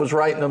Buddy was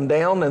writing them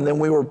down, and then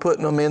we were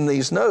putting them in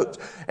these notes.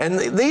 And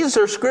these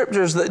are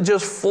scriptures that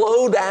just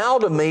flowed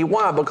out of me.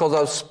 Why? Because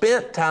I've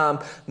spent time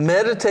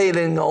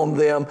meditating on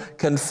them,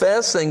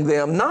 confessing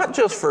them, not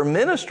just for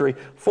ministry,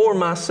 for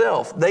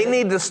myself. They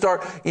need to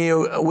start,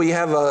 we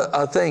have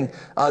a thing.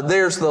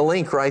 There's the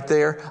link right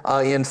there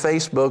in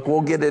Facebook.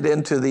 We'll get it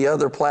into the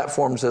other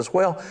platforms as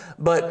well.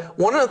 But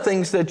one of the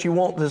things that you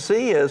want to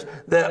see is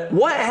that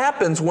what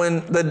happens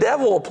when the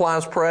devil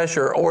applies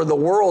pressure or the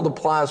world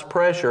applies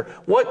pressure,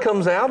 what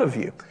comes out of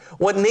you?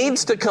 What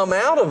needs to come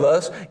out of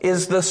us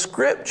is the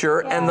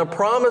scripture and the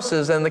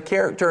promises and the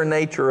character and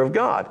nature of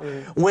God.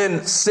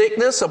 When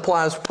sickness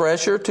applies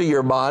pressure to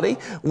your body,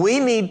 we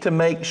need to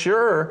make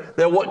sure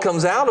that what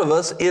comes out of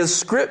us is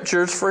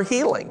scriptures for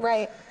healing.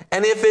 Right.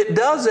 And if it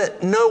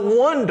doesn't, no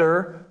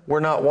wonder we're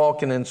not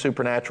walking in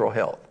supernatural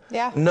health.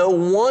 Yeah. No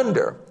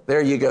wonder.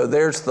 There you go.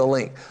 There's the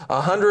link.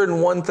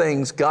 101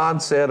 things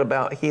God said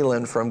about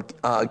healing from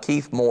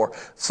Keith Moore.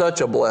 Such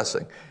a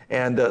blessing.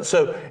 And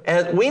so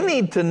we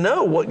need to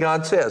know what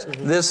God says.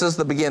 This is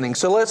the beginning.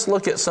 So let's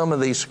look at some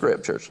of these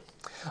scriptures.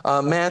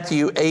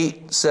 Matthew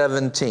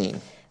 8:17.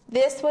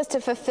 This was to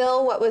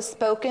fulfill what was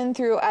spoken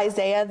through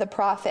Isaiah the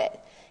prophet.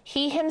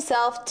 He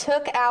himself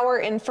took our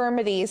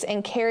infirmities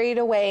and carried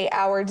away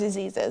our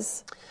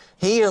diseases.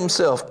 He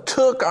himself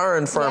took our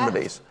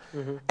infirmities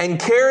and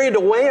carried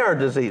away our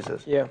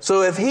diseases.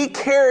 So if He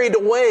carried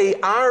away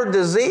our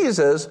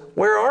diseases,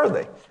 where are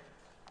they?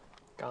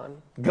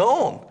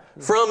 Gone.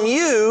 From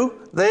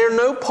you, they are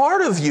no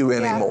part of you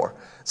anymore.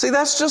 See,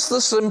 that's just the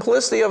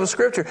simplicity of a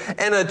scripture.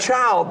 And a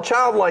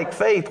childlike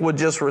faith would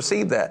just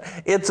receive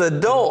that. It's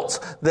adults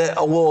that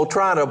will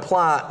try to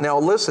apply. Now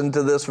listen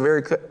to this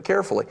very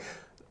carefully.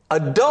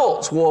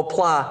 Adults will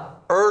apply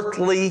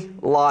earthly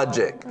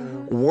logic,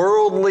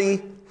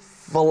 worldly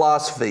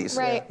philosophies,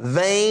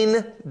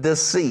 vain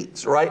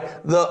deceits, right?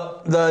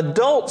 The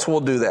adults will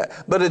do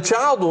that. But a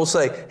child will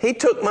say, He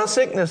took my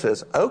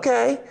sicknesses.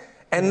 Okay.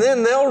 And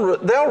then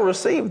they'll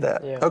receive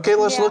that. Okay,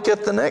 let's look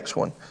at the next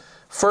one.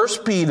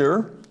 1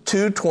 Peter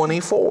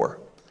 2:24.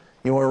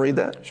 You want to read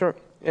that? Sure.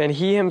 And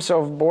He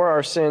Himself bore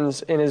our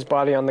sins in His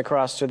body on the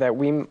cross so that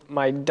we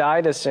might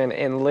die to sin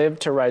and live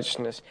to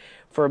righteousness.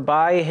 For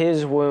by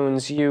His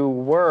wounds you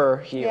were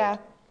healed.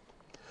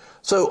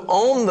 So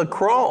on the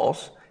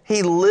cross,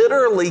 He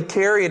literally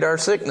carried our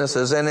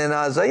sicknesses. And in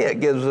Isaiah,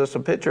 it gives us a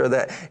picture of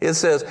that. It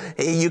says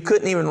you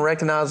couldn't even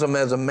recognize him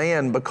as a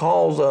man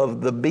because of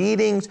the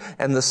beatings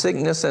and the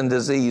sickness and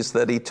disease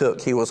that he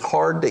took. He was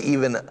hard to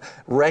even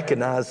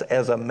recognize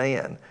as a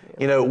man.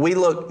 You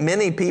know,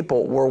 many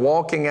people were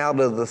walking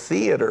out of the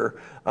theater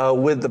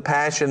with the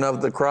Passion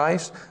of the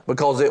Christ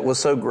because it was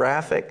so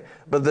graphic.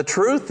 But the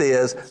truth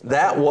is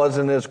that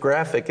wasn't as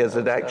graphic as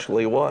it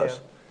actually was.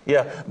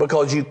 Yeah,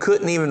 because you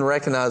couldn't even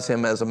recognize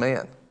him as a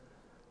man.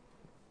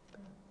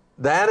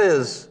 That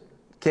is,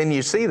 can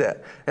you see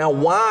that? Now,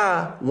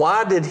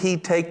 why did he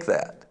take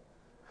that?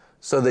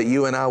 So that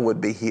you and I would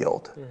be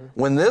healed.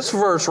 When this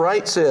verse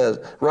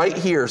right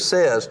here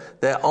says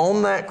that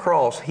on that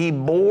cross, he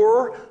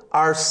bore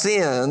our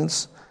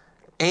sins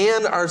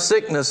and our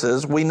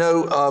sicknesses. We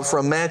know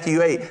from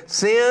Matthew 8,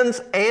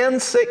 sins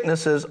and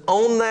sicknesses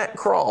on that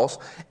cross,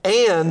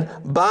 and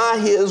by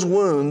his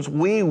wounds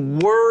we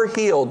were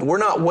healed. We're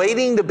not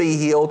waiting to be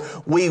healed.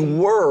 We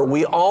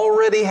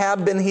already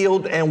have been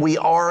healed, and we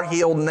are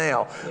healed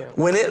now. Yeah.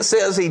 When it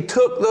says he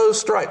took those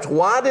stripes,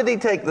 why did he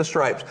take the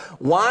stripes?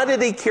 Why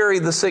did he carry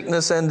the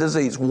sickness and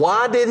disease?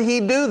 Why did he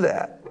do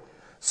that?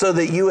 So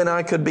that you and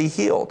I could be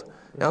healed.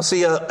 Now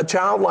see, a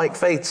childlike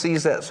faith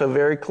sees that so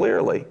very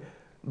clearly.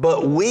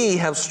 But we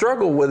have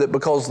struggled with it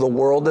because the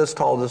world has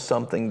taught us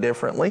something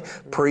differently.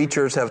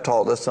 Preachers have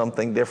taught us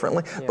something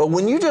differently. Yeah. But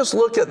when you just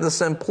look at the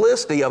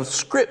simplicity of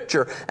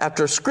Scripture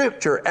after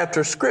Scripture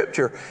after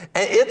Scripture,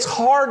 it's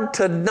hard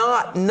to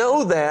not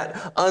know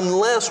that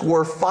unless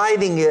we're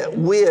fighting it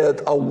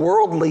with a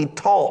worldly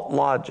taught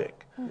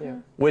logic,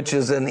 which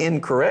is an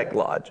incorrect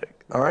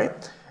logic. All right?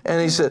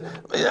 And he said,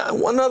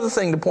 one other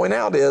thing to point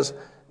out is,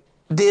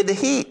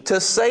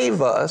 to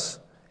save us,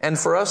 and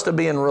for us to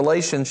be in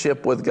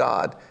relationship with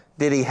God,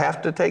 did he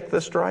have to take the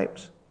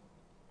stripes?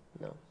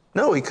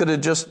 No, he could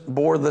have just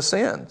bore the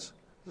sins.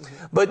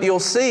 Mm-hmm. But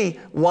you'll see,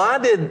 why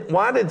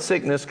did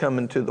sickness come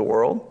into the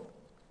world?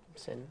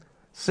 Sin.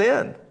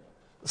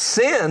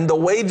 Sin, the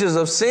wages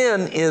of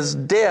sin is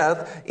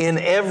death in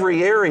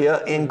every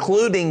area,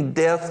 including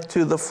death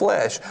to the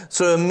flesh.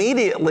 So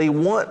immediately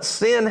once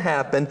sin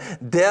happened,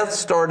 death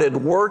started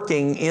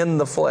working in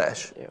the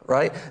flesh,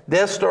 right?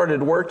 Death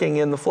started working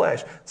in the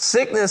flesh.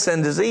 Sickness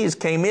and disease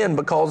came in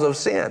because of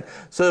sin.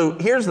 So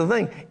here's the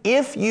thing.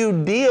 If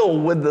you deal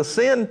with the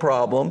sin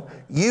problem,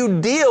 you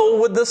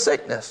deal with the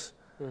sickness.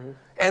 Mm-hmm.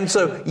 And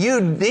so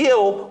you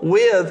deal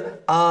with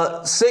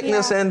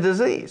sickness and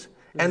disease.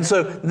 And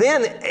so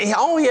then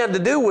all he had to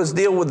do was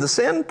deal with the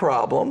sin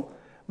problem.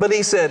 But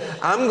he said,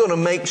 I'm going to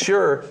make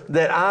sure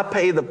that I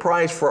pay the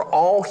price for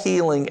all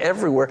healing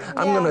everywhere.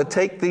 I'm going to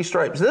take these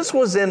stripes. This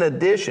was in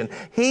addition.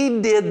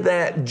 He did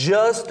that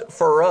just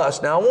for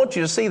us. Now, I want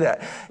you to see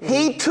that.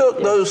 He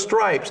took those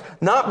stripes,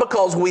 not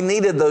because we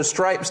needed those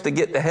stripes to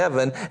get to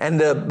heaven and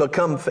to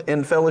become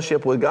in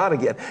fellowship with God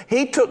again.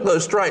 He took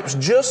those stripes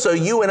just so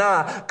you and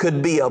I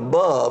could be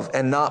above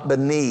and not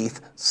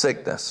beneath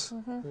sickness.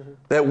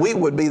 That we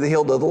would be the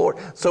healed of the Lord.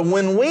 So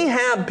when we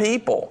have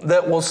people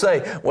that will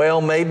say,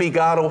 well, maybe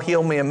God will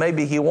heal me and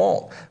maybe he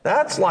won't.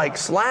 That's like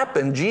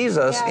slapping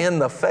Jesus in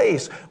the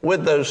face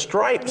with those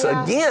stripes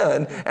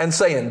again and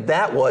saying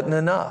that wasn't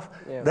enough.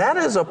 That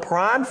is a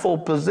prideful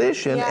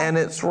position and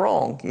it's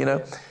wrong, you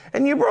know.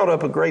 And you brought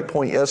up a great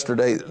point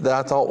yesterday that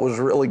I thought was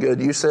really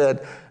good. You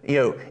said, you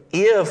know,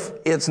 if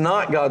it's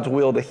not God's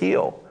will to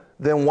heal,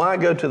 then why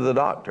go to the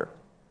doctor?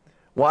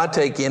 Why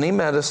take any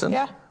medicine?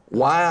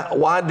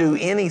 Why do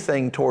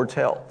anything towards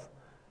health?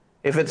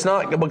 If it's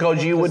not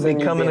because you would be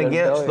coming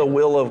against the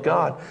will of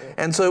God.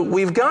 And so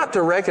we've got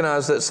to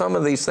recognize that some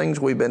of these things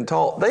we've been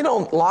taught, they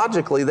don't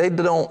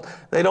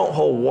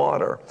hold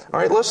water. All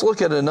right, let's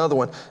look at another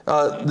one.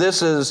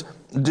 This is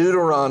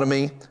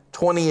Deuteronomy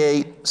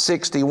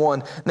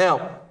 28:61.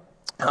 Now,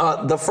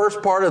 the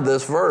first part of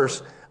this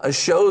verse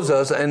shows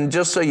us, and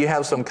just so you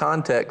have some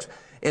context,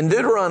 in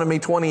Deuteronomy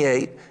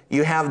 28,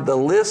 you have the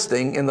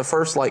listing in the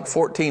first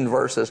 14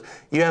 verses.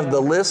 You have the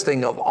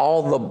listing of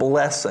all the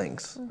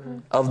blessings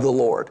of the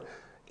Lord.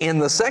 In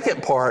the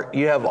second part,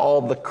 you have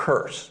all the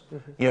curse,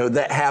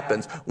 that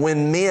happens.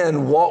 When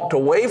men walked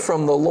away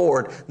from the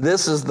Lord,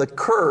 this is the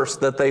curse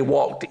that they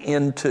walked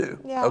into.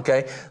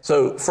 Okay?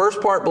 So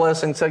first part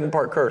blessing, second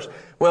part curse.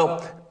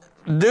 Well,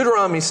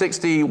 Deuteronomy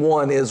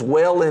 61 is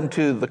well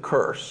into the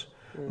curse.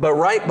 But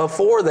right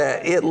before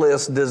that, it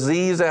lists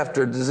disease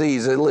after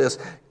disease. It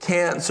lists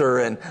cancer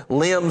and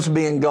limbs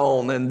being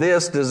gone and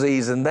this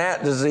disease and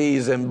that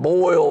disease and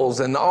boils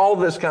and all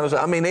this kind of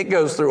stuff. I mean, it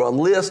goes through a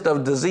list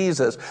of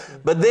diseases.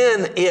 But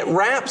then it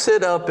wraps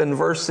it up in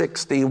verse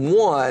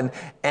 61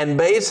 and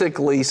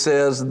basically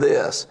says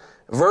this.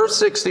 Verse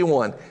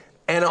 61,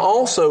 and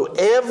also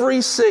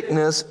every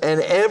sickness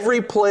and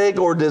every plague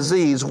or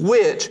disease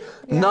which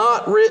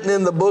not written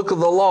in the book of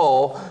the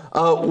law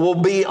will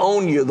be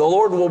on you. The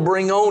Lord will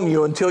bring on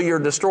you until you're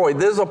destroyed.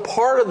 This is a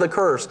part of the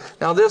curse.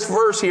 Now this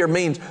verse here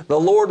means the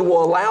Lord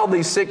will allow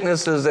these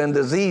sicknesses and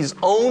disease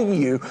on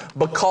you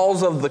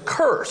because of the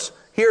curse.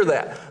 Hear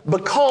that.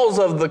 Because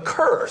of the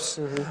curse.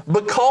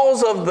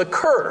 Because of the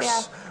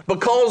curse.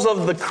 because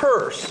of the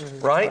curse,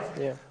 right?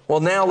 Yeah. Well,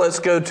 now let's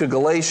go to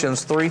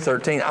Galatians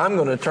 3:13. I'm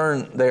going to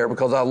turn there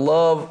because I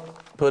love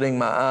putting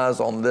my eyes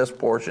on this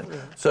portion.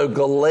 So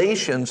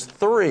Galatians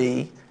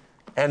 3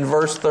 and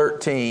verse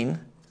 13.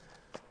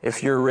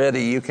 If you're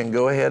ready, you can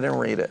go ahead and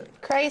read it.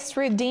 Christ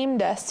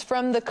redeemed us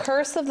from the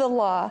curse of the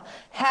law,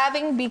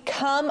 having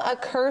become a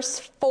curse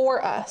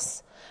for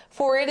us.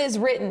 For it is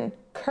written,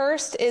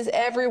 cursed is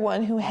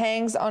everyone who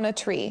hangs on a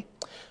tree.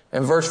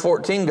 And verse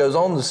 14 goes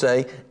on to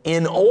say,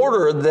 in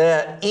order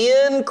that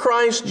in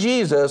Christ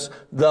Jesus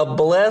the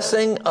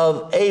blessing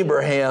of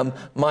Abraham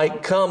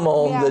might come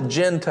on the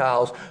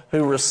Gentiles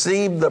who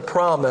received the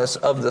promise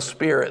of the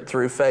Spirit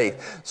through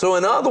faith. So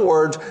in other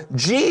words,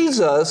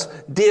 Jesus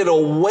did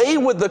away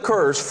with the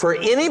curse for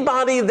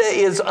anybody that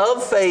is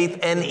of faith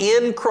and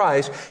in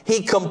Christ.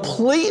 He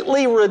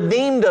completely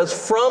redeemed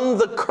us from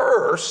the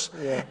curse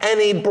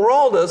and He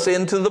brought us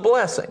into the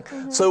blessing.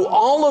 So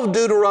all of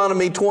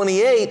Deuteronomy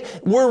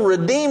 28 we're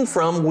redeemed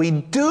from. We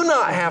do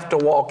not have to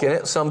walk in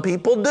it. Some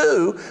people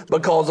do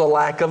because of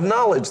lack of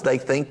knowledge. They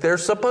think they're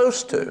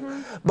supposed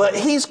to. But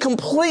He's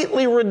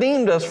completely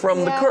redeemed us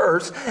from the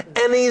curse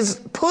and He's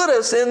put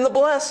us in the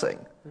blessing.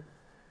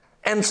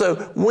 And so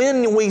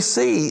when we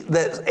see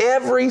that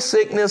every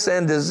sickness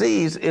and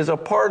disease is a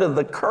part of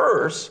the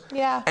curse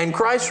and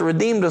Christ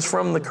redeemed us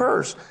from the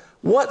curse,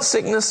 what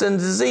sickness and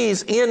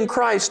disease in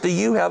Christ do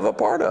you have a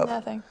part of?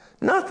 Nothing.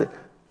 Nothing.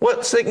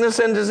 What sickness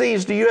and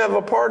disease do you have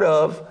a part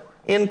of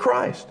in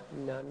Christ?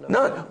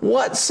 None.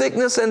 What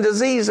sickness and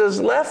disease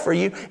is left for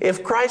you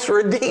if Christ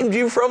redeemed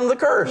you from the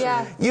curse?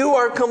 You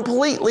are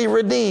completely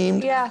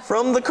redeemed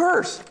from the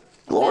curse.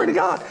 Glory to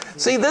God.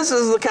 See, this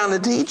is the kind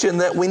of teaching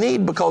that we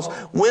need because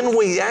when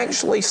we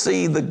actually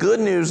see the good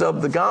news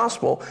of the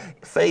gospel,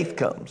 faith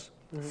comes.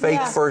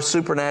 Faith for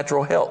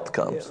supernatural health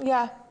comes.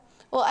 Yeah.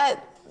 Well,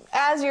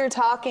 as you're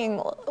talking,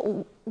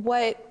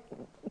 what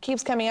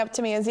keeps coming up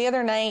to me is the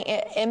other night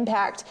at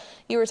Impact,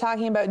 you were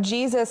talking about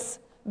Jesus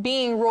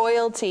being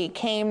royalty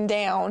came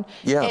down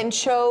and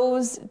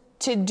chose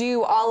to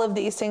do all of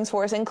these things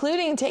for us,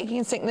 including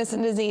taking sickness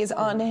and disease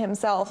onto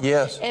Himself.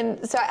 Yes.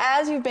 And so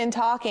as you've been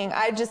talking,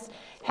 I just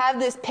have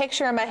this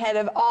picture in my head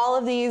of all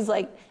of these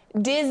like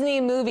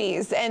Disney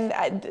movies,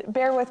 and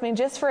bear with me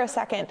just for a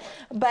second,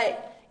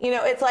 but you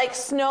know, it's like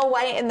Snow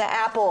White and the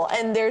apple,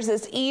 and there's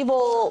this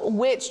evil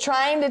witch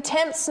trying to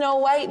tempt Snow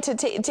White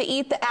to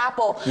eat the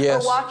apple.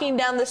 Yes. We're walking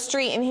down the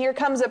street, and here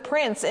comes a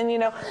prince, and you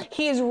know,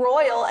 he's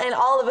royal, and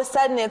all of a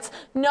sudden it's,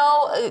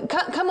 no,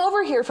 come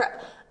over here.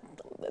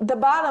 The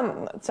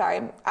bottom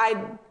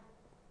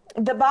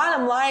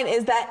line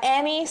is that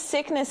any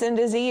sickness and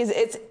disease,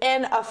 it's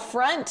an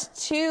affront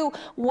to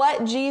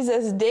what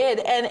Jesus did,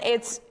 and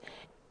it's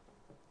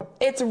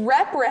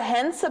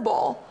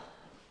reprehensible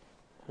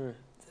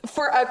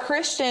for a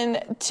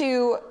Christian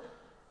to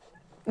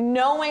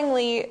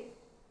knowingly,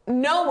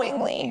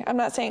 I'm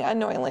not saying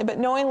unknowingly, but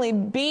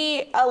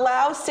knowingly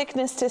allow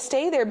sickness to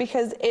stay there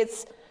because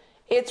it's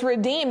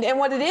redeemed. And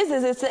what it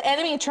is it's the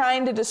enemy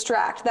trying to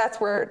distract. That's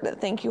where,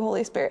 thank you,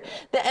 Holy Spirit.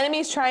 The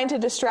enemy's trying to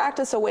distract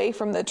us away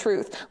from the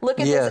truth.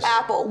 Look at this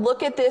apple.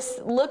 Look at this.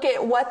 Look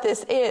at what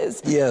this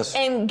is. Yes.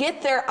 And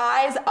get their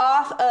eyes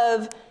off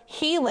of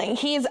healing.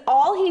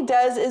 All he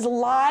does is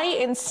lie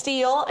and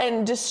steal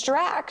and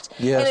distract.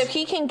 Yes. And if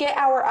he can get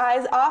our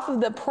eyes off of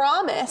the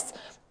promise,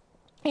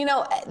 you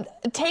know,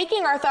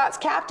 taking our thoughts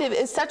captive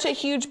is such a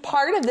huge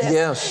part of this.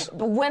 Yes.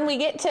 When we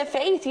get to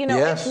faith, you know,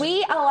 if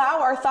we allow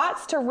our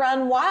thoughts to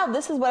run wild,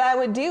 this is what I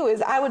would do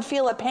is I would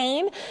feel a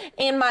pain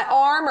in my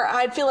arm or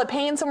I'd feel a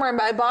pain somewhere in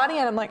my body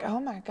and I'm like, oh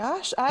my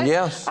gosh,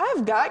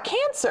 I've got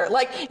cancer.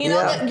 Like, you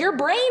know, your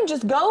brain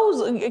just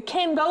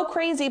can go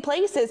crazy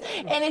places.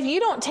 And if you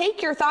don't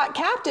take your thought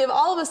captive,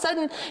 all of a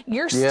sudden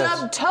your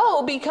stubbed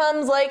toe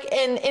becomes like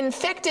an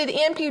infected,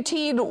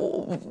 amputated,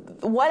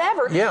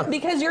 whatever. Yeah.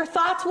 Because your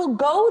thoughts will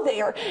go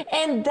there,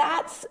 and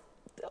that's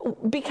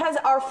because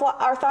our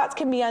thoughts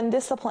can be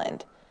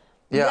undisciplined.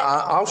 Yeah,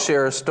 I'll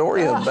share a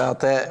story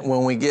about that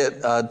when we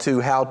get to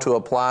how to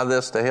apply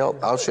this to health.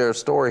 I'll share a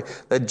story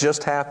that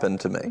just happened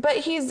to me. But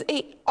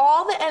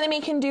all the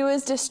enemy can do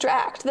is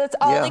distract. That's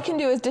all he can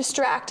do is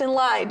distract and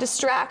lie,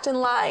 distract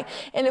and lie.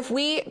 And if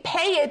we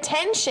pay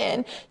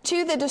attention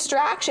to the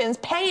distractions,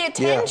 pay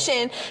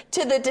attention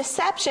to the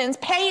deceptions,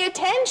 pay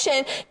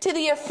attention to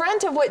the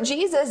affront of what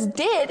Jesus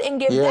did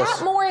and give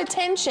that more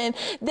attention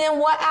than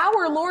what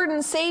our Lord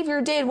and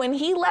Savior did when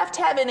He left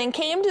heaven and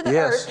came to the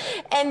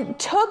earth and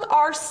took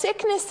our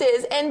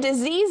sicknesses and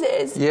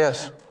diseases,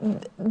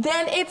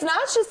 then it's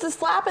not just a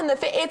slap in the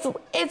face.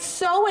 It's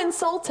so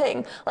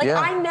insulting. Like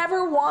I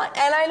never want,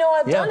 and I know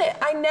I've done it,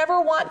 I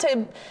never want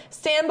to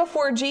stand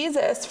before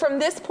Jesus from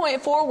this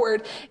point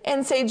forward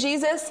and say,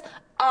 Jesus,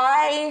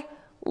 I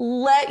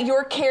let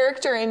your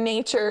character and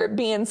nature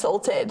be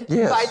insulted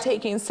by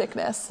taking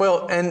sickness.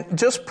 Well, and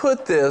just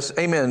put this,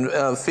 amen,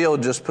 Phil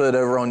just put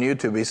over on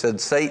YouTube, he said,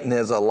 Satan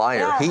is a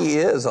liar. He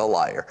is a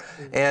liar.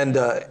 And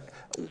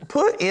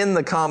Put in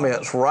the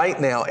comments right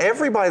now,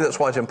 everybody that's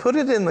watching, put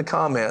it in the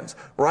comments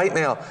right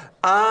now.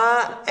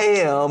 I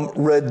am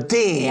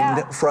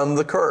redeemed from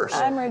the curse.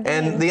 I'm redeemed.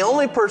 And the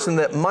only person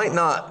that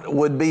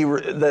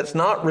that's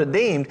not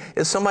redeemed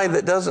is somebody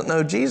that doesn't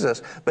know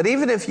Jesus. But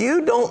even if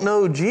you don't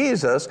know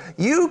Jesus,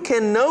 you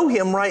can know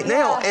him right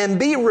now and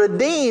be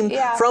redeemed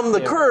from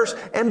the curse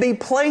and be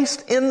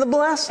placed in the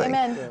blessing.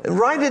 Amen.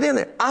 Write it in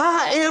there.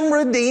 I am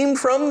redeemed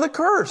from the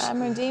curse.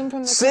 I'm redeemed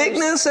from the curse.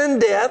 Sickness and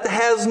death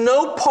has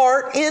no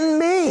part in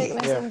me.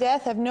 Sickness and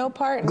death have no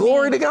part in me.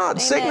 Glory to God.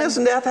 Amen. Sickness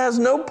and death has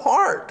no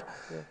part.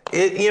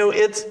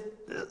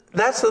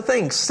 That's the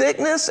thing.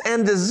 Sickness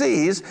and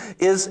disease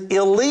is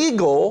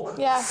illegal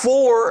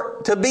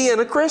to be in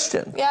a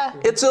Christian. Yeah.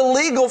 It's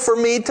illegal for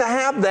me to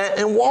have that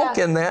and walk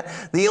in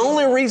that. The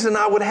only reason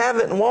I would have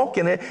it and walk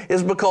in it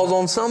is because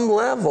on some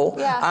level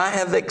I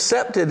have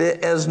accepted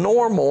it as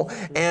normal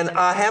and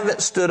I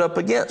haven't stood up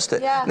against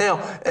it. Yeah. Now,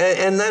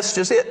 and that's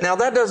just it. Now,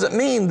 that doesn't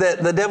mean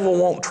that the devil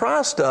won't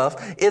try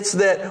stuff. It's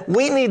that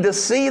we need to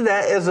see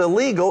that as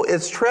illegal.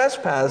 It's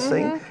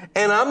trespassing,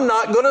 and I'm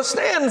not going to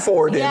stand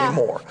for it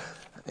anymore.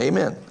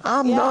 Amen.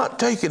 I'm not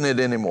taking it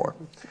anymore.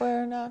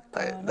 We're not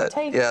gonna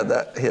take it.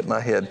 That hit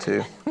my head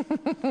too.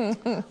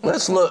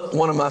 Let's look,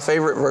 one of my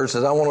favorite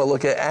verses. I want to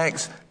look at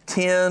Acts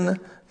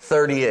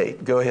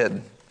 10:38. Go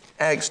ahead.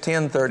 Acts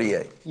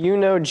 10:38. You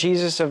know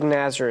Jesus of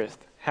Nazareth,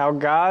 how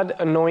God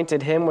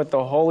anointed him with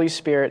the Holy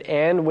Spirit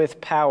and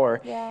with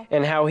power,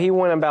 and how he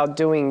went about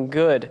doing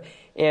good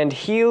and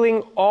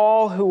healing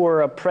all who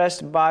were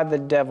oppressed by the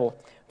devil,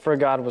 for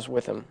God was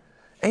with him.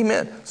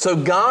 Amen. So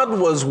God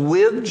was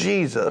with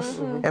Jesus,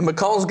 and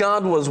because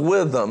God was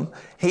with them,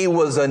 he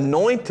was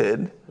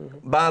anointed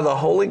by the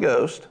Holy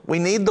Ghost. We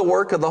need the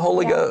work of the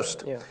Holy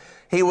Ghost. Yeah.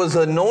 He was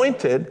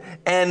anointed,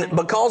 and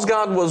because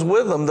God was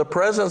with them, the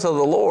presence of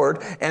the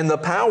Lord and the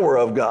power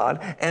of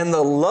God and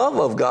the love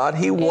of God,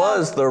 he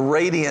was the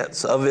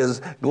radiance of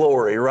his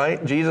glory,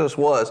 right? Jesus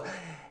was.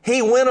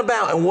 He went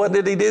about, and what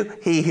did he do?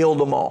 He healed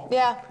them all.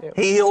 Yeah.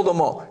 He healed them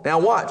all. Now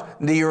watch.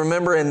 Do you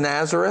remember in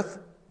Nazareth?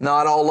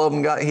 Not all of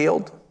them got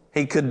healed.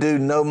 He could do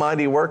no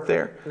mighty work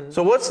there.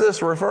 So what's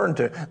this referring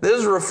to? This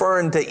is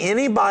referring to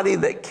anybody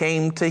that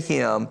came to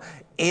him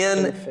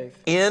in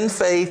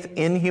faith,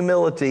 in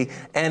humility,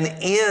 and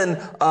in,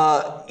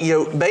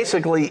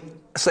 basically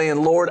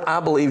saying, Lord, I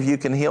believe you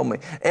can heal me.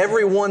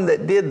 Everyone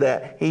that did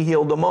that, he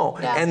healed them all.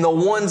 Yeah. And the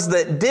ones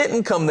that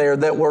didn't come there,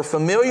 that were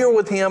familiar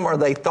with him or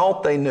they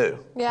thought they knew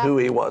who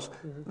he was.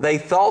 They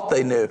thought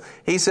they knew.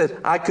 He said,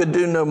 I could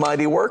do no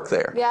mighty work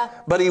there. Yeah.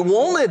 But he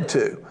wanted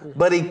to,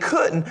 but he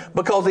couldn't,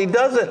 because he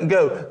doesn't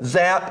go,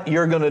 zap,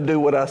 you're going to do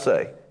what I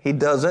say. He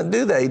doesn't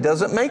do that. He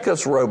doesn't make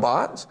us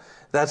robots.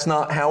 That's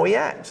not how he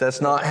acts.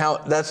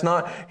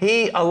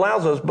 He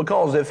allows us,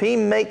 because if he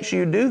makes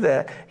you do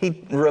that,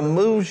 he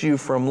removes you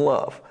from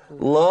love.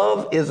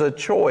 Love is a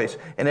choice.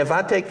 And if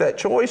I take that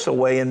choice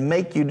away and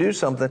make you do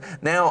something,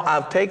 now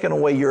I've taken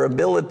away your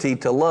ability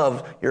to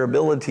love, your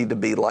ability to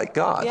be like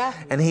God. Yeah.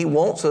 And he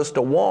wants us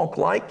to walk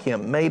like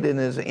him, made in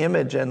his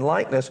image and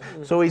likeness.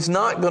 So he's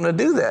not going to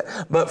do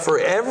that. But for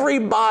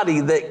everybody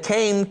that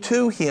came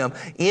to him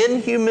in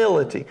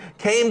humility,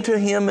 came to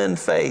him in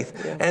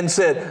faith, and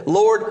said,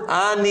 Lord,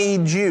 I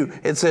need you,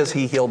 it says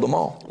he healed them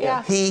all.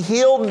 Yeah. He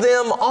healed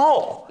them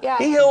all. Yeah.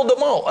 He healed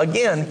them all.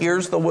 Again,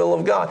 here's the will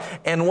of God.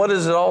 And what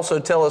does it also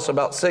tell us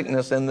about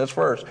sickness in this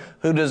verse?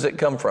 Who does it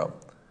come from?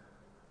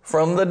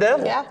 From the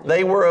devil. Yeah.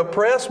 They were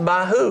oppressed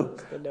by who?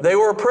 They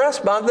were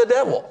oppressed by the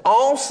devil.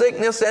 All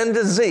sickness and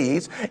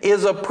disease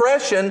is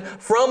oppression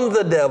from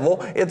the devil.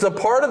 It's a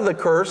part of the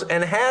curse.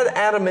 And had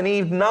Adam and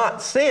Eve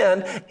not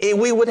sinned,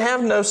 we would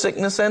have no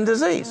sickness and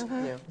disease.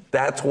 Yeah.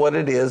 That's what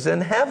it is in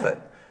heaven.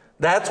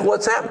 That's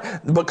what's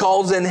happening.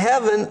 Because in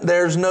heaven,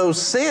 there's no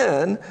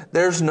sin,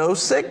 there's no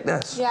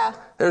sickness. Yeah.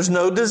 There's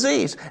no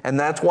disease. And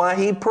that's why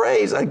he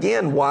prays.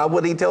 Again, why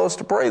would he tell us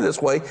to pray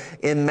this way?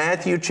 In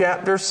Matthew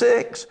chapter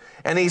 6.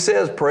 And he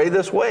says, pray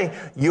this way,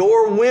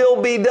 your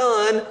will be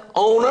done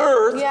on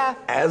earth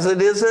as it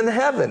is in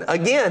heaven.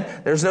 Again,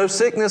 there's no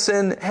sickness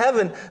in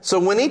heaven. So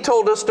when he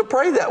told us to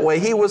pray that way,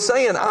 he was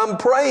saying, I'm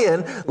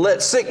praying,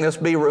 let sickness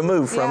be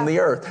removed from the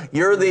earth.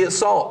 You're the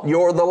salt,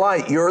 you're the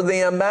light, you're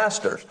the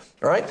ambassadors.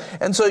 Right?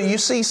 And so you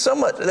see so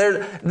much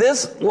there.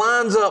 This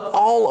lines up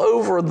all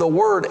over the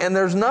word, and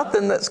there's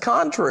nothing that's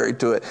contrary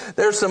to it.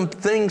 There's some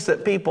things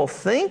that people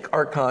think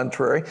are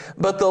contrary,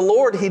 but the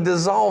Lord, he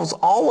dissolves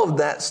all of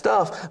that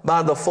stuff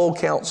by the full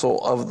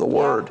counsel of the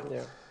word.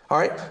 Yeah. All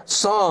right.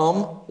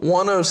 Psalm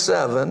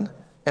 107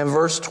 and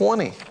verse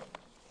 20.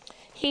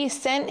 He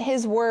sent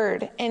his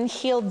word and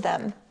healed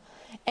them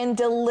and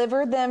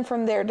delivered them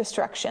from their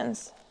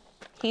destructions.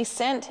 He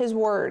sent his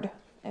word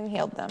and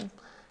healed them.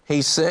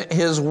 He sent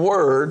his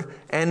word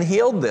and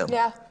healed them.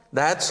 Yeah.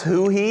 That's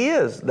who he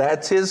is.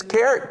 That's his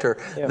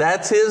character. Yeah.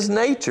 That's his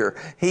nature.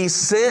 He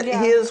sent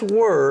his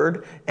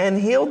word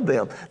and healed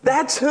them.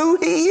 That's who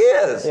he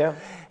is. Yeah.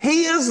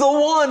 He is the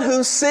one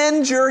who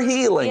sends your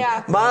healing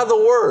by the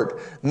word.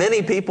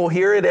 Many people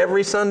hear it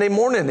every Sunday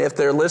morning if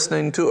they're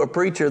listening to a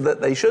preacher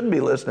that they should be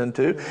listening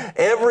to.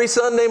 Every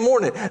Sunday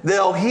morning,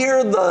 they'll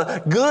hear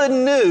the good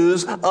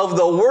news of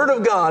the word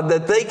of God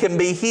that they can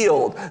be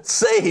healed,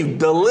 saved,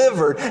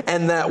 delivered,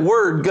 and that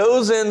word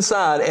goes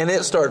inside and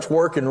it starts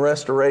working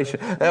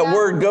restoration. That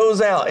word goes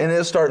out and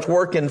it starts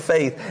working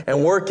faith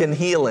and working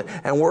healing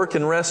and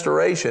working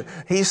restoration.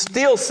 He's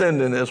still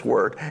sending His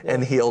word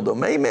and healed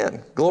them.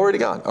 Amen. Glory to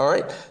God. All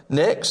right.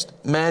 Next,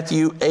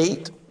 Matthew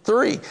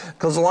 8:3.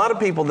 Because a lot of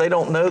people, they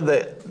don't know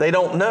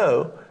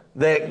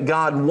that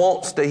God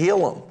wants to heal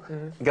them.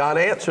 Mm-hmm. God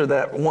answered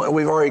that.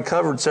 We've already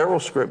covered several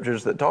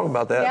scriptures that talk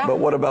about that. Yeah. But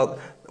what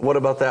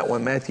about that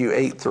one? Matthew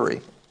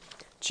 8:3.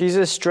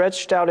 Jesus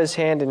stretched out His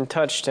hand and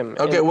touched him.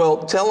 Okay,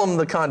 well, tell them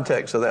the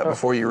context of that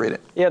before you read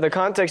it. Yeah, the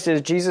context is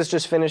Jesus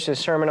just finished His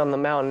Sermon on the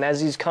Mount, and as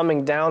He's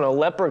coming down, a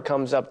leper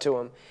comes up to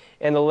Him.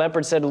 And the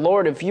leper said,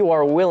 "Lord, if you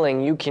are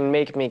willing, you can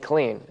make me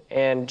clean."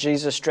 And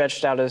Jesus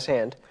stretched out His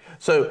hand.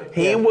 So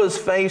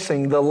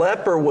the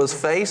leper was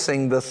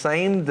facing the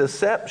same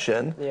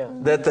deception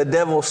that the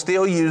devil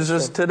still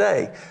uses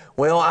today.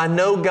 Well, I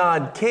know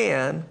God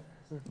can,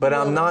 but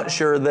I'm not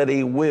sure that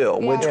He will,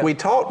 which we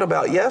talked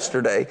about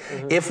yesterday.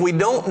 Mm-hmm. If we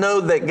don't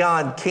know that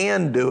God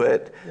can do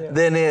it,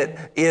 then it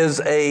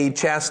is a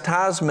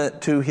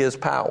chastisement to His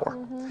power.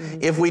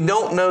 If we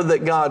don't know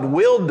that God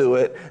will do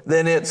it,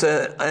 then it's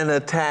an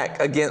attack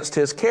against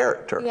His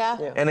character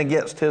and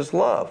against His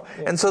love.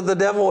 And so the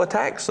devil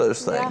attacks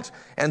those things.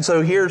 And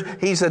so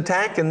he's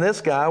attacking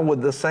this guy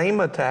with the same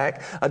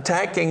attack,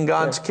 attacking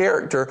God's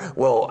character.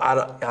 Well,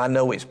 I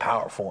know He's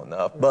powerful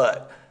enough,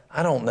 but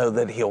I don't know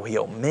that He'll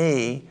heal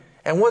me.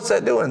 And what's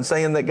that doing?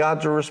 Saying that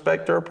God's a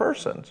respecter of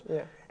persons.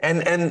 Yeah.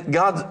 And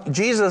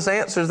Jesus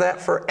answers that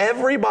for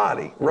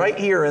everybody right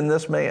here in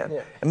this man.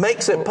 Yeah. And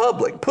makes it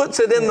public, puts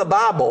it in the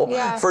Bible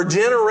for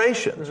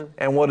generations. Mm-hmm.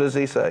 And what does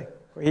He say?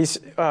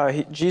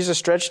 Jesus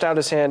stretched out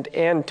His hand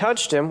and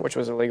touched him, which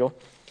was illegal.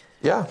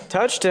 Yeah.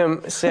 Touched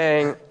him,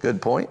 saying, "Good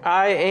point.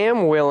 I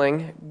am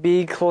willing,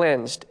 be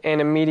cleansed."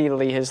 And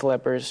immediately his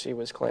leprosy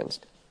was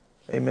cleansed.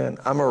 Amen.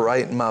 I'm going to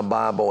write in my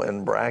Bible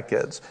in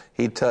brackets,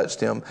 He touched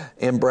him,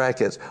 in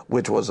brackets,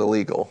 which was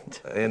illegal,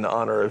 in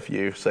honor of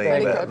you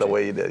saying that the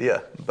way you did. Yeah.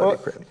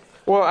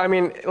 Well, I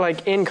mean,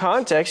 like in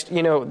context,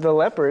 the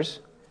lepers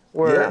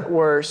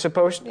were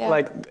supposed,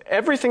 like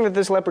everything that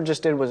this leper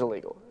just did was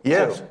illegal.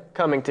 Yes. So,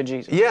 coming to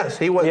Jesus. Yes,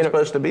 he wasn't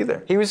supposed to be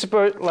there. He was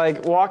supposed,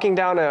 like walking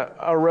down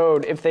a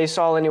road, if they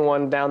saw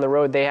anyone down the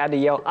road, they had to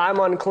yell, I'm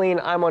unclean,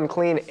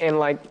 and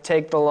like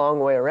take the long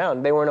way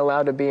around. They weren't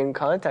allowed to be in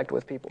contact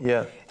with people.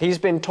 Yeah. He's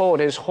been told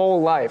his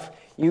whole life,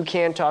 you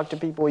can't talk to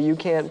people, you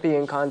can't be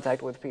in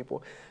contact with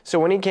people. So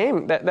when He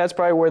came, that's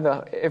probably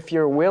where if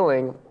you're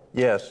willing,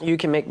 you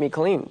can make me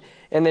clean.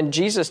 And then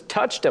Jesus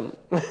touched him,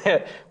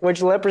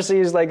 which leprosy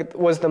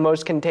was the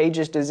most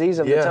contagious disease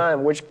of the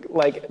time, which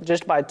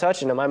just by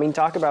touching him, I mean,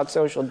 talk about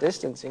social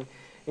distancing.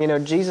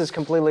 Jesus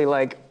completely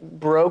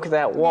broke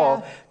that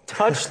wall,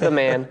 touched the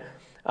man,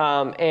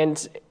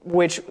 and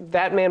which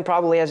that man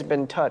probably hasn't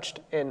been touched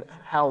in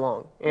how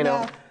long,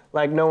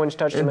 Like no one's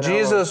touched him in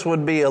Jesus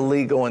would be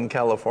illegal in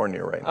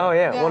California right now. Oh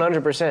yeah,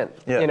 100%.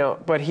 Yeah.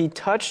 But He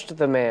touched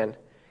the man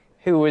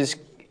who was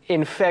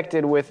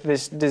infected with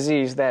this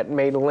disease that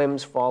made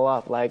limbs fall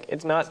off. Like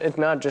it's not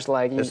just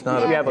like you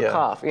have a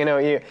cough.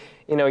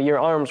 Your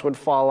arms would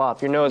fall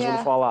off, your nose would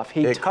fall off.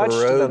 He touched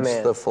the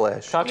man. The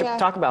flesh. Talk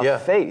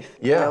about faith.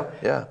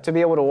 To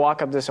be able to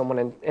walk up to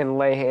someone and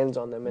lay hands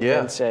on them and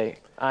then say,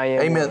 I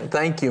am. Amen. One.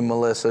 Thank you,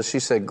 Melissa. She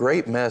said,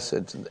 great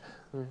message.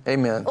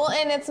 Amen. Well,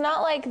 and it's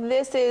not like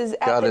this is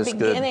at the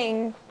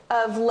beginning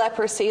of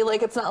leprosy.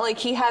 Like, it's not like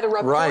he had a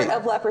report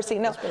of leprosy.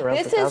 No,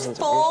 this is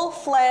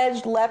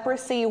full-fledged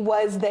leprosy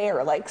was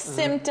there. Like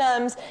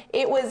symptoms,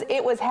 it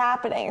was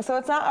happening. So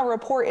it's not a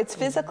report, it's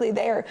physically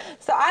there.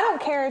 So I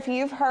don't care if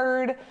you've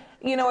heard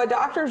a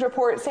doctor's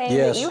report saying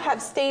that you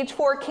have stage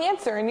 4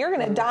 cancer and you're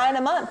going to die in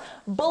a month.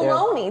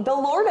 Baloney.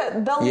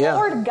 Yeah.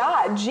 Lord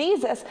God,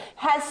 Jesus,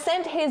 has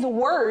sent His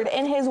word,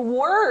 and His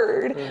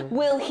word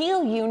will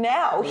heal you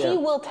now. He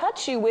will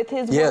touch you with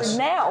His word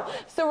now.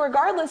 So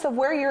regardless of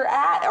where you're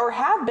at or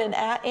have been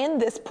at in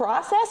this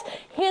process,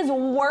 His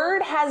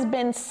word has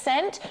been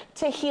sent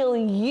to heal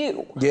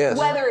you. Yes.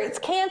 Whether it's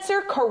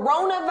cancer,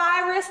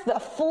 coronavirus, the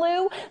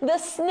flu, the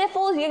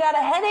sniffles, you got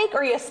a headache,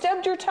 or you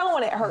stubbed your toe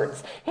and it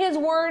hurts. His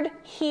word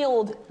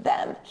heals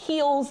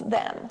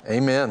them.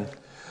 Amen.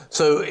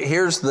 So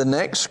here's the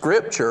next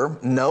scripture,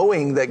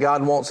 knowing that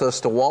God wants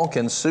us to walk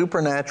in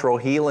supernatural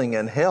healing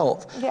and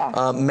health.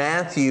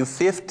 Matthew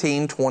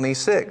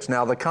 15:26.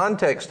 Now the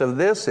context of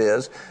this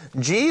is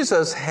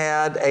Jesus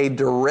had a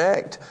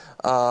direct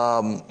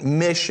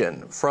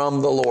mission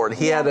from the Lord.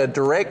 He had a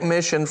direct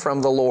mission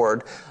from the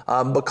Lord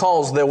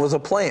because there was a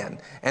plan.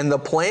 And the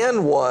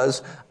plan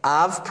was,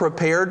 I've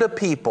prepared a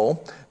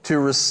people to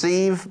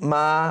receive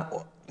my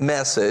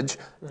message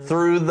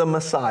through the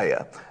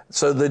Messiah.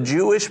 So the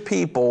Jewish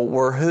people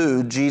were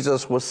who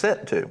Jesus was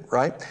sent to,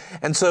 right?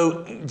 And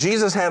so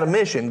Jesus had a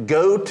mission: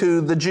 go to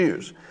the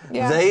Jews.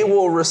 Yeah. They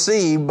will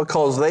receive,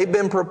 because they've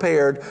been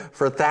prepared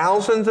for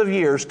thousands of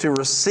years to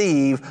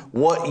receive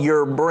what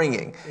you're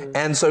bringing.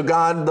 And so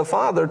God the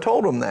Father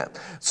told him that.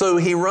 So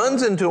he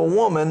runs into a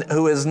woman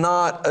who is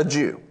not a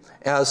Jew,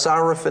 a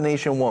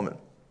Syrophoenician woman.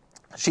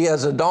 She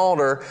has a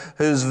daughter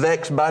who's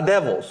vexed by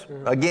devils.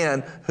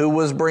 Again, who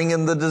was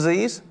bringing the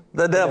disease?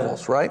 The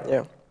devils, right?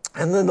 Yeah.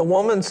 And then the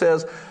woman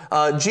says,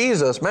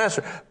 Jesus,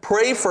 Master,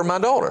 pray for my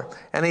daughter.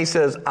 And he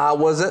says, I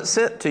wasn't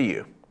sent to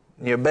you.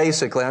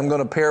 Basically, I'm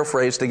going to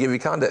paraphrase to give you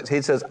context.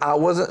 He says, I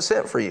wasn't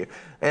sent for you.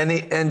 And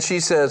he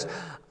says,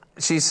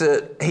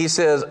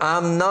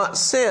 I'm not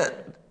sent.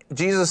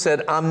 Jesus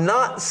said, I'm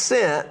not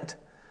sent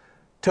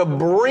to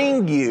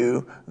bring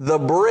you the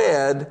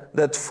bread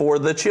that's for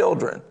the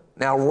children.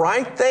 Now,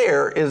 right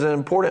there is an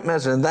important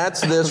message, and that's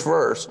this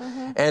verse.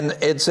 And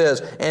it says,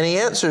 and he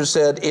answered,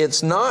 said,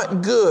 it's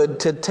not good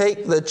to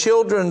take the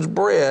children's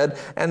bread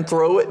and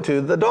throw it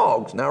to the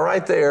dogs. Now,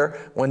 right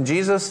there, when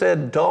Jesus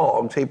said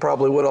dogs, he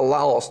probably would have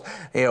lost,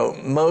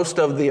 most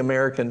of the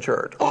American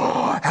church.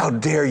 Oh, how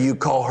dare you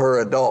call her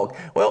a dog?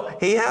 Well,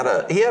 he had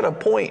a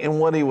point in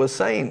what he was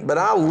saying, but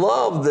I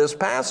love this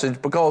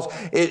passage because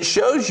it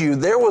shows you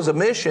there was a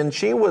mission.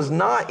 She was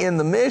not in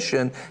the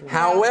mission.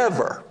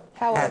 However,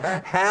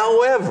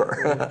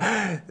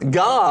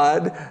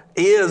 God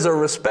is a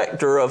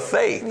respecter of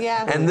faith.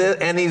 Yeah.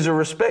 And he's a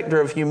respecter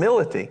of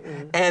humility.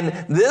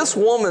 And this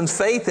woman's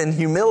faith and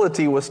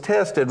humility was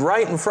tested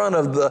right in front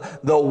of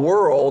the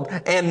world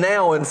and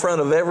now in front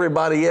of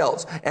everybody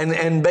else.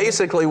 And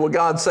basically what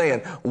God's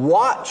saying,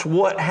 watch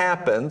what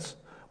happens.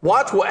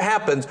 Watch what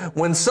happens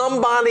when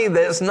somebody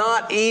that's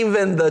not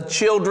even the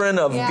children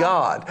of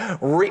God.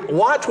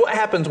 Watch what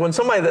happens when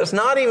somebody that's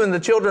not even the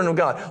children of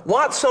God.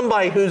 Watch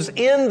somebody who's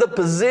in the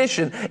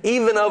position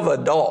even of a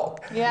dog.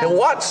 Yeah. And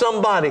watch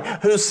somebody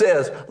who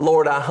says,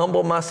 Lord, I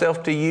humble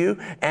myself to you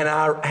and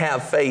I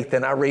have faith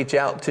and I reach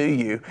out to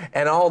you.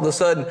 And all of a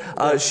sudden,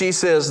 she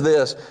says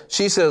this.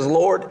 She says,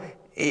 Lord,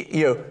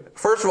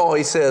 first of all,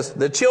 he says,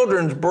 the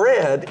children's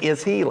bread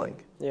is healing.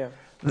 Yeah.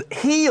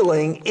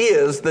 Healing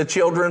is the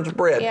children's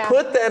bread. Yeah.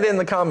 Put that in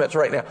the comments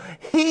right now.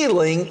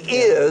 Healing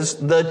is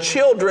the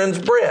children's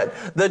bread.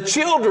 The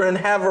children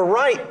have a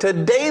right to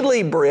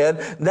daily bread.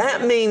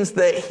 That means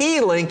that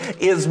healing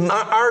is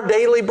our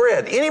daily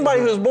bread.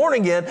 Anybody who's born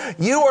again,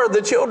 you are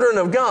the children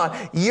of God.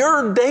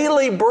 Your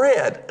daily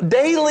bread,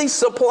 daily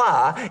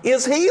supply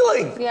is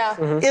healing. Yeah.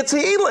 It's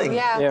healing.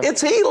 Yeah.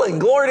 It's healing.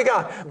 Glory to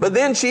God. But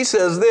then she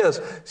says this.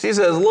 She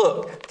says,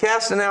 look,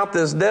 casting out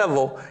this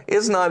devil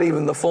is not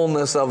even the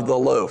fullness of the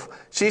loaf.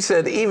 She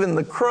said, even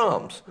the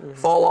crumbs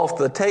fall off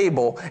the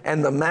table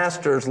and the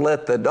masters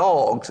let the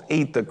dogs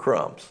eat the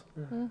crumbs.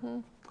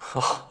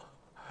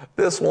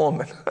 This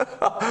woman,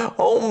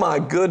 oh my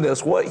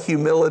goodness, what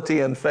humility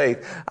and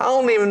faith. I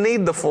don't even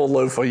need the full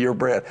loaf of your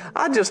bread.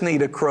 I just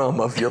need a crumb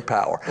of your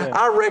power. Yeah.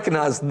 I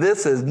recognize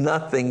this is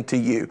nothing to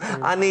you.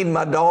 I need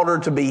my daughter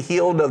to be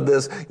healed of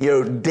this,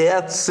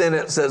 death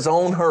sentence that's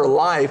on her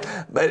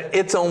life, but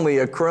it's only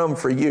a crumb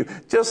for you.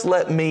 Just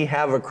let me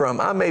have a crumb.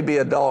 I may be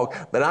a dog,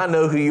 but I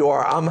know who you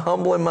are. I'm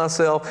humbling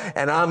myself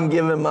and I'm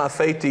giving my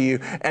faith to you.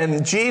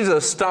 And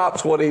Jesus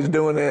stops what he's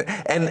doing.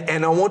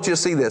 And I want you to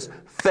see this.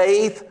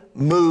 Faith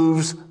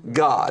moves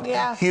God.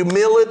 Yeah.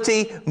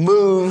 Humility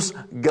moves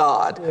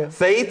God. Yeah.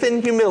 Faith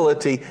and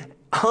humility,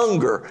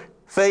 hunger,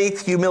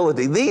 faith,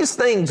 humility. These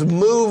things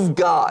move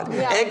God.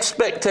 Yeah.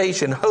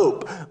 Expectation,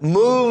 hope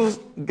moves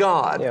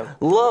God. Yeah.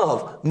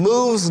 Love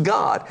moves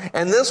God.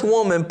 And this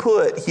woman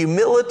put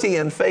humility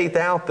and faith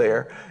out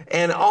there,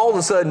 and all of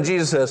a sudden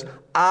Jesus says,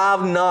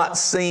 I've not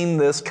seen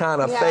this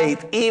kind of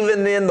faith,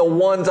 even in the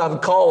ones I'm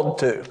called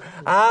to.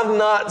 I've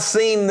not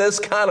seen this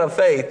kind of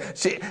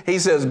faith. He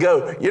says,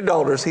 go, your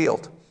daughter's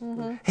healed.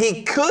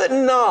 He could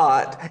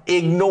not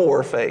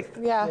ignore faith.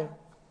 Yeah.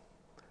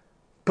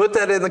 Put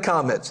that in the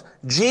comments.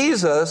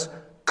 Jesus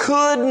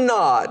could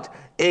not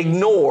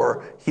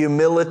ignore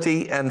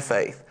humility and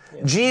faith.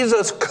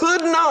 Jesus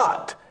could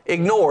not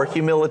ignore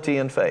humility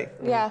and faith.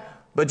 Yeah.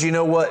 But you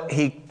know what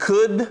he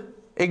could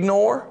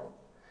ignore?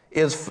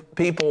 Is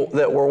people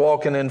that were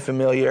walking in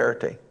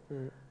familiarity.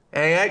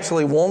 And he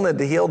actually wanted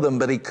to heal them,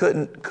 but he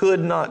could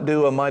not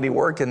do a mighty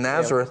work in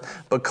Nazareth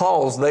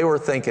because they were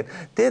thinking,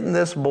 didn't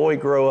this boy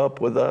grow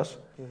up with us?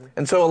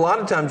 And so a lot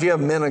of times you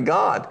have men of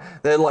God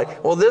that are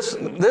like, well,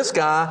 this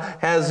guy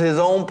has his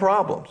own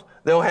problems.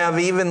 They'll have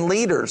even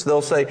leaders.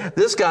 They'll say,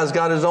 this guy's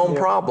got his own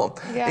problem.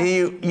 Yeah.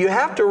 You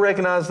have to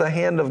recognize the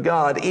hand of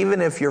God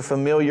even if you're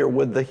familiar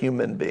with the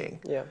human being.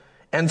 Yeah.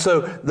 And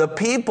so the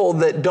people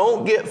that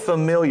don't get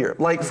familiar,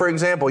 like for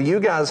example,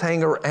 you guys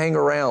hang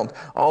around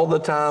all the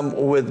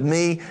time with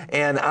me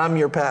and I'm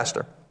your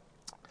pastor.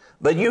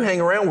 But you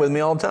hang around with me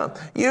all the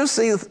time. You'll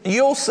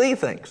see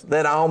things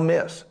that I'll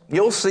miss.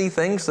 You'll see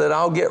things that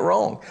I'll get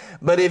wrong.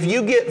 But if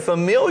you get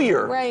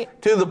familiar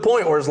Right. to the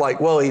point where it's like,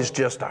 well, he's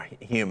just a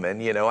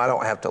human, I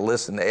don't have to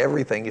listen to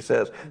everything he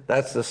says.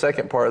 That's the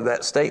second part of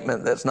that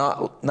statement that's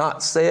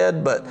not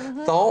said but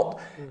thought.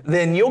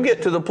 Then you'll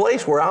get to the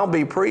place where I'll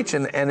be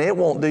preaching and it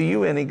won't do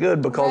you any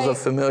good because of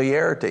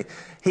familiarity.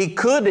 He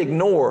could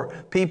ignore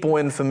people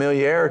in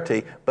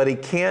familiarity, but he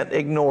can't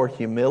ignore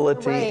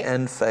humility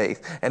and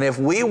faith. And if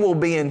we will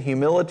be in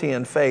humility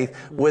and faith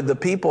with the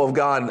people of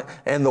God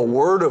and the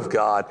Word of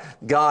God,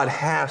 God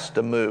has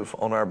to move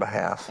on our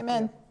behalf.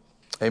 Amen.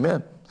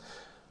 Amen.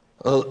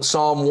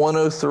 Psalm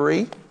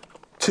 103,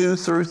 2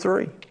 through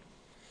 3.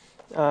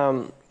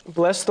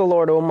 Bless the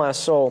Lord, O my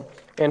soul,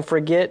 and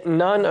forget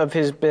none of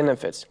his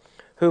benefits,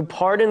 who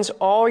pardons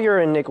all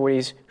your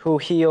iniquities, who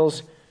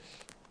heals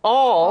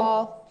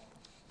all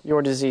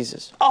your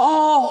diseases.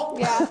 All.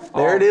 Yeah.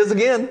 There it is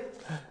again.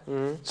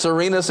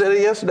 Serena said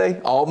it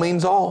yesterday. All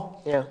means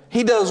all. Yeah.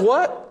 He does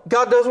what?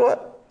 God does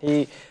what?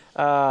 He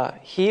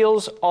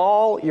heals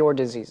all your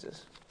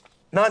diseases.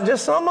 Not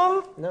just some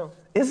of them? No.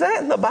 Is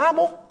that in the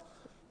Bible?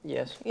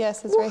 Yes.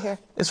 Yes, it's right here.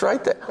 It's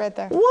right there. Right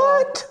there.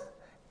 What?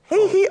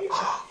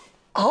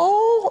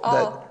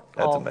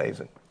 That's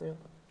amazing. Yeah.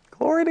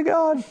 Glory to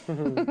God.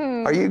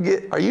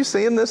 Are you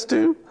seeing this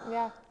too?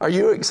 Yeah. Are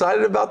you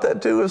excited about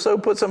that too? If so,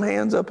 put some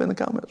hands up in the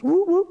comments.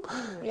 Whoop, whoop.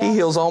 Yeah. He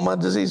heals all my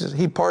diseases.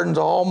 He pardons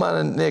all my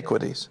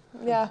iniquities.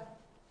 Yeah.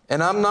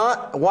 And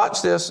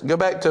watch this, go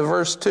back to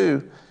verse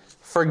 2.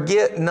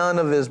 Forget none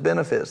of his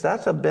benefits.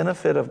 That's a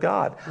benefit of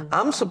God.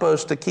 I'm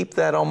supposed to keep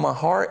that on my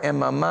heart and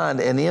my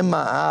mind and in my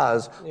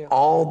eyes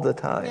all the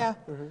time. Yeah.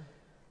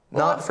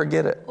 Not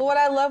forget it. Well, what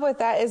I love with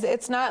that is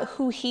it's not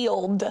who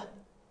healed.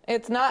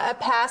 It's not a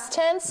past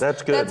tense.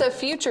 That's good. That's a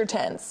future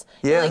tense.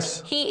 Yes.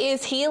 Like, he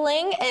is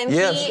healing and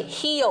he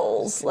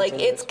heals. Like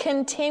it's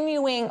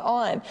continuing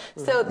on.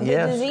 So the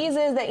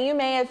diseases that you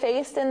may have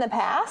faced in the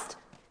past,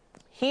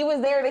 he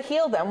was there to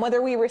heal them.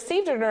 Whether we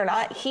received it or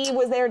not, he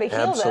was there to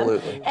heal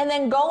them. And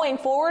then going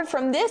forward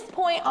from this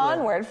point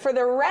onward, for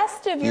the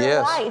rest of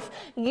your life,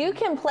 you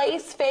can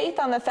place faith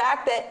on the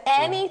fact that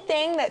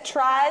anything that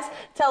tries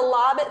to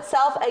lob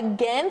itself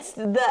against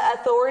the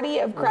authority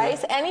of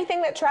Christ,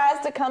 anything that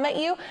tries to come at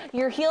you,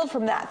 you're healed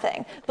from that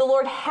thing. The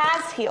Lord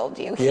has healed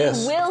you. He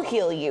will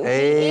heal you.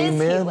 Amen.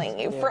 He is healing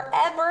you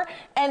forever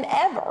and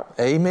ever.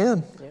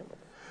 Amen.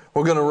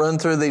 We're going to run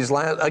through these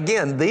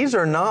again, these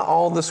are not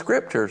all the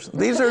scriptures.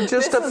 These are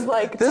just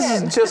this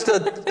is just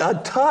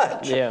a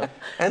touch. Yeah.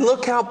 And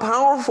look how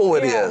powerful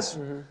it is.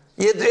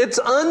 It's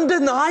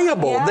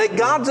undeniable that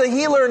God's a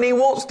healer and he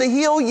wants to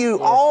heal you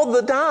all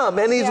the time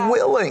and he's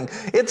willing.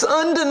 It's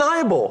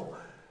undeniable.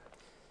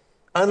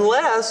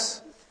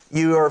 Unless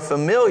you are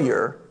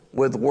familiar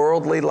with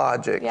worldly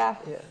logic. Yeah.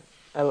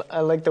 I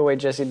like the way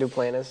Jesse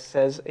Duplantis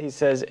says. He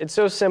says, it's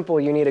so simple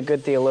you need a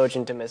good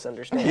theologian to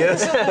misunderstand.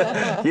 Yes.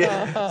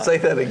 Say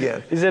that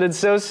again. He said, it's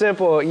so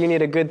simple you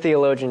need a good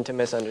theologian to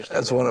misunderstand.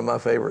 That's one of my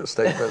favorite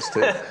statements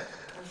too.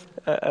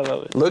 I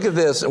love it. Look at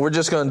this. We're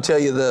just going to tell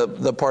you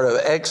the part of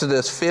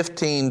Exodus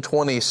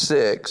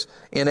 15:26.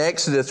 In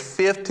Exodus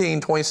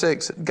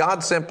 15:26,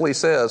 God simply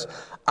says,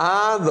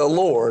 I, the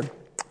Lord,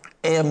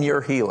 am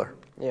your healer.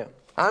 Yeah.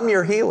 I'm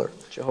your healer.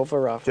 Jehovah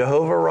Rapha.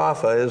 Jehovah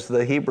Rapha is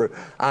the Hebrew.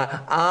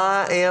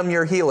 I am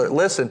your healer.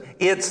 Listen,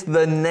 it's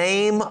the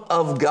name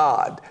of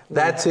God.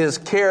 That's his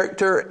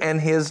character and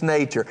his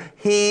nature.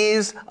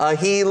 He's a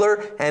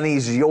healer and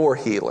he's your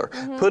healer.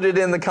 Put it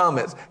in the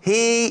comments.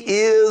 He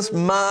is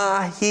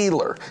my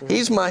healer.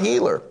 He's my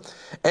healer.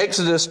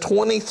 Exodus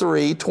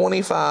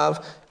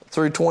 23:25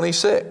 through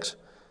 26.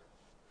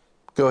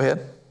 Go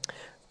ahead.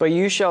 But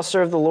you shall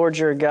serve the Lord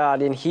your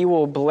God, and he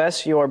will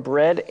bless your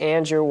bread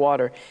and your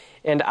water.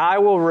 And I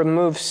will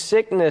remove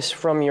sickness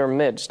from your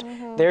midst.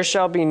 There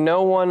shall be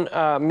no one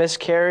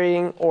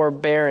miscarrying or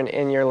barren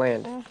in your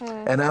land.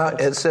 And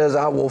it says,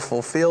 I will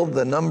fulfill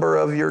the number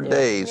of your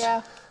days.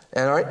 Yeah.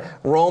 And all right,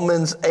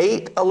 Romans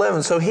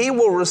 8:11. So he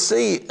will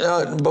receive,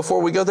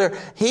 before we go there,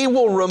 he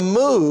will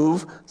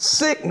remove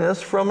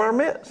sickness from our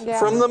midst,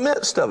 from the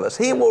midst of us.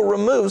 He will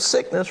remove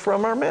sickness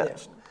from our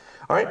midst.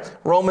 All right,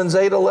 Romans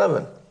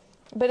 8:11.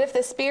 But if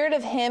the spirit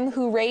of him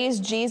who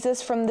raised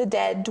Jesus from the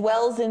dead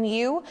dwells in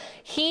you,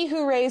 he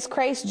who raised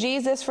Christ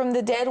Jesus from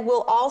the dead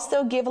will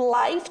also give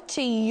life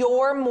to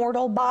your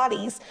mortal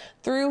bodies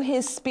through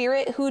his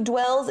spirit who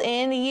dwells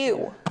in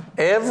you.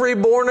 Every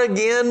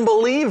born-again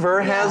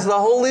believer has the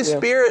Holy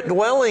Spirit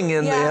dwelling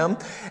in them,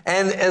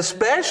 and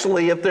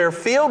especially if they're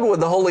filled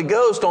with the Holy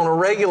Ghost on a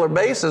regular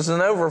basis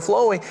and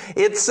overflowing,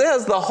 it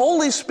says the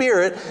Holy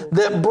Spirit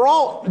that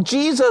brought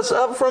Jesus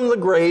up from the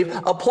grave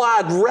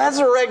applied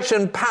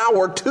resurrection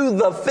power to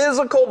the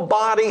physical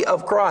body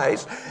of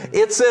Christ.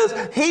 It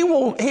says He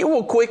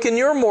will quicken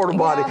your mortal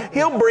body.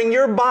 He'll bring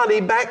your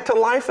body back to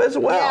life as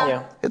well.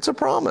 Yeah. It's a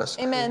promise.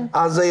 Amen.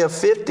 Isaiah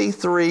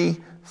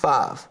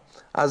 53:5.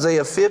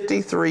 Isaiah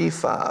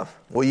 53:5.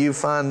 Will you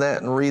find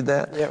that and read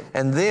that? Yep.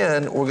 And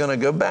then we're going to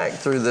go back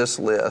through this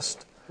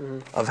list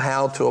of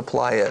how to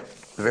apply it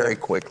very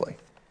quickly.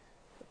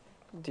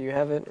 Do you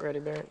have it ready,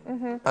 Barrett?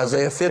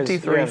 Isaiah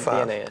 53,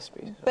 5.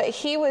 NASB. But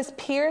he was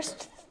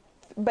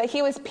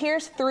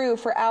pierced through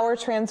for our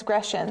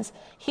transgressions.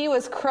 He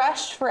was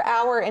crushed for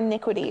our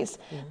iniquities.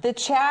 The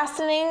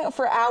chastening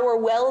for our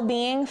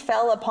well-being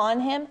fell upon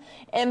him,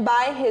 and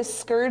by his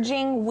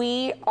scourging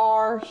we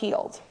are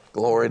healed.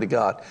 Glory to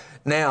God.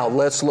 Now,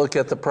 let's look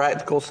at the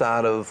practical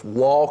side of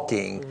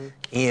walking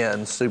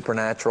in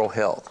supernatural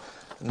health.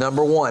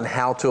 Number one,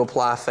 how to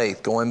apply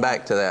faith. Going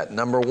back to that.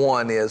 Number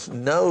one is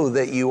know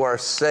that you are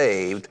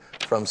saved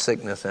from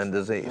sickness and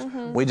disease.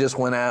 We just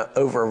went out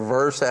over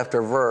verse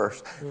after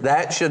verse.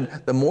 That should,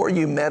 the more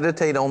you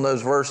meditate on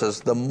those verses,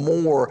 the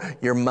more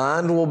your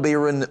mind will be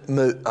renewed.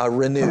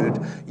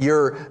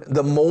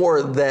 The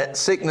more that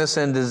sickness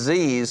and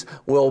disease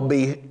will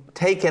be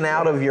taken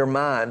out of your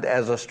mind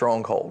as a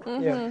stronghold.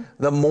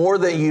 The more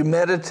that you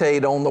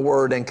meditate on the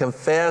Word and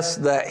confess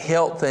that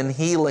health and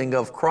healing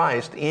of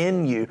Christ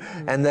in you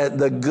and that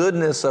the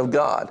goodness of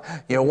God.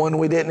 You know, one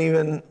we didn't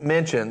even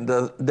mention,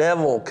 the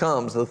devil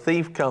comes, the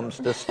thief comes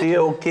to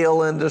steal,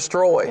 kill, and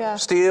destroy.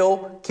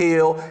 Steal,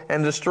 kill,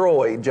 and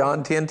destroy.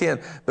 John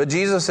 10:10. But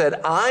Jesus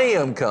said, I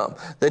am come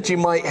that you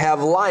might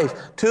have life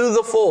to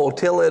the full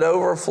till it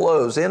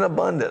overflows, in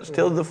abundance,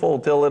 till the full,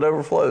 till it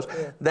overflows.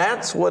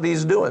 That's what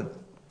he's doing.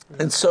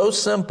 It's so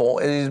simple,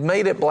 and he's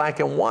made it black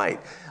and white.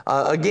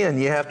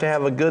 Again, you have to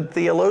have a good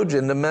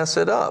theologian to mess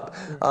it up.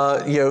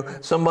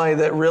 Somebody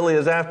that really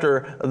is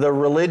after the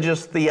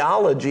religious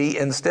theology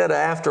instead of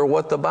after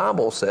what the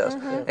Bible says.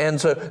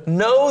 And so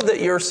know that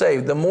you're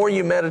saved. The more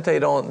you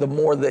meditate on it, the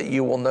more that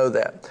you will know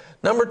that.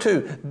 Number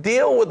two,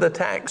 deal with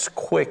attacks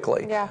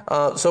quickly.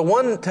 So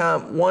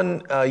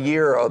one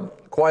year,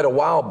 quite a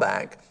while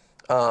back,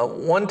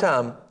 one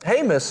time,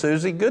 hey, Miss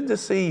Susie, good to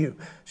see you.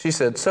 She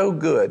said, so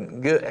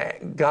good.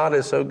 God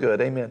is so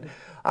good. Amen.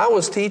 I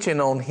was teaching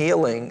on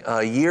healing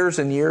years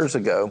and years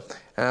ago,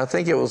 and I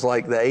think it was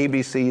like the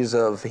ABCs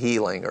of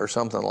healing or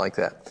something like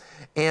that.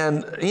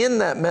 And in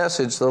that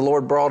message, the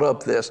Lord brought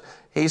up this.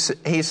 He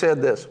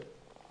said this.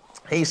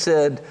 He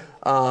said,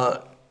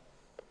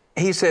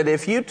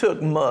 if you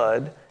took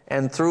mud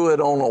and threw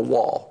it on a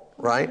wall,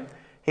 right?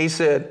 He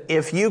said,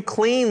 if you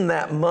clean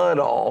that mud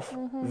off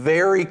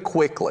very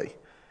quickly,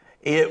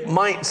 it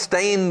might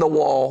stain the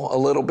wall a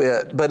little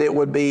bit, but it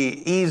would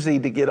be easy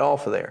to get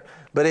off of there.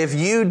 But if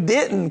you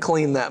didn't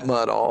clean that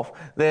mud off,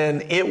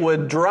 then it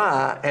would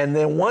dry, and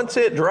then once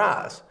it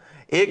dries,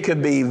 it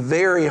could be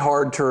very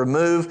hard to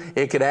remove.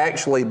 It could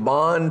actually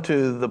bond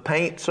to the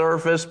paint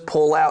surface,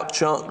 pull out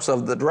chunks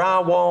of the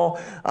drywall.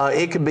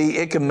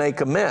 It can make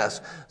a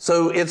mess.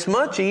 So it's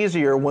much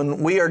easier when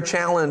we are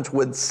challenged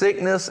with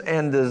sickness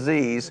and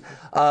disease.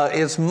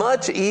 It's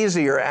much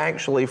easier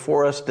actually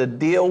for us to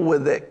deal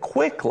with it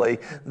quickly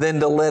than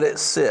to let it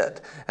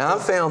sit. And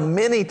I've found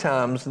many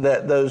times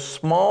that those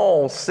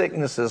small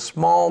sicknesses,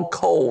 small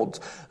colds,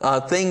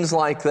 things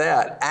like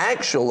that,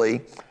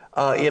 actually,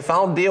 if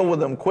I'll deal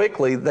with them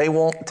quickly, they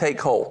won't take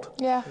hold.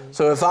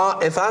 So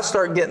if I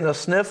start getting a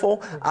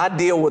sniffle, I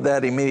deal with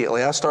that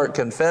immediately. I start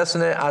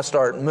confessing it. I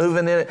start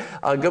moving in it.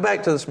 Go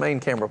back to this main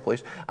camera,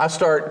 please. I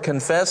start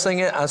confessing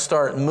it. I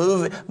start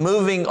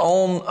moving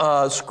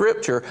on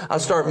Scripture. I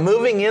start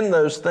moving in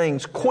those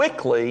things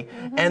quickly,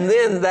 and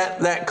then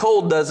that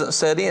cold doesn't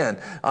set in.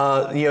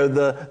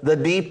 The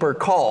deeper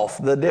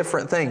cough, the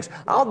different things.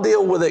 I'll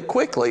deal with it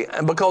quickly,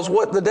 and because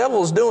what the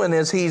devil's doing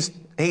is he's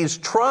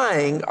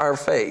trying our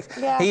faith.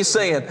 He's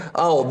saying,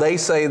 oh, they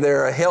say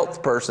they're a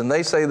health person.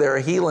 They say they're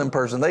a healing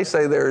person. They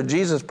say they're a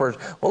Jesus person.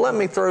 Well, let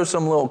me throw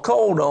some little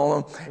cold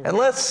on them, and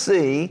let's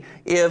see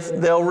if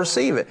they'll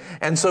receive it.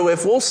 And so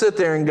if we'll sit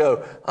there and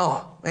go,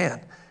 oh,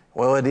 man,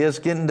 well, it is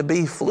getting to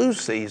be flu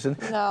season.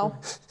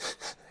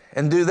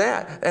 And do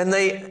that. And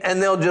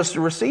they'll just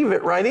receive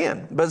it right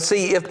in. But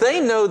see, if they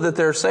know that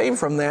they're saved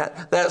from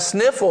that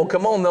sniffle,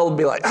 come on, they'll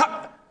be like,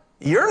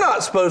 you're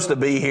not supposed to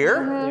be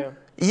here.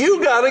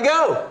 You got to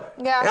go.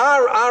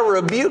 I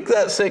rebuke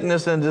that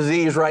sickness and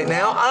disease right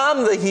now.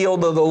 I'm the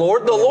healed of the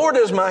Lord. The Lord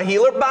is my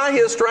healer. By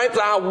His stripes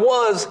I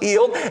was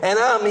healed, and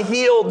I'm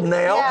healed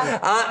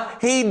now.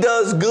 He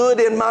does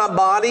good in my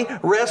body.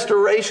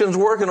 Restoration's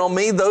working on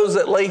me. Those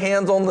that lay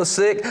hands on the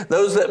sick,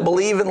 those that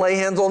believe and lay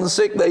hands on the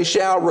sick, they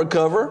shall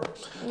recover.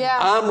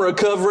 I'm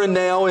recovering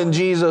now in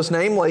Jesus'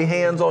 name. Lay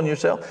hands on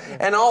yourself.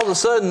 And all of a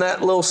sudden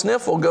that little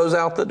sniffle goes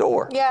out the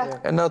door.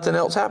 And nothing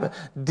else happens.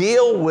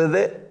 Deal with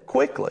it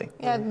quickly.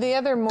 The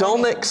other morning,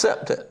 don't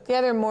accept it. The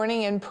other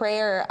morning in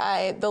prayer,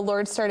 the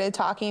Lord started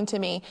talking to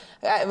me.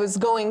 I was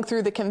going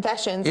through the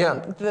confessions.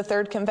 And the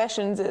third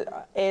confession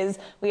is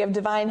we have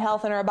divine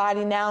health in our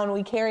body now, and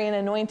we carry an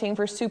anointing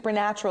for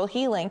supernatural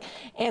healing.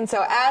 And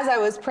so as I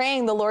was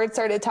praying, the Lord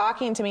started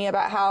talking to me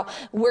about how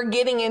we're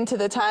getting into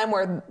the time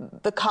where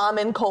the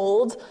common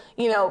cold,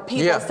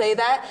 people say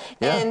that.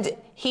 And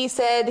He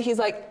said, He's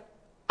like,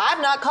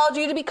 I've not called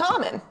you to be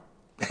common.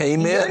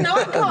 Amen. You're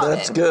not common.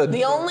 That's good.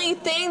 The only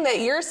thing that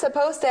you're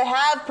supposed to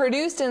have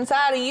produced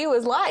inside of you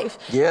is life.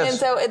 Yes. And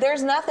so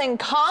there's nothing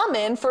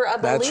common for a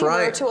That's believer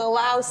right. to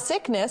allow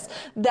sickness.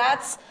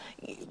 That's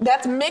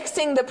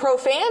mixing the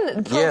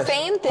profane Yes.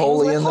 things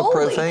Holy with and the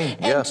holy. profane.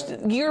 And Yes.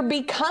 you're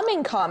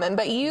becoming common.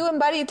 But you and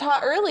Buddy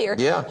taught earlier,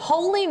 Yeah.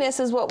 holiness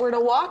is what we're to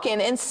walk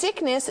in, and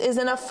sickness is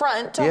an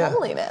affront to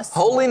holiness.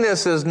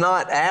 Holiness is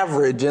not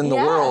average in the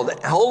Yeah. world.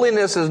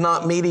 Holiness is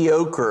not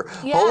mediocre.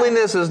 Yeah.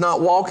 Holiness is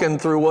not walking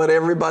through what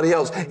everybody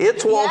else.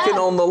 It's walking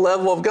Yeah. on the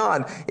level of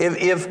God.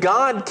 If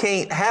God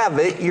can't have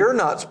it, you're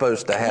not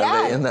supposed to have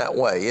Yeah. it in that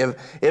way.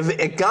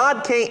 If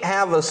God can't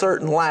have a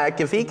certain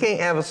lack, if He can't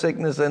have a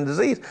sickness and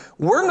disease,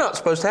 we're not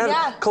supposed to have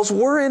Yeah. it because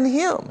we're in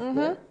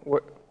Him.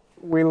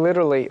 We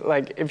literally,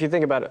 like, if you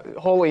think about it,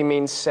 holy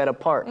means set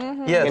apart.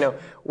 Yes. You know,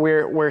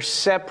 we're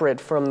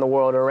separate from the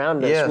world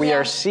around us. Yes. We Yeah.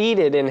 are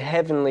seated in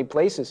heavenly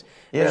places.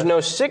 Yes. There's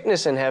no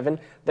sickness in heaven.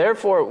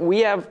 Therefore,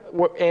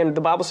 and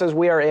the Bible says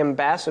we are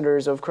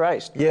ambassadors of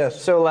Christ.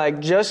 Yes. So, like,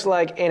 just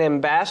like an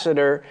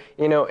ambassador,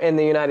 you know, in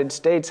the United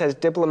States has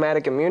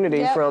diplomatic immunity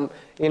Yep. from,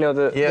 you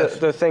know, Yes.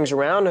 the things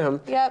around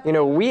him. Yep. You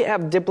know, we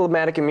have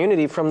diplomatic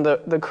immunity from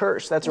the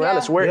curse that's around Yeah.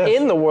 us. We're Yes.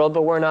 in the world,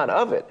 but we're not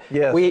of it.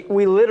 Yes. We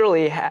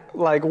literally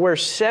we're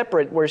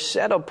separate, we're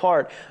set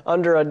apart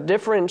under a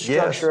different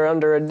Yes. structure,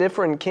 under a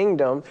different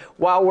kingdom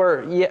while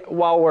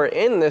we're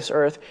in this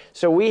earth.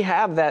 So we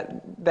have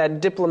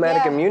that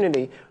diplomatic Yeah.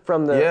 immunity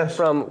from the Yes.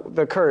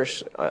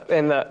 curse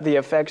and the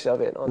effects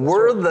of it on this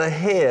We're earth. the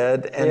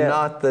head and Yeah.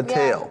 not the Yeah.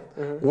 tail.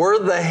 We're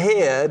the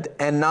head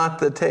and not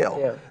the tail.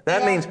 Yeah.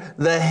 That Yeah. means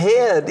the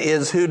head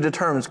is who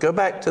determines. Go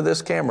back to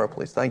this camera,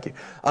 please. Thank you.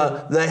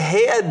 The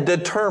head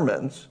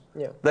determines.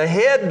 Yeah. The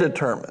head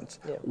determines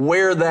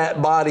where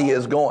that body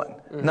is going,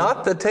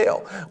 not the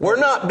tail. We're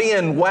not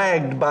being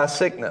wagged by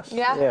sickness.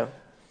 Yeah. Yeah.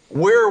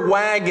 We're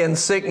wagging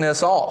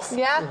sickness off.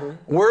 Yeah.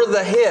 We're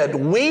the head.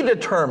 We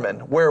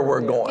determine where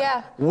we're going.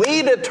 Yeah.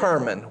 We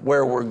determine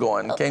where we're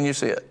going. Can you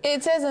see it?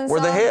 It says in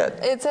We're the head.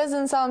 It says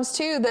in Psalms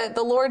 2 that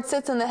the Lord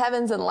sits in the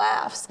heavens and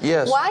laughs.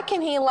 Yes. Why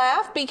can He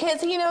laugh? Because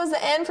He knows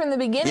the end from the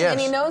beginning, Yes. and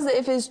He knows that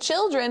if His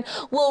children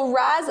will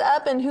rise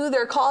up in who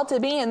they're called to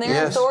be and their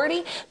Yes.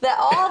 authority, that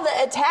all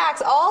the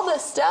attacks, all the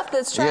stuff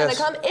that's trying Yes.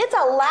 to come, it's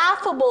a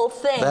laughable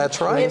thing.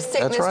 That's right. If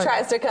sickness That's right.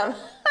 tries to come,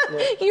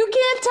 you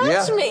can't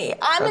touch Yeah. me.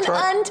 I'm That's an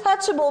right.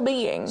 untouchable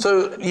being.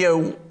 So,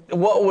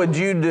 what would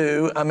you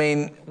do? I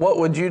mean, what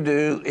would you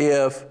do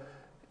if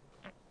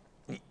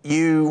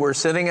you were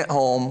sitting at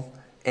home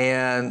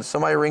and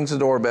somebody rings the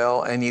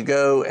doorbell and you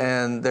go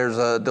and there's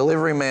a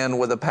delivery man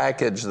with a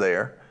package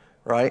there,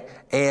 right?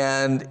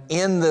 And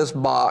in this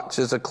box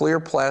is a clear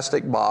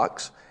plastic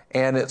box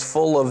and it's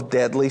full of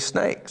deadly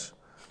snakes.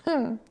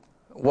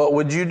 What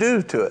would you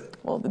do to it?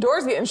 Well, the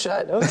door's getting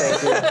shut.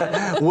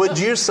 Would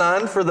you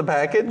sign for the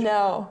package?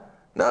 No.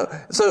 No.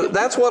 So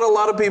that's what a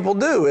lot of people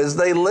do is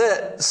they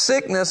let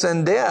sickness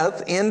and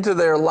death into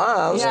their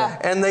lives Yeah.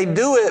 and they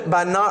do it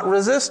by not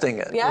resisting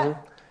it. Yeah.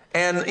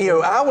 And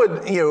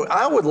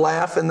I would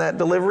laugh in that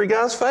delivery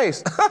guy's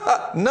face.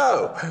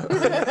 No.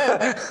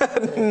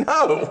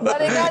 No.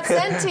 But it got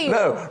sent to you.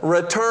 No.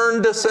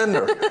 Return to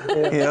sender.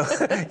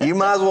 You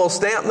might as well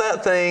stamp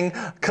that thing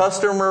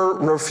customer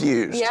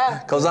refused. Yeah.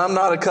 Because I'm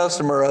not a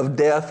customer of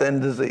death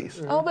and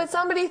disease. Oh, but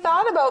somebody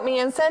thought about me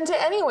and sent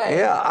it anyway.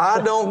 Yeah,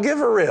 I don't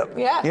give a rip.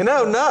 Yeah.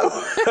 No.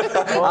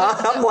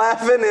 I'm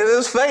laughing in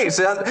his face.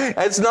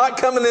 It's not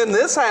coming in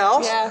this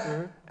house.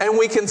 Yeah. And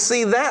we can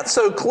see that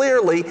so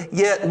clearly,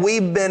 yet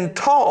we've been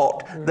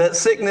taught that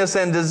sickness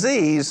and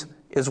disease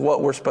is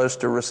what we're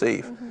supposed to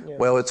receive.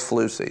 Well, it's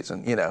flu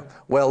season,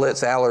 Well,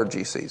 it's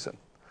allergy season.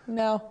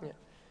 No.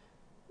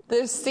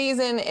 This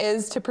season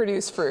is to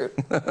produce fruit.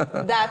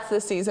 That's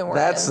the season we're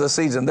That's in. the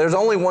season. There's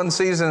only one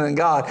season in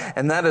God,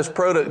 and that is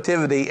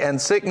productivity.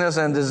 And sickness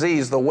and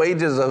disease, the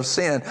wages of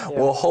sin,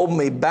 will hold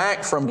me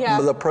back from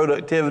the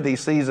productivity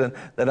season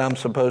that I'm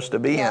supposed to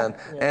be in.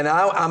 And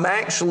I'm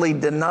actually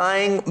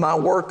denying my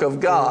work of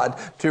God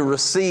to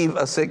receive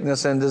a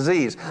sickness and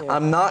disease.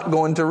 I'm not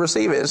going to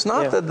receive it. It's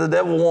not that the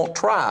devil won't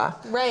try.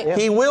 Right.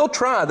 He will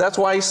try. That's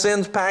why he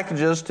sends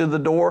packages to the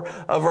door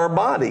of our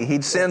body.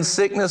 He sends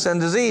sickness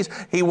and disease.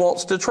 He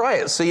wants to try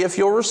it. See if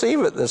you'll receive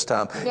it this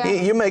time. Yeah.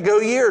 You may go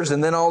years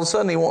and then all of a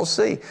sudden he won't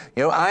see.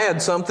 I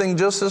had something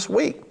just this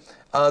week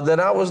that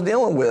I was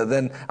dealing with,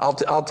 and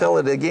I'll tell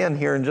it again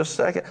here in just a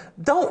second.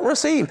 Don't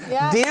receive.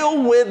 Yeah.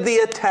 Deal with the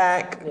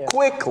attack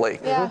quickly.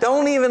 Yeah.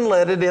 Don't even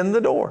let it in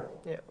the door.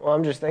 Yeah. Well,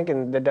 I'm just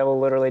thinking the devil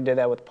literally did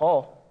that with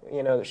Paul.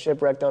 The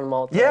shipwrecked on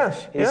Malta.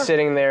 Yes, He's yeah.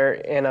 sitting there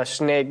and a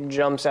snake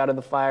jumps out of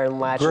the fire and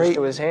latches Great.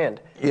 to his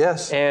hand.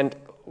 Yes. And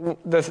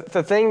the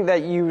thing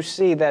that you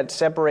see that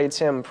separates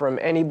him from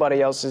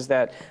anybody else is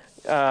that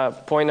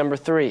point number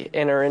 3,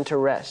 enter into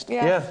rest.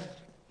 Yeah.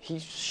 He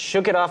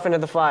shook it off into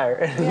the fire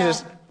and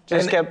just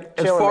And kept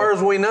as chilling far there.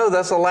 as we know,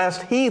 that's the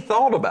last he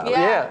thought about it.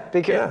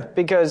 Yeah.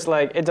 Because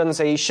like it doesn't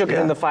say he shook it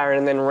Yeah. in the fire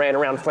and then ran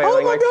around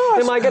flailing my like, gosh.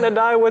 am I gonna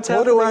die? What's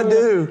What happening? do I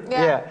do?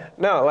 Yeah.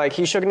 No, like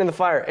he shook it in the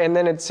fire and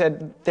then it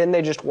said then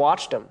they just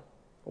watched him,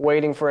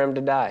 waiting for him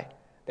to die.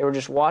 They were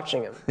just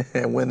watching him.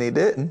 And when he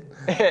didn't.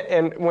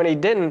 And when he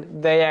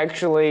didn't, they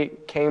actually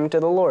came to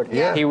the Lord.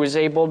 Yeah. He was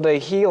able to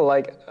heal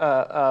like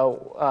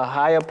a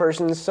high up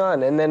person's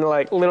son. And then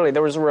like literally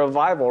there was a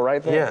revival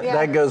right there. Yeah,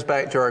 that goes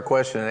back to our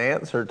question and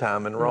answer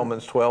time in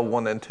Romans 12,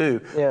 1 and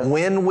 2. Yeah.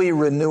 When we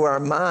renew our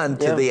mind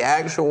to the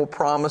actual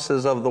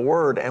promises of the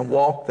Word and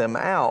walk them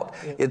out,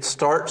 it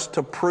starts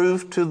to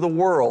prove to the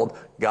world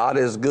God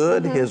is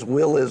good, His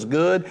will is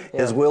good,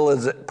 His will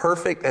is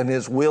perfect, and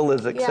His will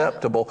is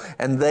acceptable.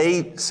 And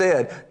they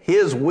said,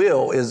 His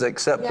will is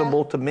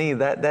acceptable to me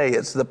that day.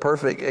 It's the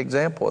perfect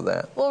example of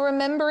that. Well,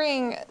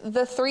 remembering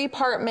the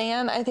 3-part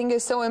man, I think,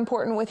 is so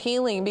important with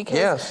healing,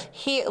 because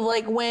he,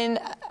 like, when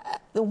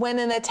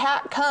an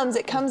attack comes,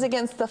 it comes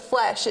against the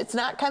flesh. It's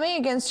not coming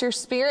against your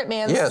spirit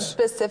man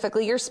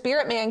specifically. Your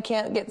spirit man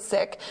can't get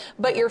sick,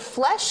 but your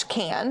flesh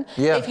can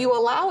if you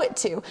allow it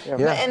to.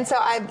 And so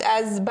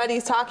as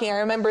Buddy's talking,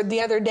 I remembered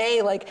the other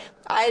day, like,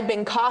 I had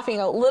been coughing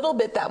a little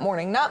bit that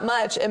morning, not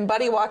much, and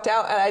Buddy walked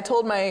out, and I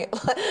told I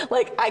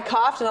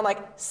coughed, and I'm like,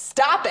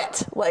 stop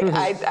it. Like,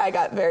 I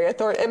got very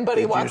authoritative, and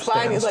Buddy walks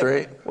by, and he's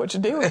like, what you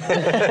doing? I was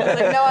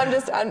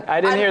like, no,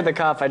 I didn't hear the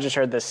cough, I just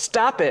heard the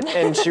stop it,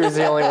 and she was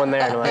the only one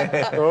there, and I'm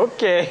like,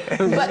 okay,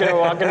 I'm just going to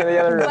walk into the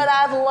other room. But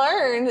I've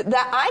learned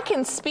that I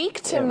can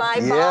speak to my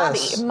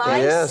body.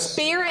 My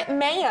spirit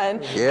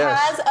man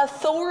has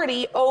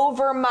authority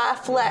over my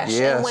flesh.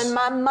 And when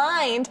my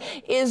mind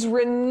is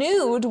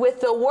renewed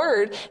with the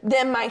Word,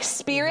 then my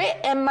spirit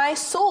and my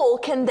soul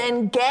can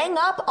then gang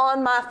up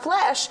on my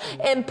flesh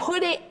and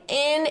put it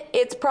in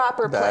its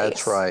proper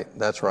place.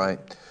 That's right.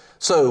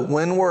 So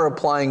when we're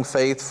applying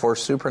faith for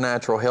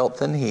supernatural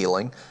health and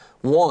healing,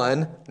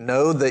 1,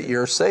 know that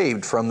you're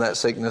saved from that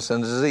sickness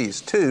and disease.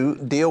 2,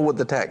 deal with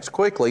the attacks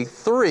quickly.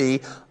 3,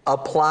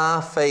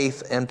 apply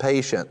faith and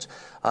patience.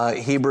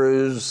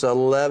 Hebrews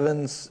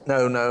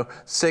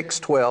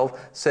 6:12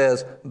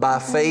 says, by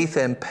faith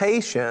and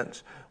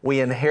patience, we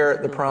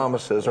inherit the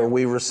promises, or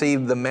we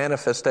receive the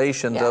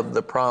manifestations of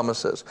the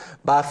promises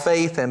by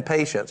faith and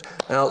patience.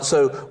 Now,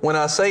 so when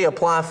I say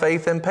apply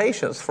faith and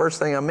patience, the first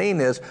thing I mean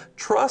is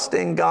trust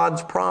in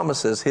God's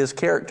promises, His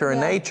character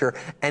and nature,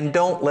 and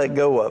don't let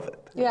go of it.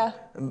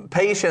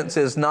 Patience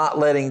is not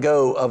letting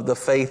go of the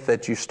faith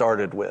that you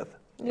started with.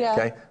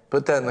 Okay?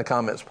 Put that in the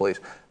comments, please.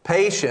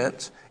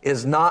 Patience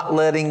is not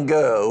letting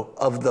go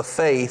of the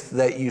faith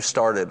that you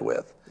started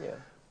with.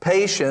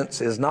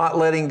 Patience is not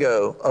letting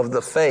go of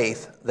the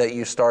faith that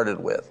you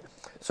started with.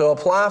 So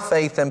apply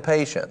faith and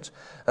patience.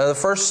 The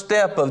first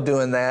step of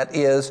doing that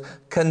is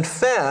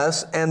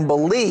confess and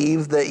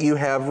believe that you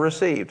have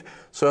received.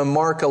 So in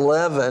Mark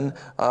 11,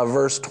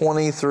 verse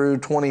 20 through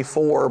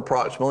 24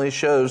 approximately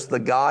shows the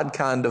God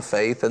kind of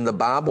faith and the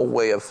Bible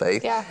way of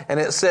faith. And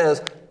it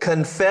says,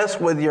 confess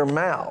with your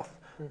mouth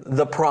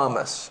the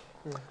promise.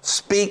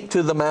 Speak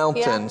to the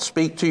mountain,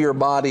 speak to your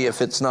body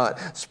if it's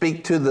not,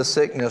 speak to the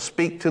sickness,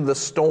 speak to the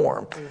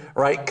storm,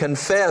 right?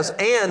 Confess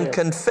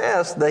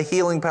the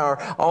healing power.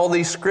 All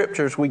these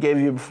scriptures we gave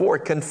you before,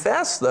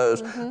 confess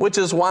those, which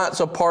is why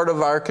it's a part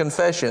of our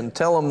confession.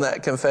 Tell them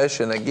that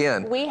confession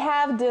again. We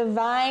have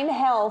divine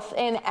health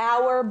in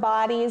our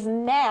bodies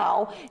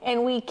now,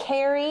 and we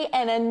carry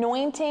an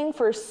anointing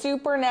for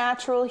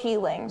supernatural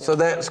healing. So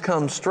that's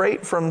come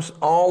straight from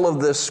all of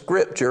this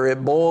scripture.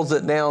 It boils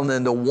it down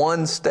into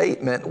one statement.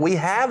 We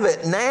have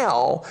it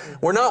now.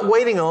 We're not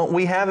waiting on it.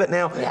 We have it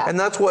now. And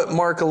that's what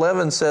Mark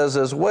 11 says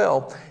as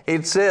well.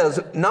 It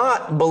says,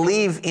 not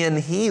believe in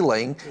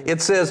healing.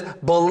 It says,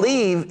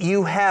 believe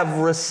you have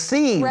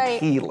received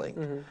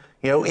healing.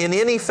 You know, in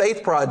any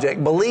faith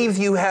project, believe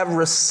you have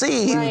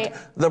received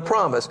the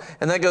promise.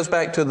 And that goes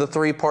back to the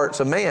 3 parts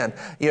of man.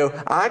 You know,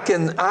 I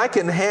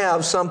can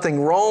have something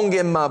wrong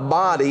in my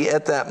body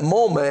at that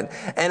moment,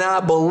 and I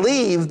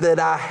believe that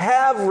I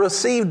have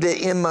received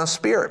it in my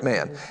spirit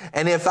man.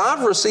 And if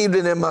I've received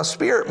it in my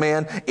spirit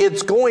man,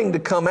 it's going to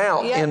come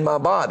out in my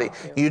body.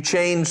 You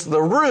change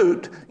the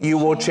root, you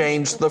will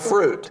change the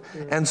fruit.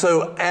 And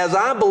so as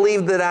I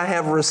believe that I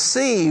have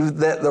received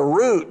that the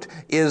root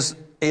is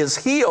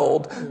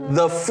healed,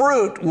 the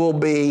fruit will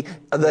be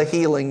the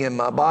healing in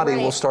my body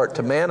will start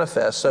to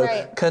manifest. So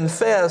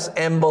confess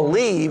and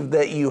believe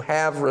that you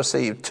have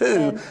received.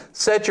 2,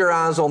 set your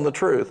eyes on the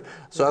truth.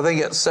 So I think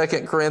it's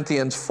 2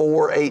 Corinthians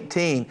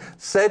 4:18.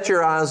 Set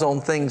your eyes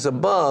on things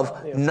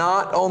above,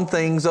 not on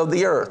things of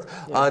the earth.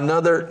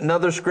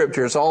 Another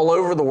scripture, it's all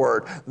over the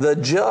Word. The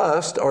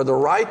just or the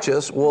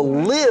righteous will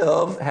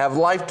live, have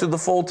life to the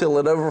full till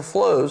it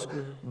overflows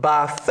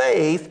by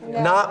faith,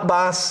 not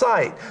by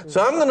sight.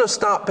 So I'm going to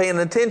stop paying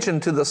attention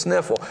to the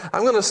sniffle.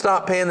 I'm going to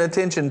stop paying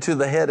attention to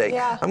the headache.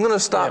 I'm going to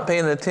stop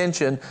paying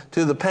attention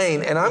to the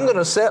pain, and I'm going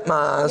to set my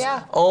eyes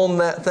on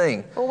that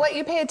thing. Well, what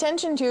you pay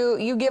attention to,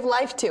 you give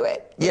life to it.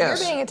 If you're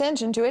paying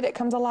attention to it, it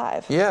comes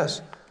alive.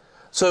 Yes.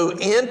 So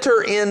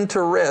enter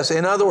into rest.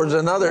 In other words,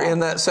 in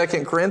that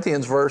 2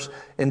 Corinthians verse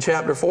in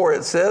chapter 4,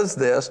 it says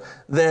this,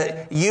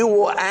 that you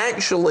will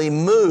actually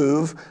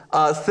move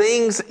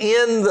things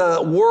in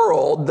the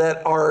world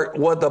that are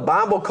what the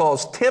Bible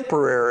calls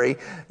temporary.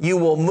 You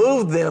will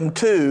move them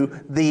to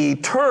the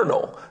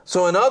eternal.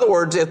 So in other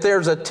words, if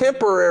there's a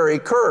temporary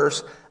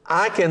curse,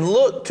 I can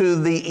look to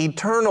the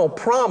eternal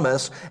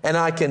promise and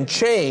I can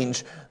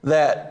change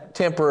that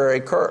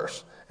temporary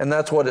curse. And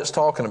that's what it's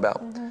talking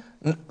about.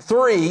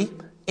 3,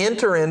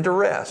 enter into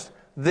rest.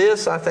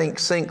 This, I think,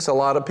 sinks a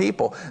lot of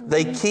people.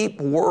 They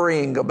keep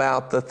worrying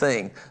about the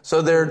thing.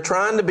 So they're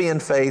trying to be in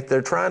faith,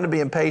 they're trying to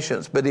be in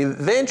patience, but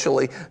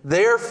eventually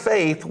their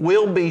faith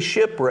will be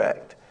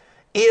shipwrecked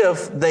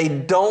if they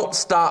don't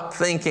stop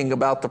thinking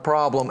about the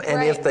problem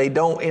and if they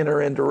don't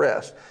enter into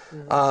rest.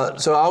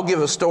 So I'll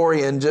give a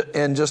story in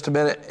just a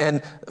minute.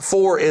 And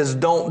 4 is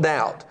don't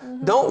doubt.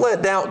 Don't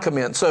let doubt come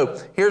in.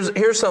 So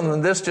here's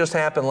something. This just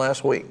happened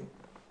last week.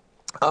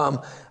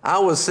 I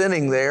was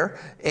sitting there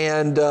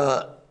and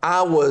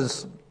I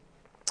was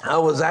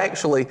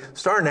actually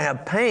starting to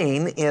have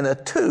pain in a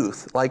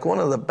tooth, like one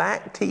of the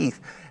back teeth.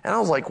 And I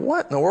was like,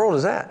 what in the world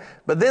is that?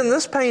 But then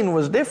this pain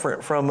was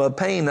different from a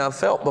pain I've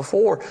felt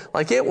before.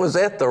 Like it was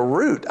at the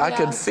root. I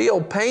could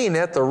feel pain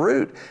at the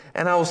root.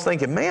 And I was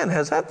thinking, man,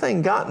 has that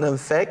thing gotten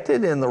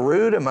infected in the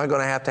root? Am I going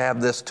to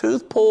have this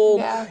tooth pulled?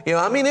 Yeah. You know,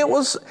 I mean, it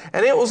was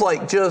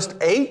like just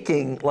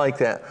aching like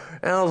that.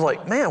 And I was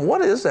like, man,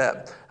 what is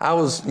that? I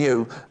was,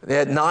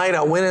 at night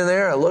I went in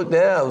there, I looked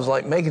at it, I was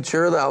like making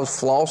sure that I was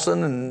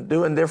flossing and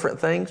doing different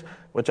things,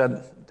 which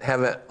I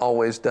haven't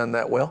always done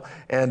that well.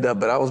 And,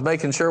 but I was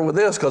making sure with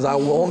this because I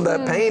wanted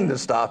that pain to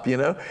stop,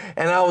 And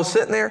I was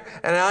sitting there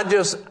and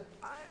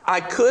I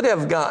could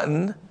have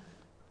gotten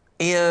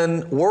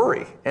in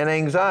worry and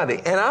anxiety.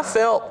 And I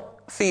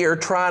felt fear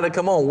try to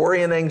come on,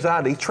 worry and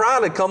anxiety try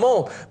to come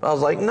on. But I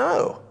was like,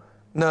 no,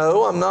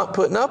 I'm not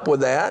putting up with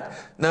that.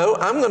 No,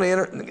 I'm going to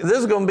enter. This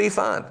is going to be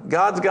fine.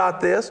 God's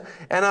got this.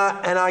 And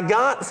I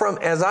got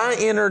as I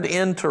entered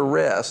into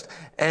rest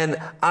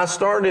and I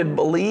started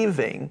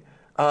believing,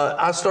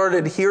 I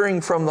started hearing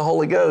from the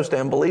Holy Ghost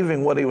and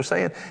believing what he was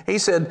saying. He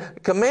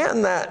said,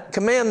 command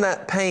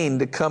that pain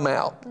to come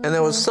out. And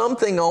there was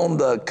something on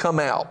the come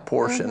out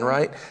portion,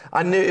 right?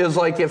 I knew it was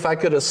like if I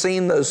could have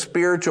seen those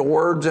spiritual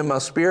words in my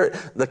spirit,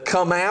 the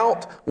come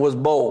out was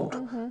bold.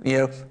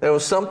 There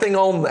was something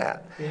on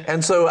that.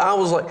 And so I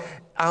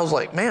was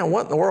like, man,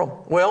 what in the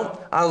world?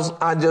 Well,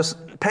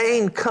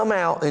 pain come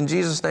out in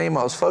Jesus' name.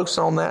 I was focused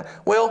on that.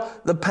 Well,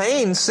 the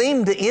pain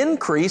seemed to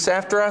increase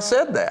after I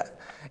said that.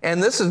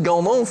 And this has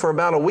gone on for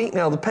about a week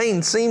now. The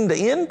pain seemed to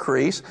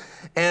increase.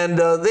 And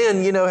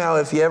then, you know how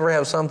if you ever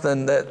have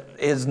something that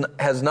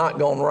has not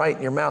gone right in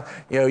your mouth,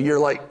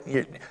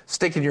 you're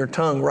sticking your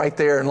tongue right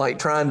there and like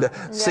trying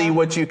to see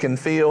what you can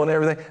feel and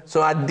everything.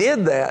 So I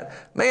did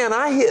that. Man,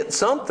 I hit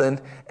something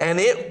and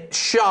it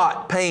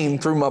shot pain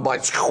through my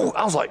body.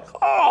 I was like,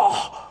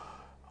 oh,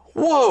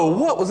 whoa,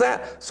 what was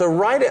that? So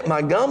right at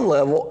my gum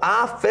level,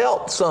 I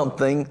felt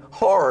something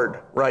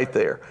hard right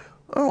there.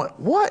 I went,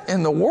 what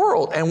in the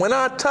world? And when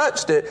I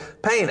touched it,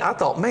 pain, I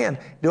thought, man,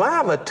 do I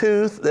have a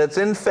tooth that's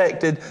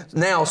infected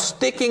now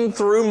sticking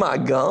through my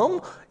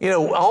gum?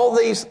 All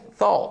these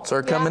thoughts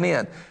are coming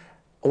in.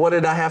 What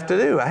did I have to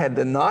do? I had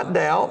to not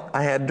doubt.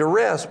 I had to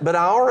rest. But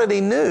I already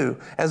knew,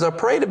 as I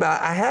prayed about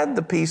it, I had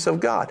the peace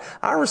of God.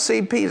 I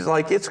received peace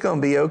like it's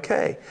going to be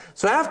okay.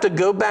 So I have to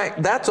go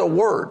back. That's a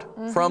word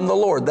from the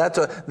Lord.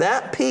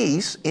 That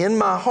peace in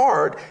my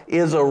heart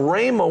is a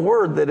rhema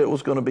word that it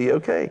was going to be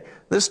okay.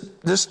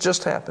 This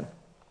just happened.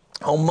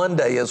 On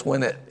Monday is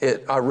when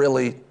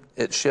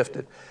it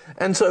shifted.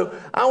 And so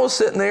I was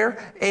sitting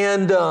there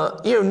and,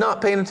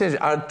 not paying attention.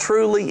 I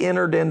truly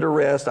entered into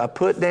rest. I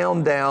put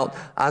down doubt.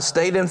 I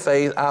stayed in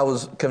faith. I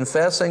was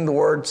confessing the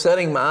word,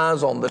 setting my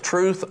eyes on the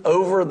truth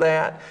over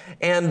that.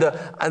 And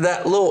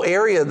that little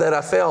area that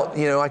I felt,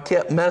 I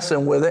kept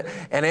messing with it.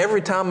 And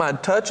every time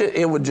I'd touch it,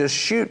 it would just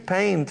shoot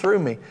pain through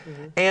me.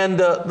 And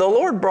the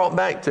Lord brought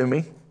back to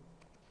me,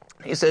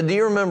 he said, do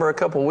you remember a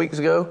couple of weeks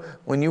ago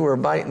when you were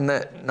biting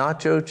that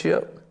nacho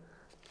chip?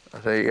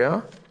 I said,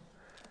 yeah.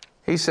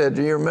 He said,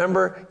 do you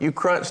remember you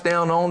crunched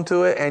down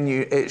onto it and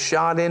it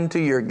shot into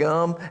your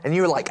gum and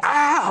you were like,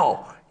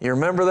 ow! You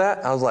remember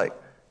that? I was like,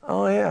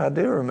 oh yeah, I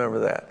do remember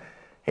that.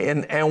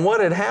 And what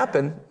had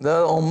happened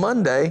on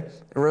Monday,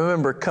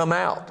 remember, come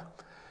out.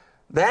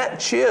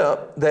 That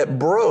chip that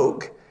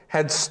broke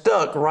had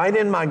stuck right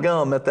in my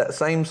gum at that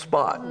same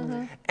spot.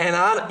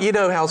 And you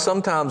know how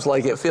sometimes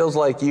like it feels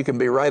like you can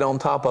be right on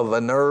top of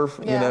a nerve,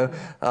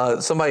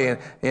 somebody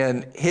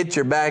and hit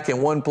your back in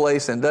one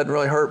place and it doesn't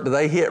really hurt, but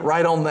they hit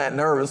right on that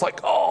nerve. It's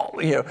like,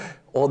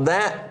 well,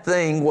 that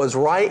thing was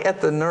right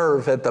at the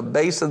nerve at the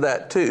base of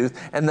that tooth,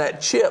 and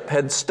that chip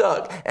had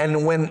stuck.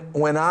 And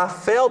when I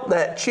felt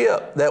that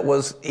chip that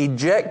was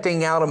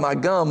ejecting out of my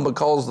gum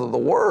because of the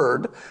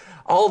word,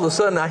 all of a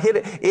sudden I hit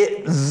it.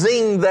 It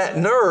zinged that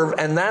nerve,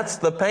 and that's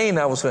the pain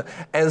I was feeling.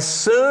 As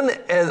soon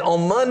as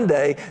on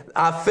Monday,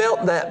 I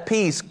felt that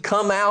piece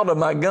come out of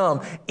my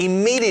gum,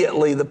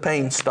 immediately the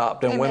pain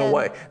stopped and went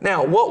away.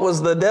 Now, what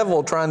was the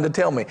devil trying to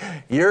tell me?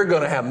 You're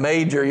going to have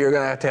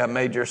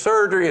major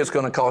surgery. It's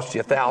going to cost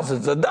you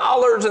thousands of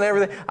dollars and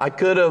everything. I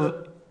could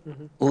have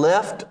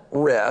left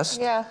rest,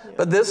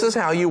 but this is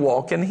how you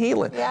walk in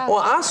healing. Well,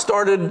 I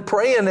started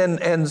praying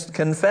and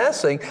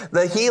confessing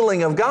the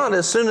healing of God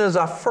as soon as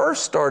I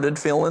first started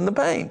feeling the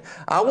pain.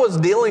 I was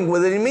dealing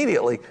with it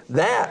immediately.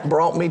 That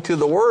brought me to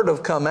the word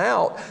of come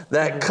out.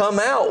 That come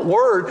out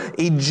word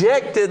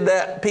ejected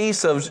that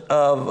piece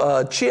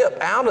of chip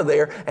out of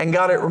there and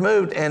got it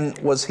removed and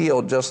was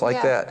healed just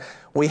like that.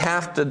 We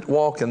have to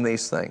walk in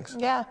these things.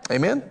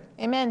 Amen?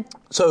 Amen.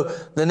 So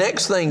the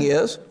next thing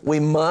is we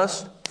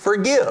must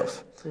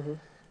forgive.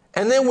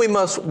 And then we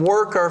must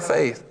work our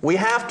faith. We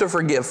have to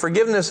forgive.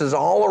 Forgiveness is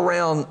all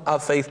around a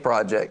faith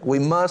project. We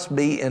must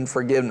be in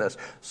forgiveness.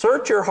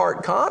 Search your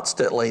heart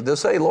constantly to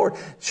say, Lord,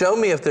 show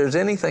me if there's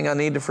anything I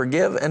need to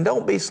forgive, and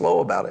don't be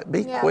slow about it.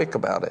 Be quick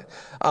about it.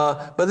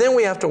 But then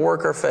we have to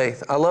work our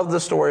faith. I love the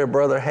story of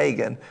Brother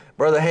Hagin.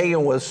 Brother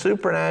Hagin was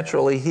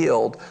supernaturally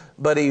healed,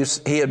 but he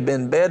had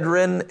been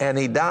bedridden and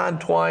he died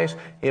twice.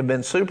 He had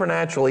been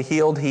supernaturally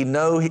healed. He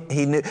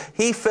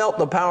felt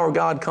the power of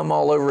God come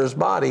all over his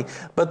body,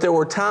 but there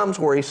were times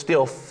where he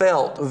still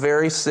felt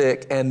very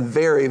sick and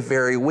very,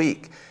 very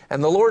weak.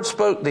 And the Lord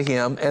spoke to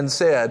him and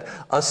said,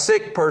 a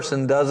sick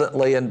person doesn't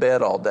lay in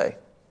bed all day.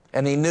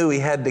 And he knew he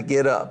had to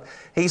get up.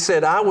 He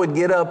said, I would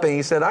get up, and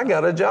he said, I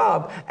got a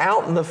job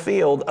out in the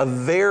field, a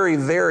very,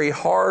 very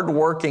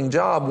hard-working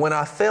job when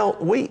I felt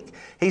weak.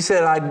 He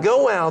said, I'd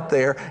go out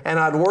there and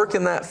I'd work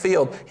in that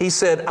field. He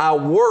said, I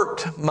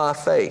worked my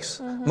faith.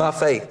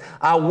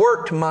 I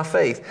worked my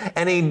faith.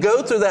 And he'd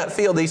go through that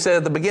field. He said,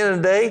 at the beginning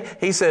of the day,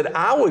 he said,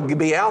 I would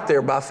be out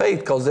there by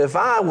faith, because if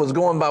I was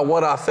going by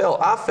what I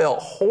felt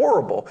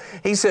horrible.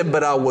 He said,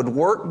 but I would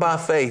work by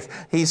faith.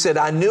 He said,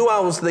 I knew I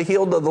was the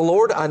healed of the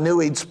Lord. I knew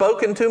He'd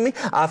spoken to me.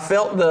 I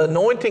felt the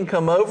anointing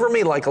come over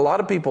me, like a lot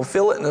of people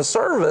feel it in a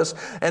service.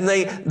 And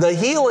the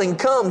healing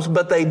comes,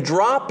 but they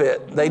drop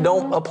it. They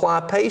don't apply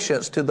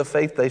patience to the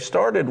faith they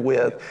started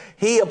with.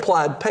 He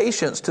applied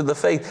patience to the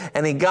faith,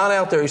 and he got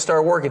out there, he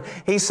started working.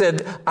 He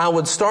said, I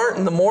would start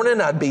in the morning,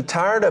 I'd be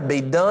tired, I'd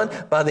be done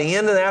by the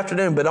end of the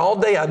afternoon, but all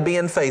day I'd be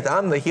in faith.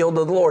 I'm the healed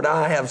of the Lord.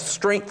 I have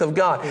strength of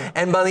God.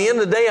 And by the end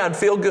of the day, I'd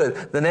feel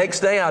good. The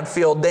next day, I'd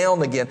feel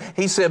down again.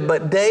 He said,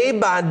 but day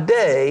by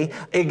day,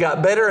 it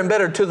got better and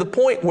better to the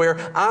point where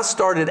I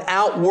started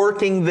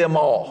outworking them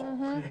all.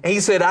 And he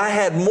said, I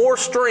had more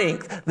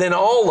strength than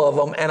all of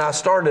them, and I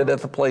started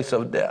at the place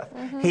of death.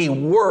 He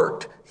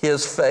worked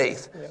his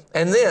faith.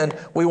 And then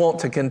we want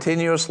to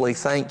continuously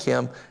thank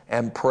Him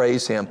and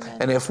praise Him.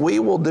 And if we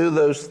will do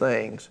those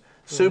things,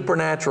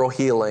 supernatural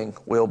healing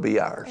will be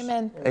ours.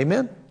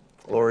 Amen.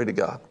 Glory to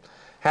God.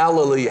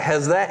 Hallelujah.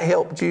 Has that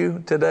helped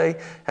you today?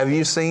 Have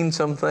you seen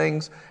some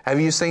things?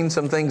 Have you seen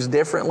some things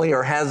differently,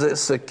 or has it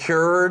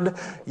secured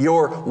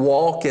your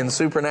walk in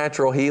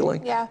supernatural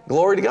healing?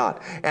 Glory to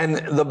God. And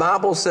the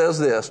Bible says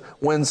this,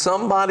 when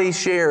somebody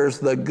shares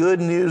the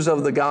good news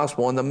of the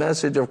gospel and the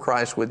message of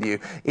Christ with you,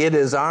 it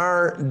is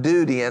our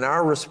duty and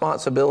our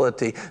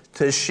responsibility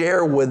to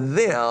share with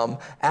them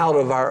out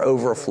of our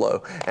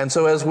overflow. And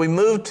so as we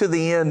move to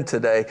the end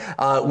today,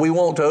 we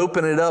want to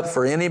open it up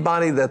for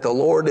anybody that the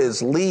Lord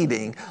is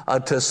leading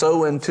to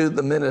sow into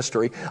the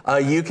ministry.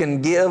 You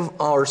can give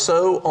or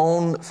sow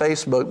on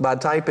Facebook by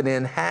typing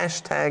in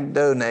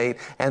 #donate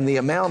and the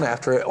amount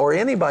after it, or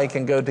anybody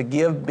can go to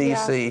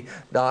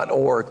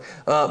givebc.org.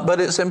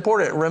 But it's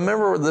important.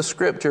 Remember the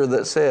scripture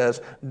that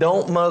says,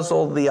 don't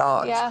muzzle the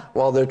ox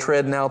while they're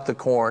treading out the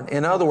corn.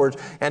 In other words,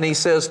 and he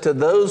says to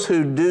those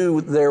who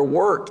do their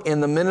work in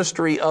the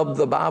ministry of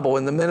the Bible,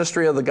 in the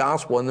ministry of the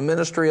gospel, in the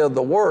ministry of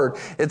the word,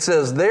 it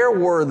says they're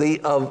worthy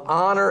of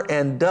honor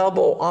and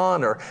double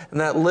honor. And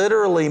that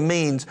literally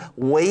means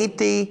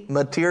weighty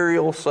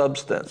material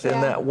substance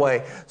in that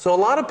way. So a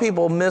lot of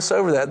people miss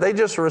over that. They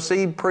just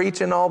receive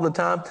preaching all the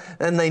time,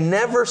 and they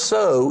never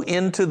sow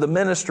into the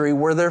ministry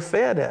where they're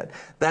fed at.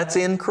 That's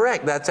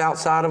incorrect. That's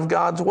outside of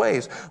God's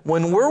ways.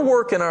 When we're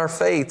working our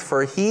faith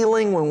for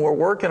healing, when we're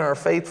working our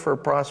faith for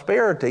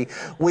prosperity,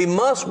 we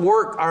must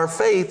work our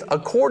faith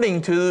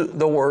according to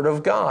the Word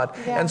of God.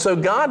 And so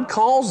God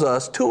calls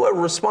us to a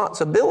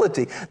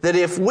responsibility that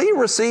if we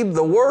receive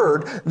the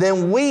Word,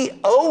 then we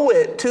owe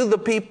it to the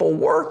people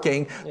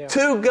working,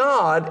 to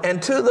God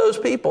and to those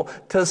people,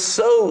 to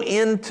sow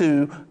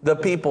into the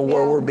people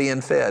where we're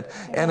being fed.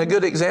 And a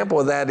good example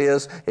of that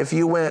is if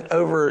you went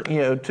over,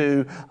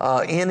 to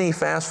any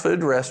fast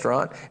food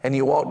restaurant and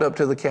you walked up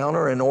to the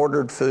counter and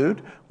ordered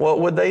food, what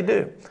would they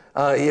do?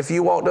 If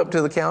you walked up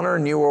to the counter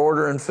and you were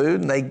ordering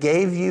food and they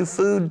gave you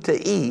food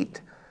to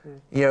eat,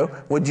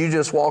 Would you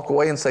just walk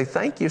away and say,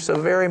 thank you so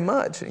very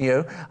much?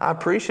 I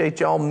appreciate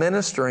y'all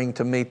ministering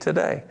to me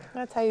today.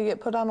 That's how you get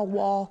put on a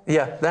wall.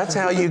 Yeah, that's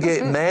how you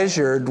get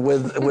measured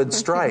with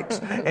stripes.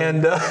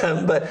 And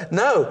but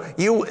no,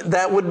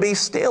 that would be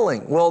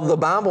stealing. Well, the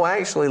Bible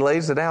actually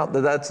lays it out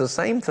that that's the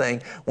same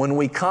thing when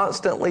we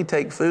constantly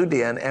take food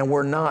in and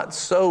we're not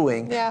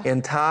sowing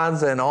in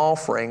tithes and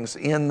offerings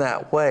in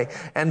that way.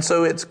 And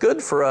so it's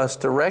good for us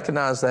to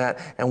recognize that.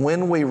 And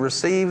when we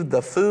receive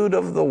the food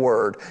of the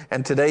Word,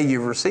 and today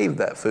you've received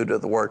that food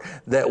of the Word,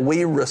 that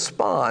we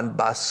respond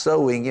by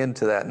sowing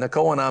into that.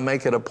 Nicole and I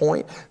make it a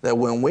point that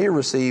when we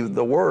receive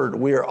the Word,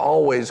 we are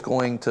always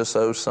going to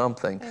sow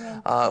something.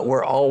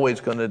 We're always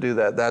going to do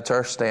that. That's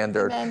our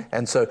standard. Amen.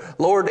 And so,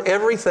 Lord,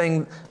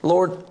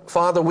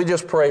 Father, we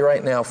just pray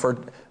right now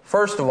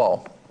first of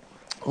all,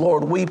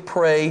 Lord, we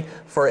pray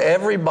for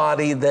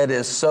everybody that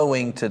is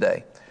sowing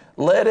today.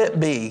 Let it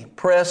be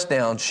pressed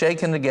down,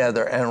 shaken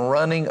together, and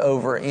running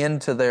over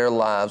into their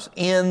lives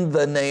in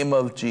the name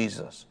of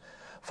Jesus.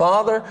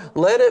 Father,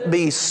 let it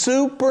be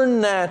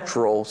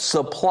supernatural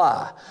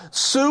supply,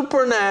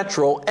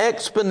 supernatural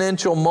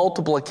exponential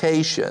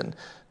multiplication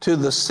to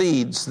the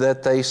seeds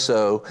that they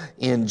sow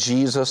in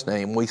Jesus'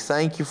 name. We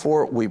thank you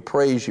for it, we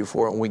praise you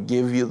for it, and we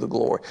give you the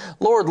glory.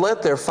 Lord,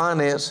 let their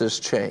finances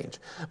change.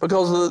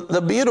 Because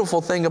the beautiful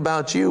thing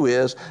about you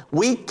is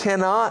we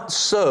cannot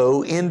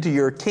sow into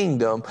your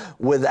kingdom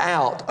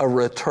without a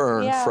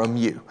return from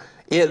you.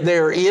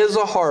 There is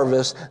a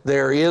harvest,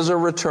 there is a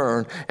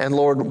return, and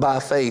Lord, by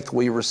faith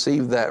we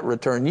receive that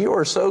return. You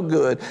are so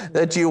good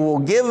that you will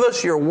give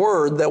us your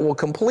word that will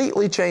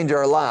completely change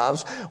our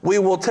lives. We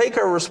will take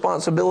our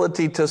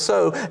responsibility to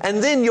sow,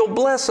 and then you'll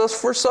bless us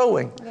for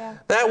sowing. Yeah.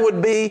 That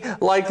would be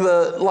like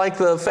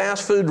the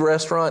fast food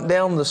restaurant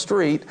down the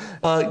street,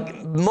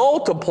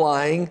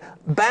 multiplying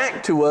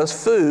back to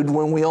us food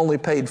when we only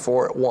paid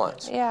for it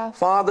once. Yeah.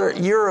 Father,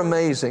 you're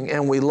amazing,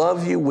 and we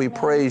love you, we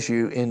praise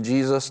you in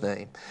Jesus'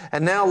 name.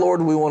 And now,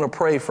 Lord, we want to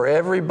pray for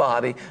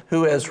everybody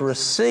who has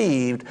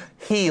received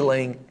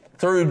healing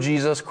through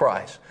Jesus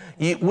Christ.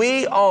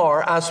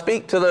 I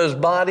speak to those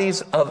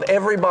bodies of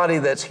everybody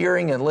that's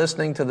hearing and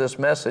listening to this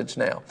message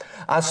now.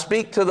 I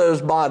speak to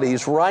those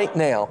bodies right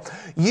now.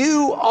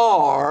 You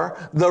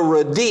are the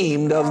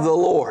redeemed of the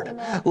Lord.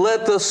 Amen.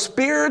 Let the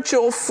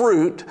spiritual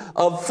fruit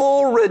of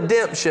full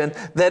redemption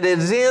that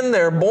is in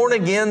their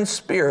born-again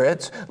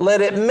spirits,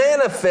 let it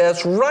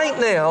manifest right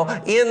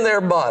now in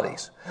their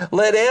bodies.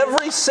 Let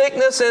every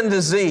sickness and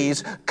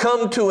disease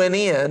come to an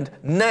end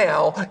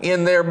now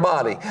in their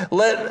body.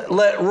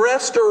 Let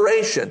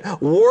restoration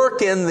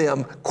work in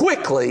them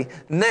quickly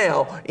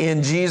now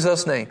in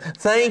Jesus' name.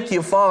 Thank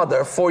you,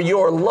 Father, for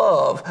your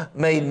love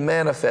made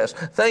manifest.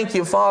 Thank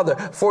you, Father,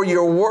 for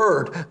your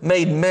word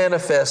made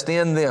manifest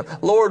in them.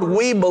 Lord,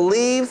 we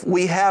believe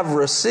we have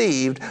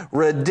received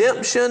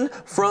redemption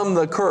from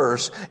the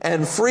curse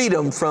and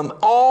freedom from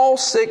all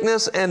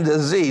sickness and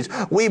disease.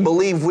 We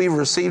believe we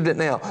received it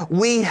now.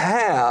 We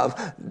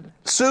have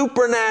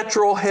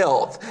supernatural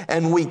health,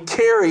 and we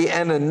carry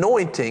an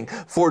anointing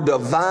for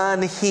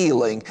divine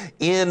healing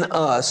in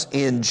us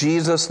in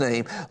Jesus'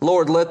 name.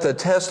 Lord, let the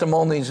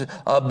testimonies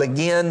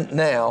begin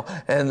now,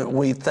 and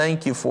we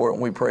thank you for it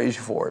and we praise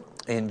you for it.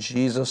 In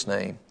Jesus'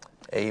 name,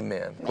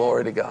 amen. Amen.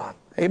 Glory to God.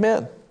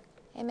 Amen.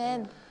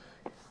 Amen.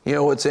 You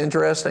know what's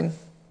interesting?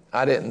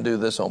 I didn't do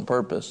this on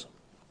purpose.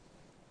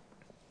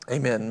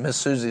 Amen. Miss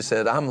Susie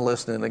said, I'm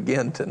listening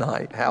again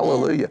tonight.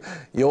 Hallelujah.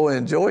 You'll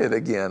enjoy it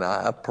again.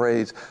 I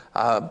pray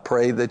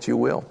that you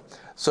will.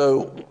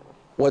 So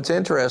what's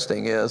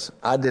interesting is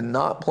I did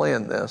not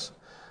plan this,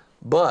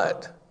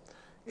 but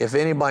if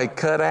anybody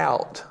cut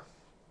out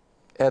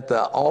at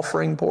the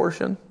offering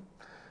portion,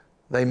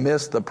 they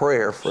missed the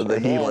prayer for the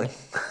healing.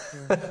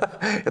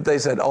 If they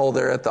said,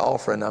 they're at the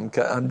offering,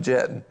 I'm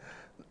jetting.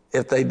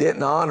 If they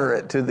didn't honor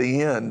it to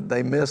the end,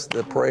 they missed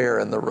the prayer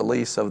and the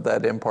release of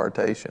that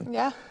impartation.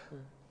 Yeah.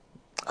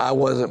 I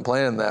wasn't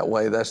planning that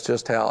way. That's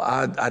just how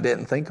I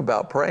didn't think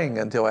about praying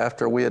until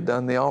after we had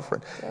done the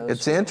offering.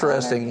 It's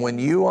interesting. When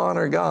you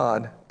honor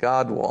God,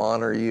 God will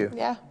honor you.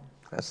 Yeah.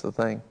 That's the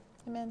thing.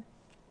 Amen.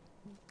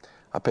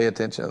 I pay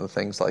attention to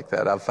things like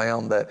that. I've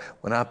found that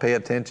when I pay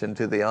attention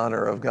to the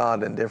honor of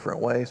God in different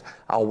ways,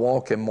 I'll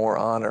walk in more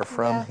honor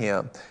from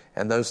Him.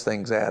 And those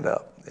things add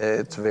up.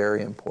 It's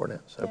very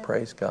important. So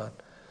praise God.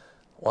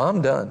 Well,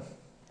 I'm done.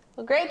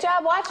 Well, great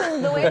job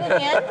watching the way to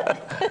the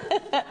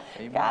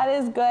end. God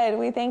is good.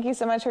 We thank you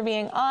so much for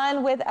being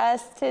on with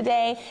us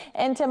today.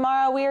 And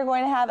tomorrow we are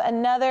going to have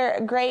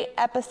another great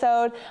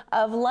episode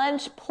of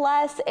Lunch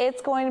Plus.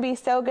 It's going to be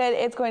so good.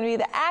 It's going to be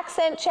the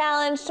accent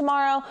challenge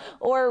tomorrow,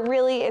 or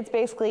really it's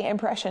basically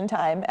impression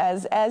time,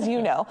 as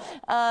you know.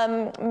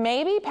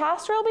 Maybe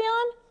Pastor will be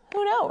on?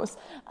 Who knows?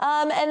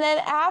 And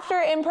then after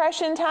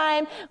impression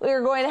time,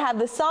 we're going to have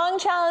the song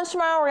challenge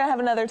tomorrow. We're going to have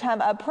another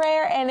time of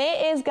prayer, and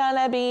it is going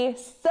to be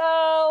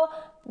so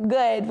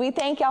good. We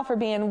thank y'all for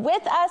being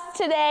with us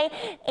today,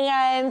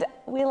 and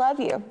we love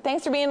you.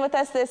 Thanks for being with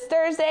us this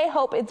Thursday.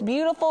 Hope it's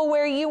beautiful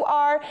where you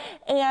are,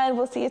 and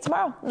we'll see you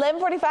tomorrow,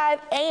 11:45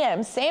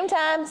 a.m., same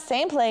time,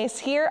 same place,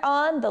 here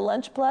on the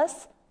Lunch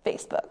Plus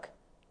Facebook.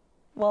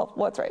 Well,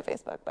 what's right,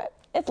 Facebook, but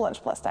it's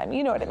Lunch Plus time.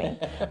 You know what I mean.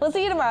 We'll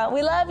see you tomorrow.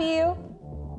 We love you.